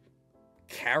alien like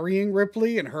carrying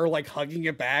Ripley and her like hugging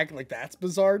it back. Like that's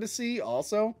bizarre to see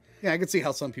also. Yeah, I could see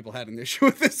how some people had an issue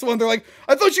with this one. They're like,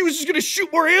 I thought she was just gonna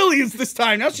shoot more aliens this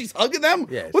time. Now she's hugging them.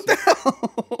 Yeah, what the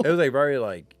hell? It was like very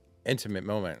like intimate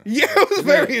moment. Yeah, it was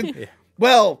very.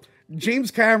 Well,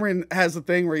 James Cameron has a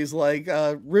thing where he's like,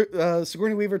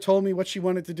 Sigourney Weaver told me what she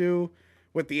wanted to do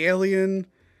with the alien,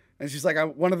 and she's like,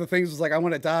 one of the things was like, I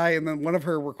want to die, and then one of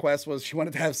her requests was she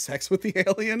wanted to have sex with the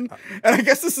alien, and I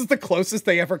guess this is the closest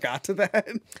they ever got to that.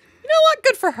 You know what?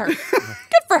 Good for her.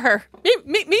 Good for her.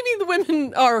 Maybe the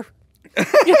women are.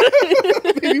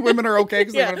 Maybe women are okay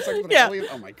because they want to have sex with an alien.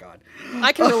 Oh my god,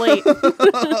 I can relate.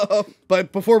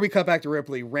 But before we cut back to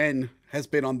Ripley, Ren has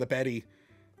been on the Betty,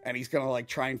 and he's gonna like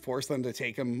try and force them to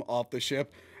take him off the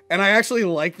ship. And I actually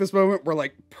like this moment where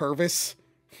like Purvis,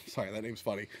 sorry, that name's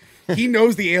funny. He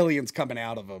knows the alien's coming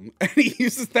out of him, and he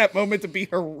uses that moment to be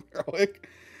heroic.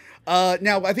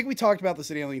 Now, I think we talked about this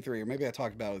in Alien 3, or maybe I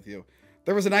talked about it with you.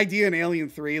 There was an idea in Alien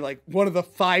 3, like one of the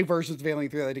 5 versions of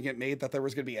Alien 3 that didn't get made, that there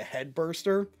was going to be a head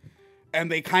burster.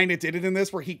 And they kind of did it in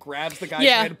this, where he grabs the guy's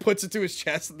head, puts it to his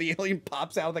chest, and the alien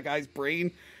pops out of the guy's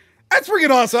brain. That's freaking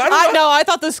awesome. I know. I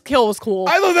thought this kill was cool.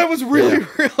 I thought that was really,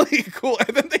 really cool.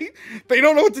 And then they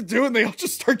don't know what to do, and they all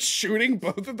just start shooting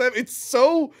both of them. It's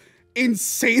so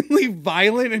insanely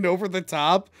violent and over the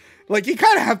top. Like, you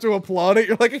kind of have to applaud it.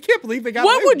 You're like, I can't believe they got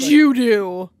What would you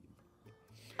do?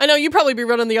 I know you'd probably be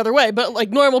running the other way, but like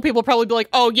normal people probably be like,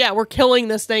 oh yeah, we're killing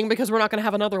this thing because we're not going to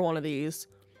have another one of these.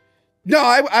 No,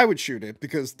 I would shoot it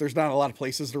because there's not a lot of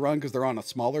places to run because they're on a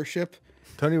smaller ship.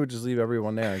 Tony would just leave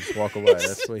everyone there and just walk away.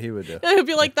 That's what he would do. It would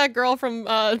be like that girl from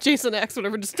Jason X,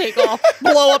 whatever, just take off,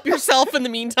 blow up yourself in the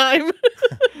meantime.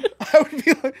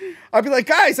 I'd be like,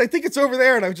 guys, I think it's over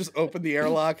there. And I would just open the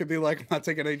airlock and be like, I'm not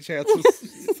taking any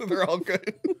chances. So they're all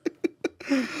good.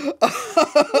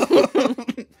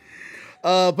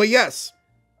 But yes,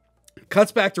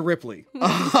 cuts back to Ripley.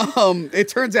 It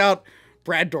turns out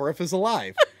Brad Dourif is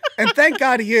alive. And thank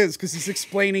God he is, because he's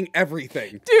explaining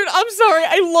everything. Dude, I'm sorry.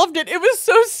 I loved it. It was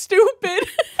so stupid.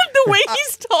 The way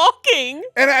he's talking.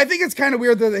 And I think it's kind of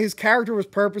weird that his character was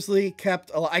purposely kept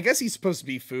alive. I guess he's supposed to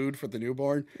be food for the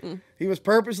newborn. He was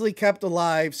purposely kept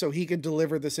alive so he could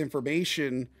deliver this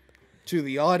information to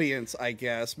the audience, I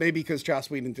guess. Maybe because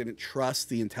Joss Whedon didn't trust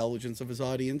the intelligence of his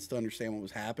audience to understand what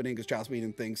was happening, because Joss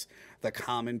Whedon thinks the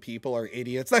common people are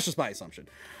idiots. That's just my assumption.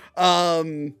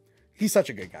 He's such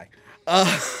a good guy.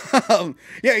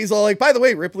 Yeah, he's all like, by the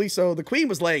way, Ripley, so the queen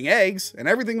was laying eggs and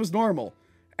everything was normal.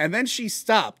 And then she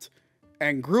stopped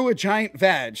and grew a giant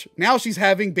vag. Now she's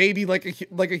having baby like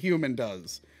a human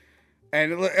does.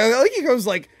 And like he goes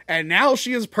like, and now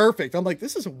she is perfect. I'm like,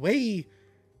 this is way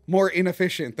more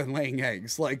inefficient than laying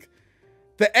eggs. Like,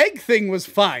 the egg thing was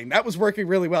fine. That was working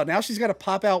really well. Now she's got to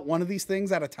pop out one of these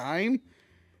things at a time.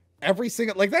 Every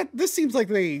single, like that, this seems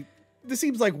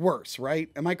like worse, right?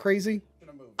 Am I crazy?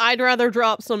 I'd rather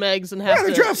drop some eggs and have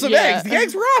to drop some eggs. The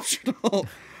eggs were optional.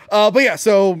 But yeah,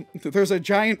 so there's a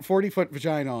giant 40-foot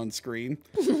vagina on screen.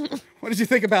 What did you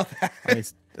think about that? I mean,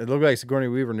 it looked like Sigourney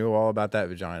Weaver knew all about that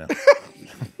vagina.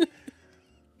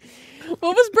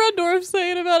 What was Brad Dourif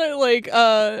saying about it? Like,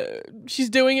 she's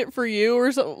doing it for you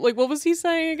or something. Like, what was he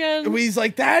saying again? He's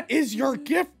like, that is your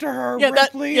gift to her, Yeah,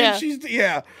 Ripley. And she's, but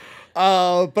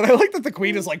I like that the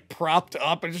queen is like propped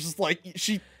up and it's just like,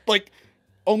 she like,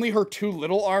 only her two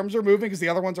little arms are moving because the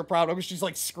other ones are propped up because she's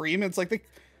like screaming. It's like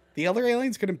the other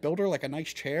aliens couldn't build her like a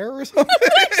nice chair or something.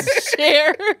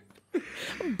 Chair.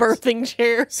 Birthing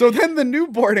chair. So then the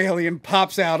newborn alien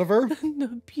pops out of her.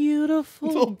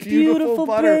 Beautiful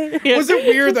butter. Yeah. Was it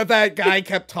weird that guy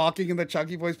kept talking in the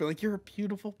chunky voice, being like, "You're a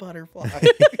beautiful butterfly."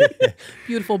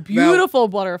 beautiful Now,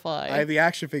 butterfly. I have the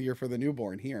action figure for the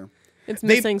newborn here. It's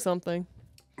missing something.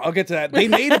 I'll get to that. They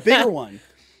made a bigger one.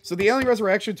 So the Alien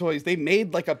Resurrection toys, they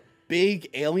made like a big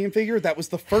alien figure that was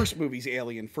the first movie's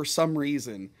alien for some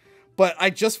reason. But I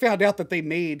just found out that they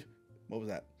made, what was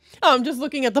that? Oh, I'm just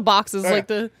looking at the boxes,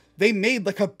 They made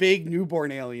like a big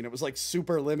newborn alien. It was like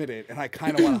super limited, and I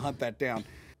kind of want to hunt that down.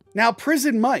 Now,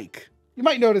 Prison Mike. You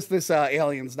might notice this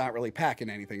alien's not really packing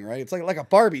anything, right? It's like a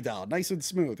Barbie doll, nice and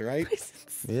smooth, right?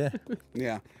 Yeah.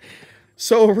 Yeah.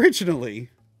 So originally,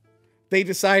 they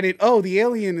decided, oh, the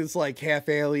alien is like half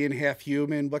alien, half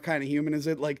human. What kind of human is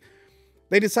it? Like,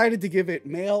 they decided to give it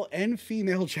male and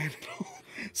female genital.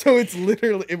 So it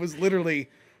was literally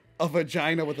a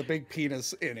vagina with a big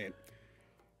penis in it.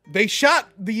 They shot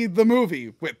the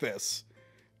movie with this.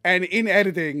 And in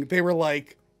editing, they were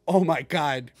like, oh my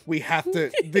God, we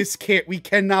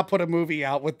cannot put a movie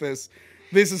out with this.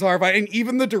 This is horrifying. And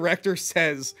even the director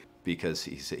says, because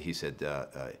he said,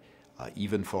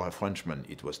 even for a Frenchman,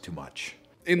 it was too much.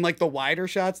 In like the wider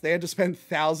shots, they had to spend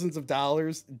thousands of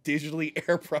dollars digitally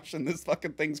airbrushing this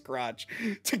fucking thing's crotch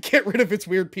to get rid of its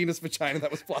weird penis vagina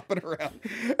that was flopping around.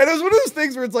 And it was one of those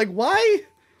things where it's like, why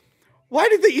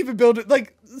did they even build it?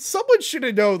 Like, someone should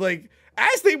have known, like,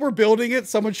 as they were building it,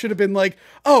 someone should have been like,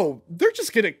 oh, they're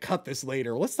just gonna cut this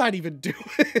later. Let's not even do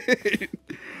it.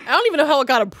 I don't even know how it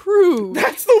got approved.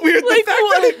 That's the weird thing. The fact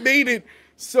that it made it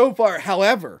so far.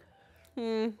 However,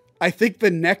 I think the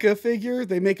NECA figure,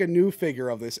 they make a new figure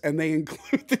of this, and they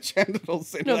include the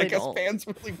genitals in it. I guess fans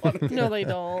really wanted it. No, they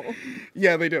don't.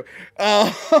 Yeah, they do.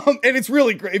 And it's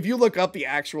really great. If you look up the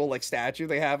actual like statue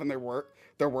they have in their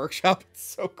workshop, it's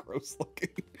so gross looking.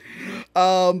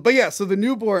 But yeah, so the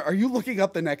newborn, are you looking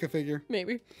up the NECA figure?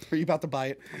 Maybe. Are you about to buy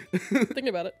it? Thinking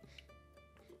about it.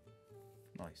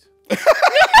 Nice.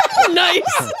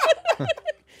 Nice.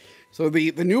 So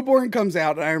the newborn comes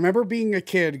out, and I remember being a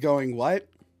kid going, what?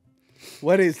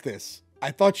 What is this? I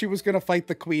thought she was going to fight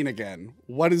the queen again.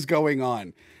 What is going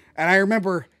on? And I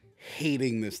remember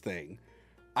hating this thing.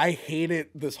 I hated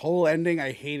this whole ending.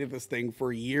 I hated this thing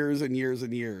for years and years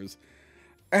and years.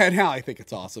 And now I think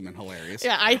it's awesome and hilarious.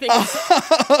 Yeah, I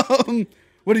think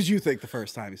what did you think the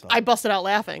first time you saw it? I busted out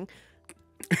laughing.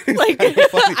 Like,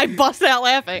 I busted out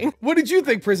laughing. What did you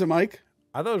think, Prison Mike?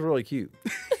 I thought it was really cute.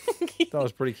 I thought it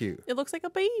was pretty cute. It looks like a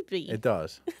baby. It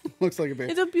does. Looks like a baby.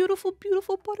 It's a beautiful,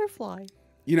 beautiful butterfly.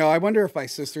 You know, I wonder if my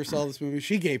sister saw this movie.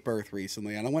 She gave birth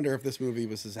recently, and I wonder if this movie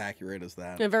was as accurate as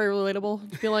that. Yeah, very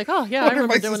relatable. Be like, oh, yeah, I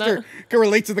remember doing that. My sister can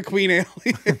relate to the queen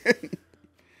alien.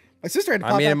 My sister had to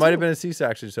pop it out might too. have been a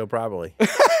C-section, so probably.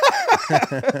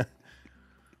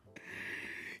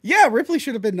 Yeah, Ripley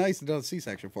should have been nice and done a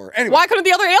C-section for her. Anyway. Why couldn't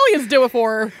the other aliens do it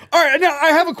for her? All right, now I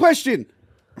have a question.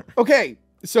 Okay,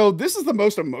 so this is the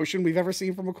most emotion we've ever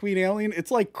seen from a queen alien. It's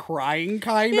like crying,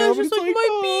 kind of. It's like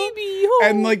my baby. Oh.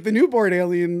 And like the newborn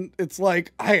alien, it's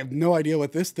like, I have no idea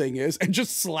what this thing is, and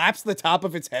just slaps the top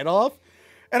of its head off.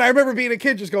 And I remember being a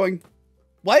kid just going,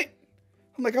 what?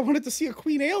 I'm like, I wanted to see a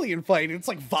queen alien fight. And it's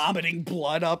like vomiting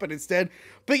blood up and it's dead.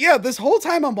 But yeah, this whole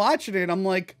time I'm watching it, I'm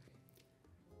like,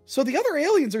 so the other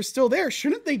aliens are still there.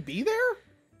 Shouldn't they be there?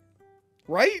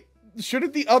 Right?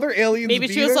 Shouldn't the other aliens Maybe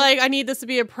be she was there? like, I need this to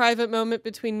be a private moment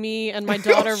between me and my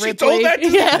daughter, She Ripley. told that to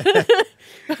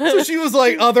yeah. So she was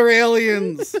like, other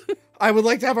aliens, I would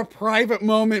like to have a private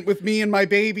moment with me and my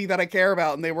baby that I care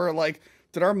about. And they were like,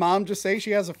 did our mom just say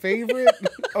she has a favorite?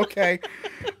 Okay.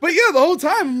 But yeah, the whole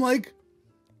time I'm like,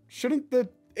 shouldn't the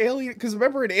alien, because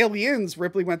remember in Aliens,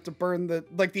 Ripley went to burn the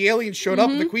aliens showed up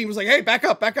and the queen was like, hey, back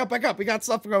up. We got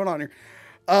stuff going on here.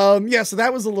 Yeah, so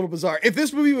that was a little bizarre. If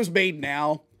this movie was made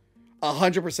now,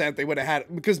 100% they would have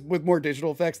had, because with more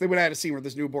digital effects, they would have had a scene where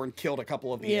this newborn killed a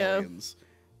couple of the aliens.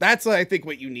 That's, I think,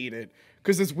 what you needed.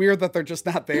 Because it's weird that they're just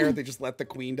not there. They just let the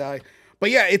queen die.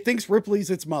 But yeah, it thinks Ripley's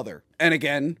its mother. And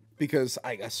again, because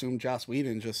I assume Joss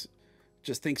Whedon just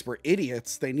thinks we're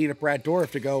idiots, they need a Brad Dourif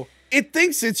to go, it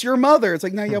thinks it's your mother. It's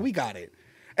like, no, yeah, we got it.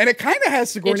 And it kind of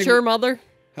has Sigourney... It's your mother?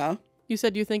 Huh? You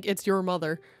said you think it's your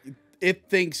mother. It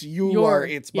thinks you are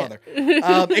its mother.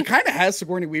 It kind of has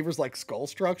Sigourney Weaver's like skull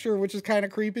structure, which is kind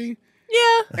of creepy.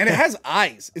 Yeah. And it has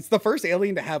eyes. It's the first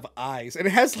alien to have eyes. And it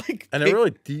has like... And they're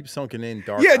really deep sunken in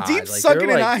dark yeah, eyes. deep like, sunken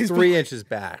they're in like eyes. 3 inches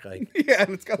back. Like, yeah,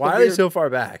 and it's got why are they so far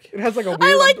back? It has like a weird...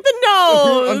 I like the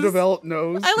nose. Undeveloped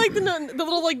nose. I like the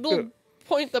little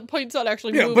point that points out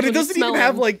actually moves. Yeah, but it when you doesn't smell even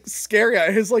have him. like scary eyes.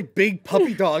 It has like big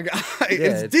puppy dog eyes. Yeah,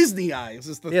 it's Disney eyes.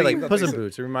 Is the yeah, theme like that Puss they in say.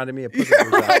 Boots. It reminded me of Puss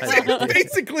in Boots. Right, eyes. it's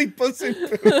basically Puss in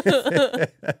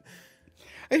Boots.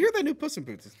 I hear that new Puss in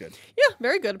Boots is good. Yeah,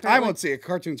 very good. I Apparently. won't see it.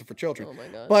 Cartoons are for children. Oh my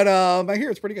god. But I hear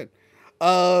it's pretty good.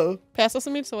 Pass this to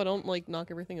me so I don't like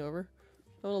knock everything over.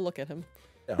 I want to look at him.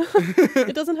 Yeah.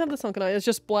 It doesn't have the sunken eye. It's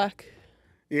just black.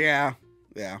 Yeah.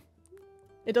 Yeah.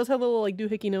 It does have a little like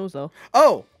doohickey nose though.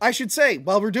 Oh, I should say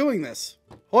while we're doing this,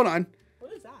 hold on.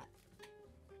 What is that?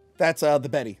 That's the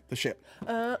Betty, the ship.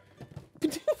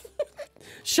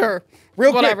 Sure.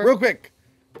 Real Whatever. quick.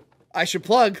 I should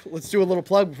plug. Let's do a little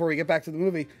plug before we get back to the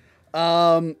movie.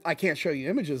 I can't show you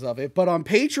images of it, but on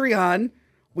Patreon,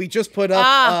 we just put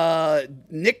up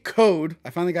Nick Code.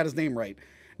 I finally got his name right.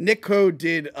 Nick Code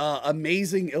did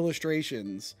amazing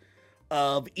illustrations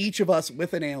of each of us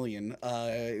with an alien.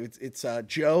 It's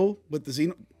Joe with the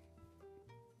Xeno...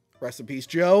 Rest in peace,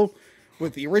 Joe,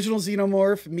 with the original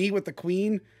Xenomorph, me with the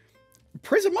Queen.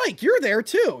 Prison Mike, you're there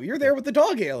too. You're there with the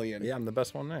dog alien. Yeah, I'm the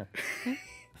best one there.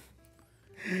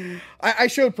 I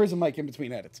showed Prison Mike in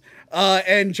between edits.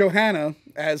 And Johanna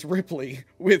as Ripley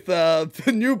with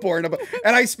the newborn.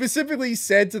 And I specifically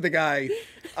said to the guy,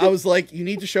 I was like, you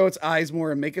need to show its eyes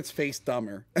more and make its face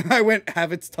dumber. And I went,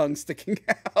 have its tongue sticking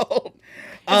out.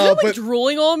 Is it like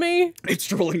drooling on me? It's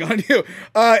drooling on you.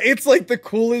 It's like the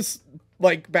coolest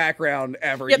like background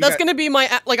ever. Yeah, that's gonna be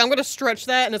my like. I'm gonna stretch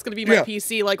that, and it's gonna be my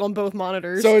PC like on both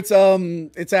monitors. So it's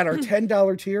at our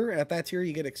 $10 tier. At that tier,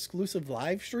 you get exclusive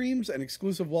live streams and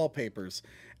exclusive wallpapers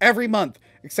every month,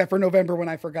 except for November when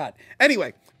I forgot.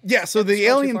 Anyway, yeah. So the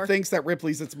alien thinks that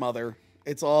Ripley's its mother.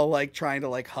 It's all like trying to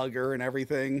like hug her and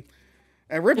everything,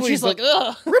 and Ripley's like,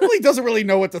 ugh. Ripley doesn't really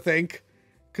know what to think,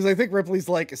 because I think Ripley's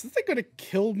like, is this thing gonna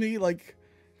kill me? Like.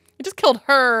 It just killed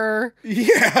her.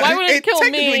 Yeah. Why would it kill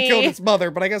technically me? killed its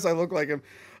mother, but I guess I look like him.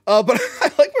 But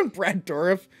I like when Brad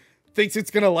Dourif thinks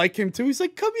it's going to like him too. He's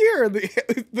like, come here. And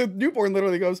the newborn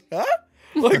literally goes, huh?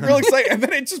 Like real excited. And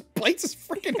then it just bites his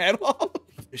freaking head off.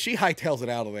 She hightails it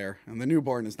out of there. And the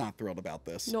newborn is not thrilled about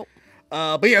this. Nope.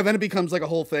 But yeah, then it becomes like a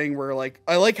whole thing where like,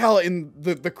 I like how in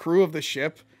the crew of the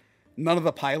ship, none of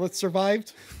the pilots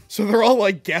survived. So they're all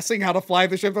like guessing how to fly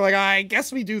the ship. They're like, I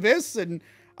guess we do this. And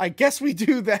I guess we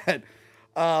do that.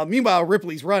 Meanwhile,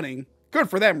 Ripley's running. Good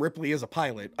for them. Ripley is a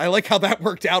pilot. I like how that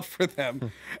worked out for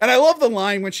them. And I love the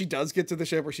line when she does get to the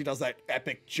ship where she does that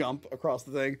epic jump across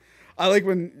the thing. I like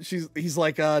when he's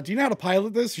like, do you know how to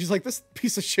pilot this? She's like, this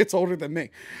piece of shit's older than me.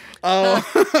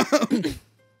 And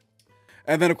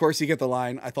then, of course, you get the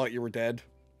line, I thought you were dead.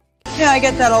 Yeah, I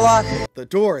get that a lot. The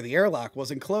door, the airlock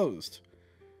wasn't closed.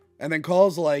 And then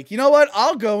Call's like, you know what?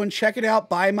 I'll go and check it out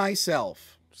by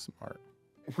myself. Smart.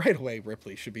 Right away,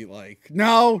 Ripley should be like,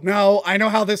 no, I know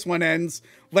how this one ends.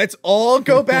 Let's all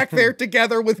go back there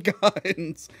together with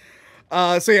guns.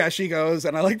 So yeah, she goes,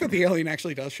 and I like that the alien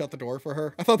actually does shut the door for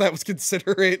her. I thought that was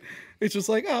considerate. It's just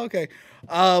like, oh, okay.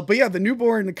 But yeah, the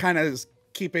newborn kind of is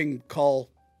keeping Call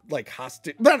like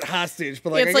hostage, not hostage,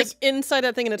 but like it's like inside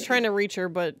that thing, and it's trying to reach her,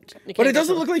 but it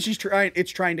doesn't look like she's trying.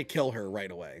 It's trying to kill her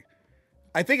right away.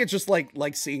 I think it's just like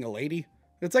seeing a lady.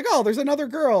 It's like, oh, there's another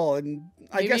girl, and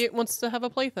I guess it wants to have a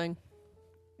plaything.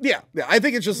 Yeah, I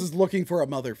think it just is looking for a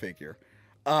mother figure.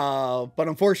 But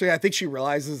unfortunately, I think she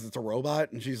realizes it's a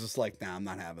robot, and she's just like, nah, I'm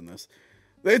not having this.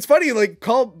 It's funny, like,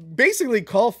 Call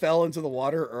fell into the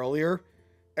water earlier,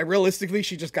 and realistically,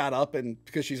 she just got up, and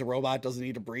because she's a robot, doesn't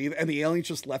need to breathe, and the aliens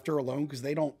just left her alone because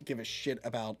they don't give a shit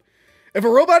about... If a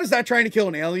robot is not trying to kill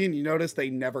an alien, you notice they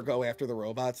never go after the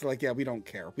robots. They're like, yeah, we don't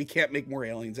care. We can't make more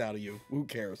aliens out of you. Who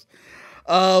cares?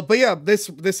 But yeah,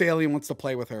 this alien wants to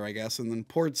play with her, I guess. And then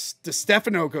poor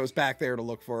Stefano goes back there to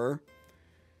look for her.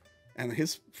 And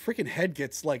his freaking head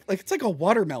gets like it's like a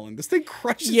watermelon. This thing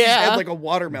crushes his head like a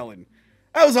watermelon.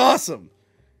 That was awesome.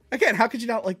 Again, how could you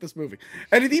not like this movie?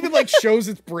 And it even like shows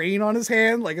its brain on his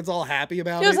hand, like it's all happy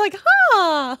about it. It was like,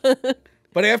 huh.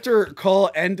 But after Cole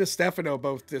and DeStefano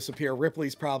both disappear,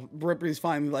 Ripley's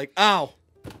finally like, oh,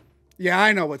 yeah,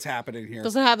 I know what's happening here.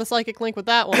 Doesn't have the psychic link with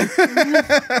that one.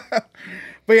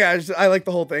 But yeah, I like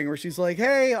the whole thing where she's like,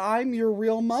 hey, I'm your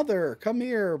real mother. Come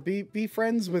here. Be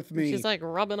friends with me. She's like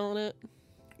rubbing on it.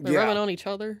 They're rubbing on each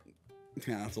other.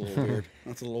 Yeah, that's a little weird.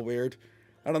 That's a little weird.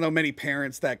 I don't know many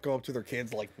parents that go up to their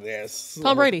kids like this.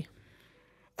 Tom Brady.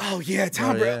 Oh, yeah,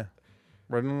 Tom Brady. Yeah.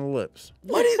 Right on the lips.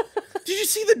 What is... Did you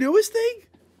see the newest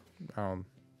thing?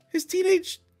 His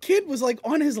teenage kid was like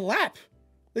on his lap.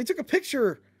 They took a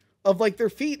picture of like their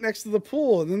feet next to the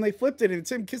pool, and then they flipped it, and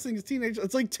it's him kissing his teenage.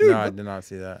 It's like, dude. No, I did not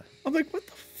see that. I'm like, what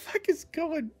the fuck is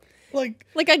going? Like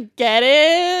I get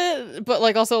it, but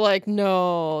like also like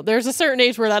no. There's a certain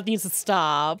age where that needs to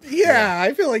stop. Yeah,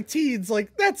 I feel like teens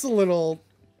like that's a little.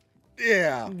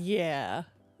 Yeah. Yeah.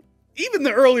 Even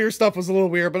the earlier stuff was a little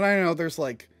weird, but I know there's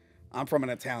like. I'm from an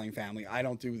Italian family. I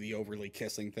don't do the overly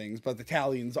kissing things, but the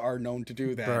Italians are known to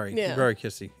do that. Very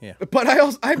kissy, yeah. But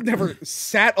I've never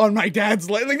sat on my dad's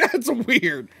leg. Like, that's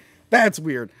weird. That's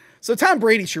weird. So Tom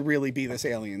Brady should really be this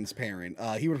alien's parent.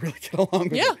 He would really get along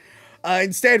with it.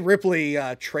 Instead, Ripley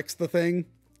tricks the thing.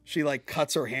 She, like,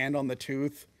 cuts her hand on the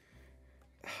tooth.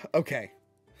 Okay.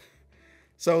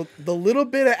 So the little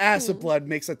bit of acid blood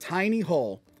makes a tiny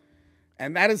hole.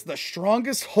 And that is the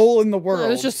strongest hole in the world. It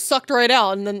was just sucked right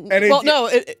out. And then,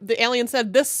 the alien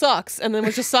said, this sucks. And then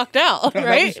was just sucked out,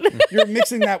 right? You're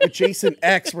mixing that with Jason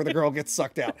X, where the girl gets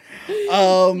sucked out.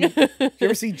 You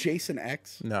ever see Jason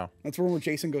X? No. That's where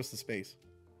Jason goes to space.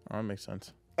 Oh, that makes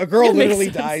sense. A girl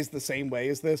literally dies the same way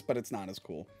as this, but it's not as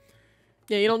cool.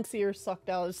 Yeah, you don't see her sucked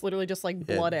out. It's literally just like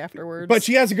blood afterwards. But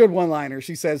she has a good one-liner.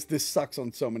 She says, this sucks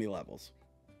on so many levels.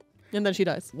 And then she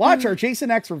dies. Watch our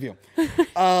Jason X review.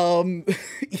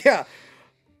 Yeah.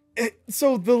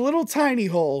 So the little tiny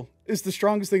hole is the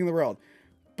strongest thing in the world.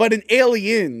 But in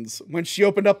Aliens, when she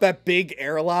opened up that big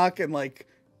airlock and like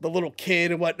the little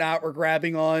kid and whatnot were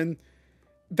grabbing on,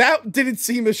 that didn't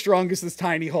seem as strong as this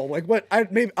tiny hole. Like what?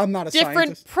 I'm not a different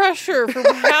scientist. pressure from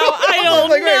how I don't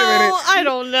like, know. wait a minute. I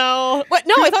don't know. What?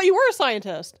 No, I thought you were a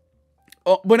scientist.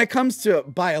 When it comes to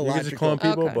biological, you can just clone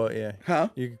people, but yeah,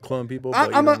 you can clone people.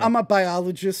 But I'm a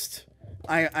biologist.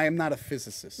 I am not a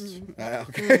physicist,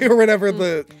 okay, or whatever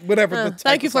the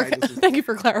thank you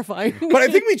for clarifying. But I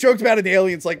think we joked about it in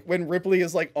Aliens, like when Ripley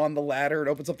is like on the ladder and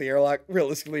opens up the airlock.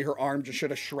 Realistically, her arm just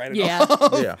should have shredded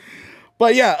off. Yeah.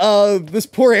 But yeah, this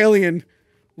poor alien,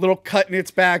 little cut in its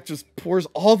back, just pours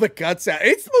all the guts out.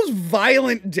 It's the most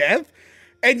violent death.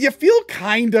 And you feel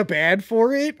kind of bad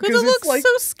for it because it looks like,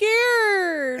 so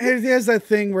scared. It has that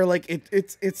thing where like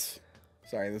it's.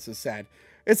 Sorry, this is sad.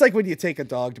 It's like when you take a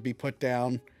dog to be put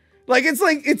down. Like it's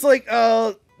like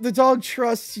the dog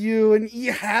trusts you and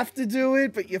you have to do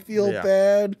it, but you feel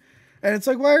bad. And it's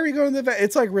like, why are we going to the vet?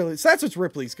 It's like really. So that's what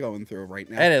Ripley's going through right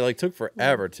now. And it like took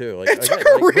forever too. Like it took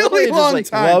a really long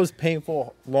time. Loves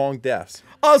painful long deaths.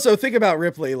 Also, think about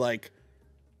Ripley. Like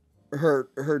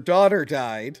her daughter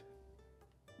died.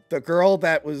 The girl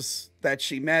that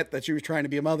she met, that she was trying to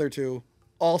be a mother to,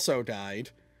 also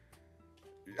died.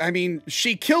 I mean,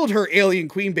 she killed her alien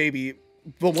queen baby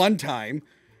the one time.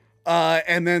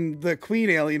 And then the queen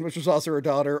alien, which was also her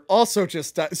daughter, also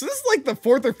just died. So this is like the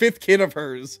fourth or fifth kid of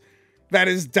hers that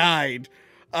has died.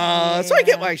 So I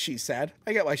get why she's sad.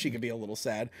 I get why she could be a little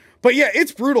sad. But yeah,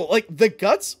 it's brutal. Like the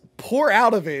guts pour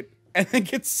out of it and then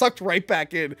get sucked right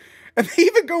back in. And they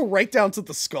even go right down to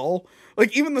the skull.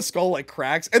 Like, even the skull, like,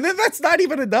 cracks. And then that's not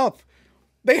even enough.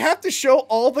 They have to show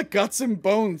all the guts and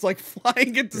bones, like,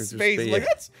 flying into space. Like,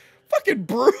 that's fucking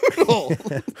brutal.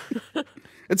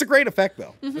 It's a great effect,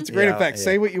 though. It's a great effect. Yeah.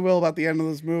 Say what you will about the end of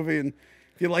this movie, and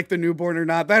if you like the newborn or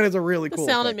not, that is a really cool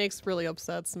The sound effect. It makes really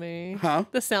upsets me. Huh?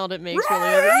 The sound it makes really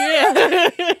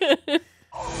yeah.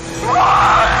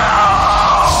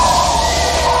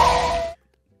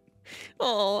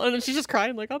 Oh, and then she's just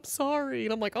crying like, I'm sorry.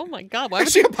 And I'm like, oh my God. Why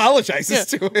she apologizes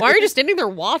to it. Why are you just standing there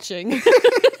watching?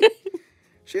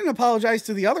 She didn't apologize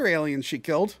to the other aliens she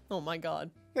killed. Oh my God.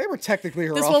 They were technically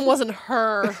her This one wasn't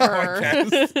her.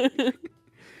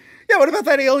 Yeah, what about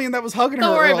that alien that was hugging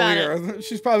her earlier?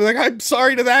 She's probably like, I'm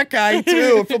sorry to that guy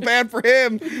too. I feel bad for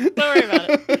him. Don't worry about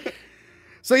it.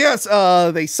 So yes,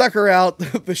 they suck her out.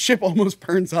 The ship almost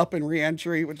burns up in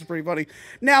re-entry, which is pretty funny.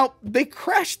 Now, they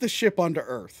crashed the ship onto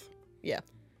Earth. Yeah.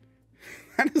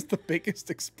 That is the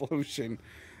biggest explosion.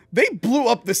 They blew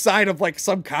up the side of like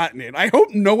some continent. I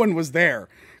hope no one was there.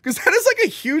 Because that is like a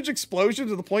huge explosion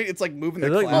to the point it's like moving the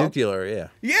cloud. Like nuclear, yeah.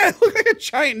 Yeah, it looked like a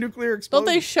giant nuclear explosion.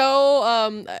 Don't they show,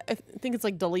 I think it's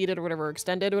like deleted or whatever,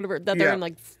 extended or whatever, that they're in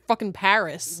like fucking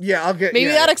Paris. Yeah, I'll get Maybe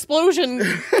that explosion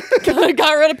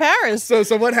got rid of Paris. So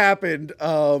what happened,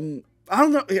 I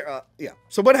don't know. Yeah.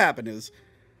 So what happened is,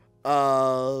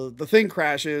 the thing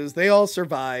crashes. They all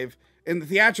survive. In the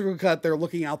theatrical cut, they're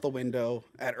looking out the window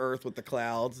at Earth with the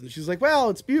clouds, and she's like, "Well,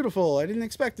 it's beautiful. I didn't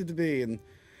expect it to be." And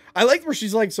I like where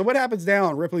she's like, "So what happens now?"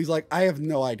 And Ripley's like, "I have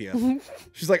no idea."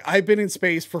 She's like, "I've been in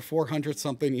space for 400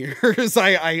 something years.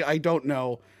 I don't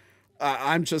know.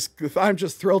 I'm just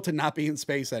thrilled to not be in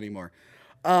space anymore."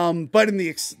 But in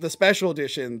the special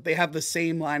edition, they have the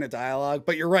same line of dialogue.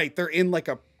 But you're right, they're in like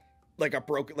a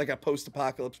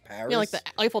post-apocalypse Paris. Yeah, like the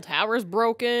Eiffel Tower is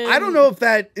broken. I don't know if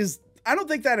that is. I don't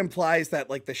think that implies that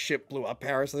like the ship blew up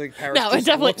Paris. I think Paris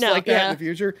looks like that in the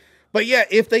future. But yeah,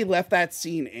 if they left that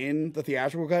scene in the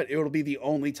theatrical cut, it will be the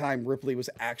only time Ripley was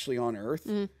actually on Earth.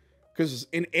 Because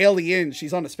in Alien,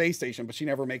 she's on the space station, but she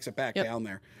never makes it back down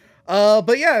there.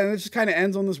 But yeah, and it just kind of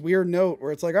ends on this weird note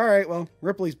where it's like, all right, well,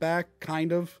 Ripley's back,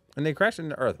 kind of. And they crashed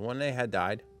into Earth. One they had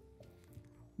died.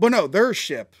 Well, no, their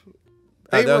ship.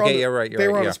 You're right. They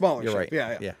were on a smaller ship.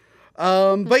 Right. Yeah.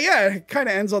 But yeah, it kind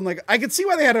of ends on like, I could see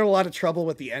why they had a lot of trouble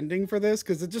with the ending for this,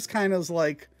 because it just kind of is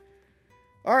like,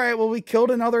 all right, well, we killed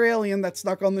another alien that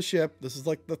snuck on the ship. This is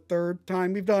like the third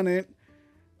time we've done it.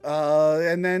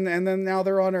 And then now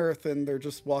they're on Earth and they're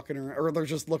just walking around, or they're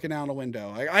just looking out a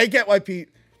window. I get why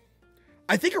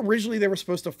I think originally they were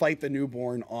supposed to fight the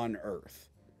newborn on Earth.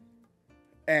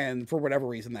 And for whatever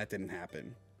reason, that didn't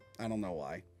happen. I don't know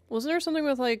why. Wasn't there something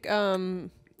with like,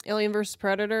 Alien versus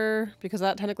Predator, because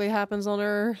that technically happens on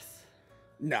Earth?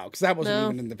 No, because that wasn't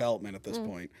even in development at this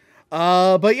point.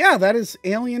 But yeah, that is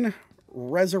Alien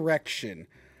Resurrection.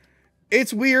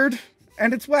 It's weird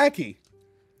and it's wacky,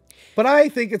 but I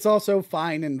think it's also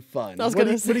fine and fun. What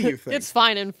do you think? It's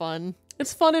fine and fun.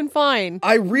 It's fun and fine.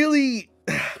 I really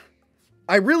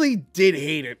did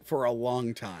hate it for a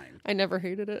long time. I never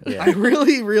hated it. Yeah. I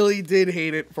really did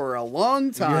hate it for a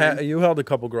long time. You held a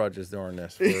couple grudges during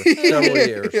this for several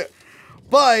years. Yeah.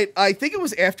 But I think it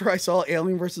was after I saw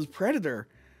Alien versus Predator,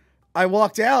 I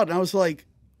walked out and I was like,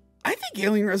 I think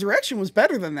Alien Resurrection was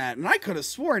better than that. And I could have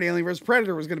sworn Alien vs.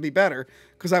 Predator was going to be better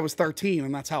because I was 13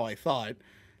 and that's how I thought.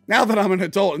 Now that I'm an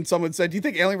adult and someone said, do you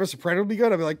think Alien vs. Predator would be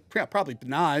good? I'd be like, yeah, probably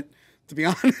not, to be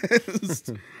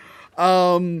honest.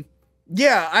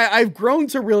 Yeah, I've grown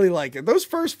to really like it. Those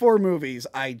first 4 movies,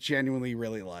 I genuinely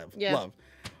really love.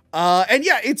 And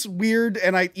yeah, it's weird.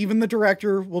 And even the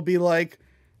director will be like,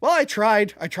 well, I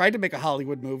tried to make a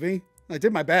Hollywood movie. I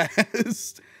did my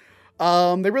best.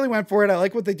 They really went for it. I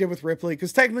like what they did with Ripley,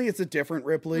 because technically it's a different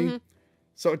Ripley.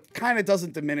 So it kind of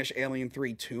doesn't diminish Alien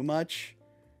 3 too much,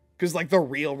 because like the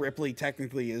real Ripley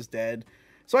technically is dead.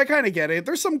 So I kind of get it.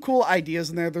 There's some cool ideas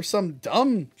in there. There's some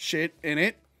dumb shit in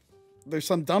it. There's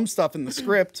some dumb stuff in the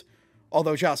script,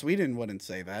 although Joss Whedon wouldn't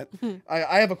say that.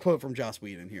 I have a quote from Joss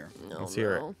Whedon here. Let's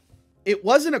hear it. It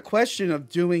wasn't a question of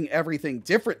doing everything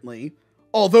differently,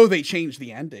 although they changed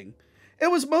the ending.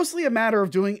 It was mostly a matter of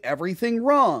doing everything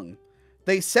wrong.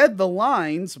 They said the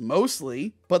lines,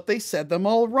 mostly, but they said them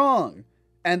all wrong.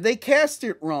 And they cast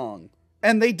it wrong.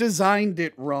 And they designed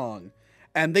it wrong.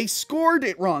 And they scored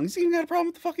it wrong. See, you got a problem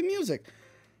with the fucking music.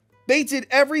 They did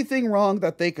everything wrong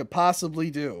that they could possibly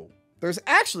do. There's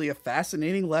actually a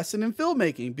fascinating lesson in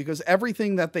filmmaking, because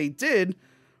everything that they did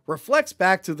reflects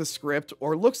back to the script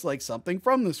or looks like something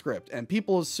from the script. And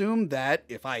people assume that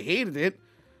if I hated it,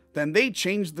 then they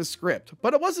changed the script.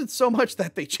 But it wasn't so much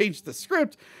that they changed the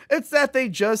script, it's that they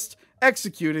just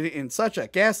executed it in such a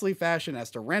ghastly fashion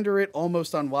as to render it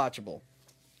almost unwatchable.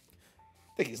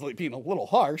 I think he's being a little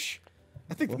harsh.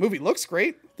 I think the movie looks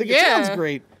great. I think it sounds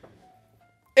great.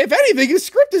 If anything, his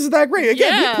script isn't that great.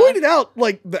 Again, you pointed out,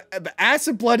 like, the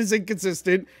acid blood is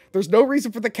inconsistent. There's no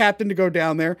reason for the captain to go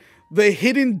down there. The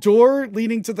hidden door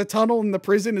leading to the tunnel in the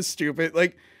prison is stupid.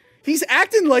 Like, he's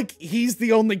acting like he's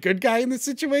the only good guy in this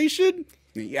situation.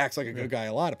 He acts like a good guy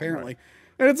a lot, apparently.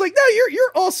 And it's like, no,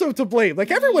 you're also to blame.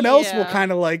 Like, everyone else will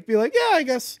kind of, like, be like, yeah, I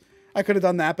guess I could have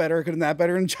done that better. I could have done that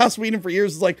better. And Joss Whedon for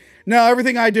years is like, no,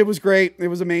 everything I did was great. It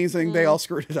was amazing. They all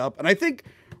screwed it up. And I think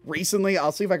recently,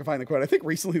 I'll see if I can find the quote. I think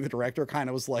recently the director kind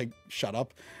of was like, shut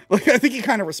up. Like, I think he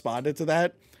kind of responded to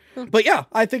that. But yeah,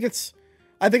 I think it's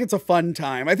a fun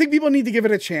time. I think people need to give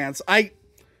it a chance.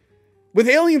 With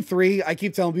Alien 3, I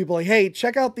keep telling people, like, hey,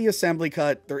 check out the assembly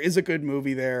cut. There is a good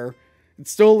movie there.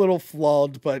 It's still a little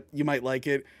flawed, but you might like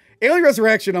it. Alien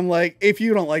Resurrection, I'm like, if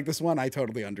you don't like this one, I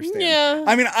totally understand. Yeah.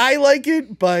 I mean, I like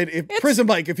it, but if Prison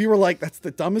Mike, if you were like, that's the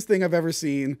dumbest thing I've ever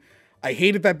seen, I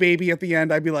hated that baby at the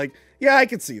end, I'd be like, yeah, I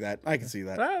could see that. I could see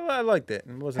that. I liked it.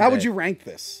 How would you rank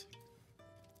this?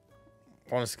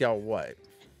 On a scale of what?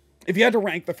 If you had to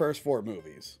rank the first 4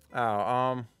 movies.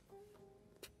 I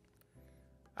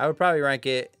would probably rank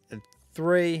it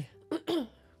 3,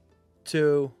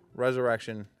 2,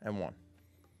 Resurrection, and 1.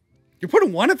 You're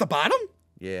putting 1 at the bottom?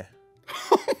 Yeah.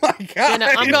 Oh my god! Yeah, no,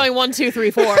 I'm going 1, 2,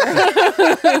 3, 4.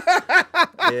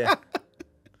 Yeah.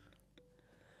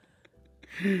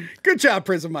 Good job,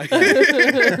 Prison Mike.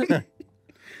 You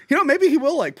know, maybe he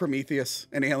will like Prometheus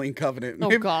and Alien Covenant. Oh,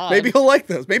 Maybe, God. maybe he'll like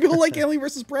those. Maybe he'll like Alien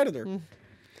vs. Predator.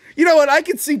 You know what? I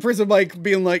could see Prison Mike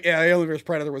being like, yeah, Alien vs.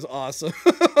 Predator was awesome.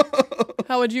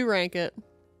 How would you rank it?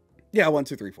 Yeah, 1,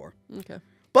 2, 3, 4. Okay.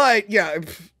 But, yeah,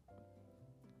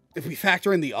 if we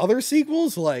factor in the other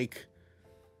sequels, like,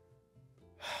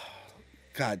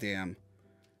 goddamn.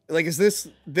 Like, is this,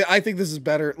 I think this is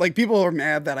better. Like, people are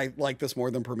mad that I like this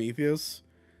more than Prometheus.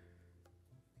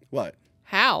 What?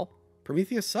 How?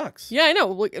 Prometheus sucks. Yeah, I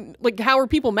know. Like, how are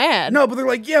people mad? No, but they're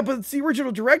like, yeah, but it's the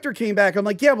original director came back. I'm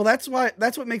like, yeah, well, that's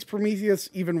what makes Prometheus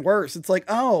even worse. It's like,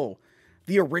 oh,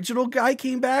 the original guy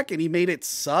came back and he made it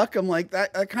suck. I'm like,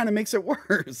 that kind of makes it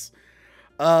worse.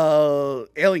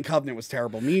 Alien Covenant was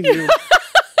terrible. Me and you. We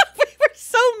were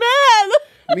so mad.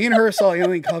 Me and her saw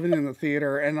Alien Covenant in the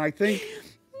theater, and I think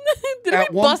Did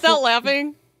we bust out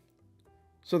laughing?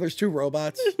 So there's 2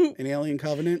 robots in Alien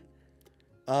Covenant.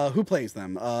 Who plays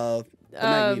them? The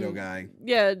Magneto guy.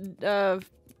 Yeah,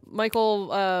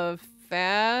 Michael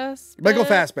Fassbender. Michael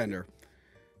Fassbender.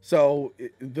 So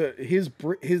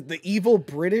the evil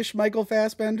British Michael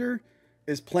Fassbender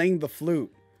is playing the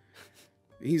flute.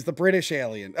 He's the British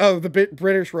alien. Oh, the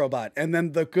British robot. And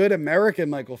then the good American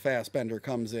Michael Fassbender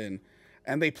comes in,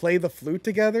 and they play the flute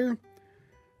together.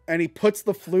 And he puts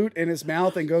the flute in his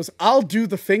mouth and goes, "I'll do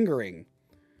the fingering."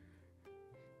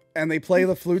 And they play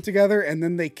the flute together, and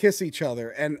then they kiss each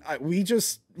other. And we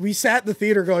sat in the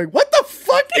theater going, what the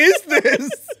fuck is this?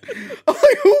 I'm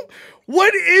like,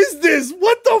 what is this?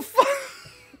 What the fuck?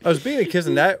 I was being a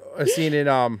kissing that scene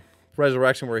in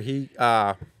Resurrection where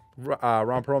Ron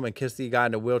Perlman kissed the guy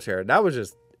in the wheelchair. That was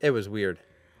just, it was weird.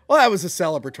 Well, that was a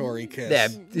celebratory kiss. Yeah,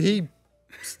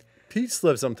 he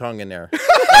slipped some tongue in there.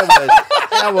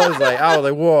 I was like,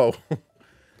 whoa.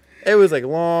 It was like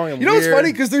long and weird. You know what's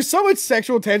funny? Because there's so much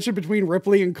sexual tension between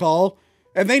Ripley and Call,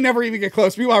 and they never even get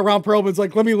close. Meanwhile, Ron Perlman's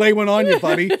like, let me lay one on you,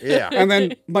 buddy. Yeah. And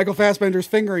then Michael Fassbender's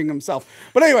fingering himself.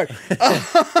 But anyway.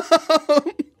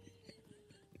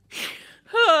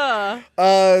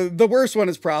 The worst one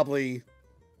is probably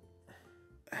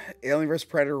Alien vs.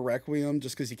 Predator Requiem,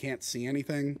 just because you can't see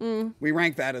anything. We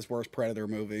rank that as worst Predator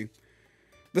movie.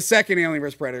 The second Alien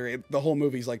vs. Predator, the whole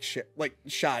movie's like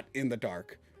shot in the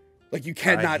dark. Like you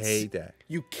cannot. I hate that.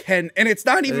 You can, and it's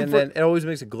not even. And then it always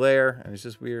makes a glare, and it's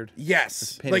just weird.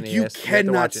 Yes, like you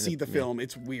cannot see the film.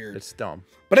 It's weird. It's dumb.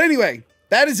 But anyway,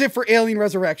 that is it for Alien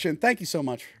Resurrection. Thank you so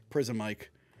much, Prison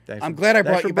Mike. I'm glad I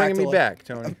brought you back. Thanks for bringing me back,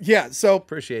 Tony. Yeah, so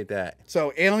appreciate that.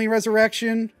 So Alien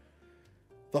Resurrection,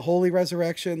 the Holy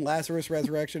Resurrection, Lazarus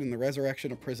Resurrection, and the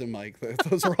Resurrection of Prison Mike.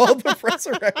 Those are all the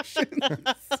resurrections.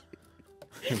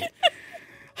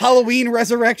 Halloween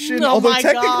Resurrection, although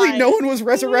technically no one was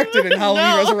resurrected in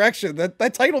Halloween Resurrection.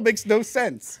 That title makes no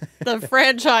sense. The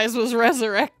franchise was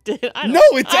resurrected. No,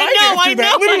 it died after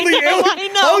that. Literally,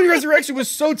 Halloween Resurrection was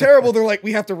so terrible, they're like,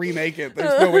 we have to remake it.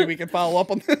 There's no way we can follow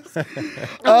up on this.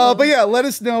 But yeah, let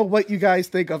us know what you guys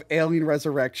think of Alien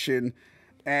Resurrection.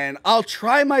 And I'll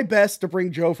try my best to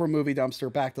bring Joe from Movie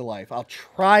Dumpster back to life. I'll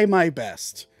try my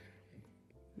best.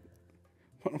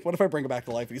 What if I bring him back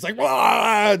to life and he's like,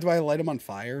 wah! Do I light him on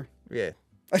fire? Yeah.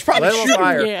 I should probably shoot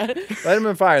him. Yeah. Light him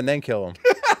on fire and then kill him.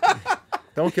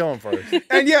 Don't kill him first.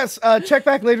 And yes, check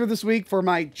back later this week for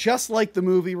my Just Like the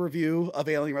Movie review of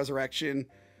Alien Resurrection.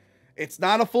 It's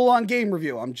not a full-on game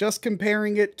review. I'm just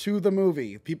comparing it to the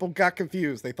movie. People got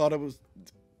confused. They thought it was...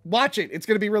 Watch it. It's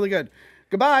going to be really good.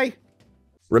 Goodbye.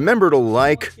 Remember to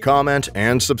like, comment,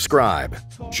 and subscribe.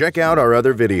 Check out our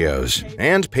other videos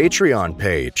and Patreon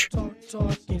page.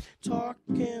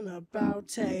 Talking about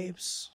tapes.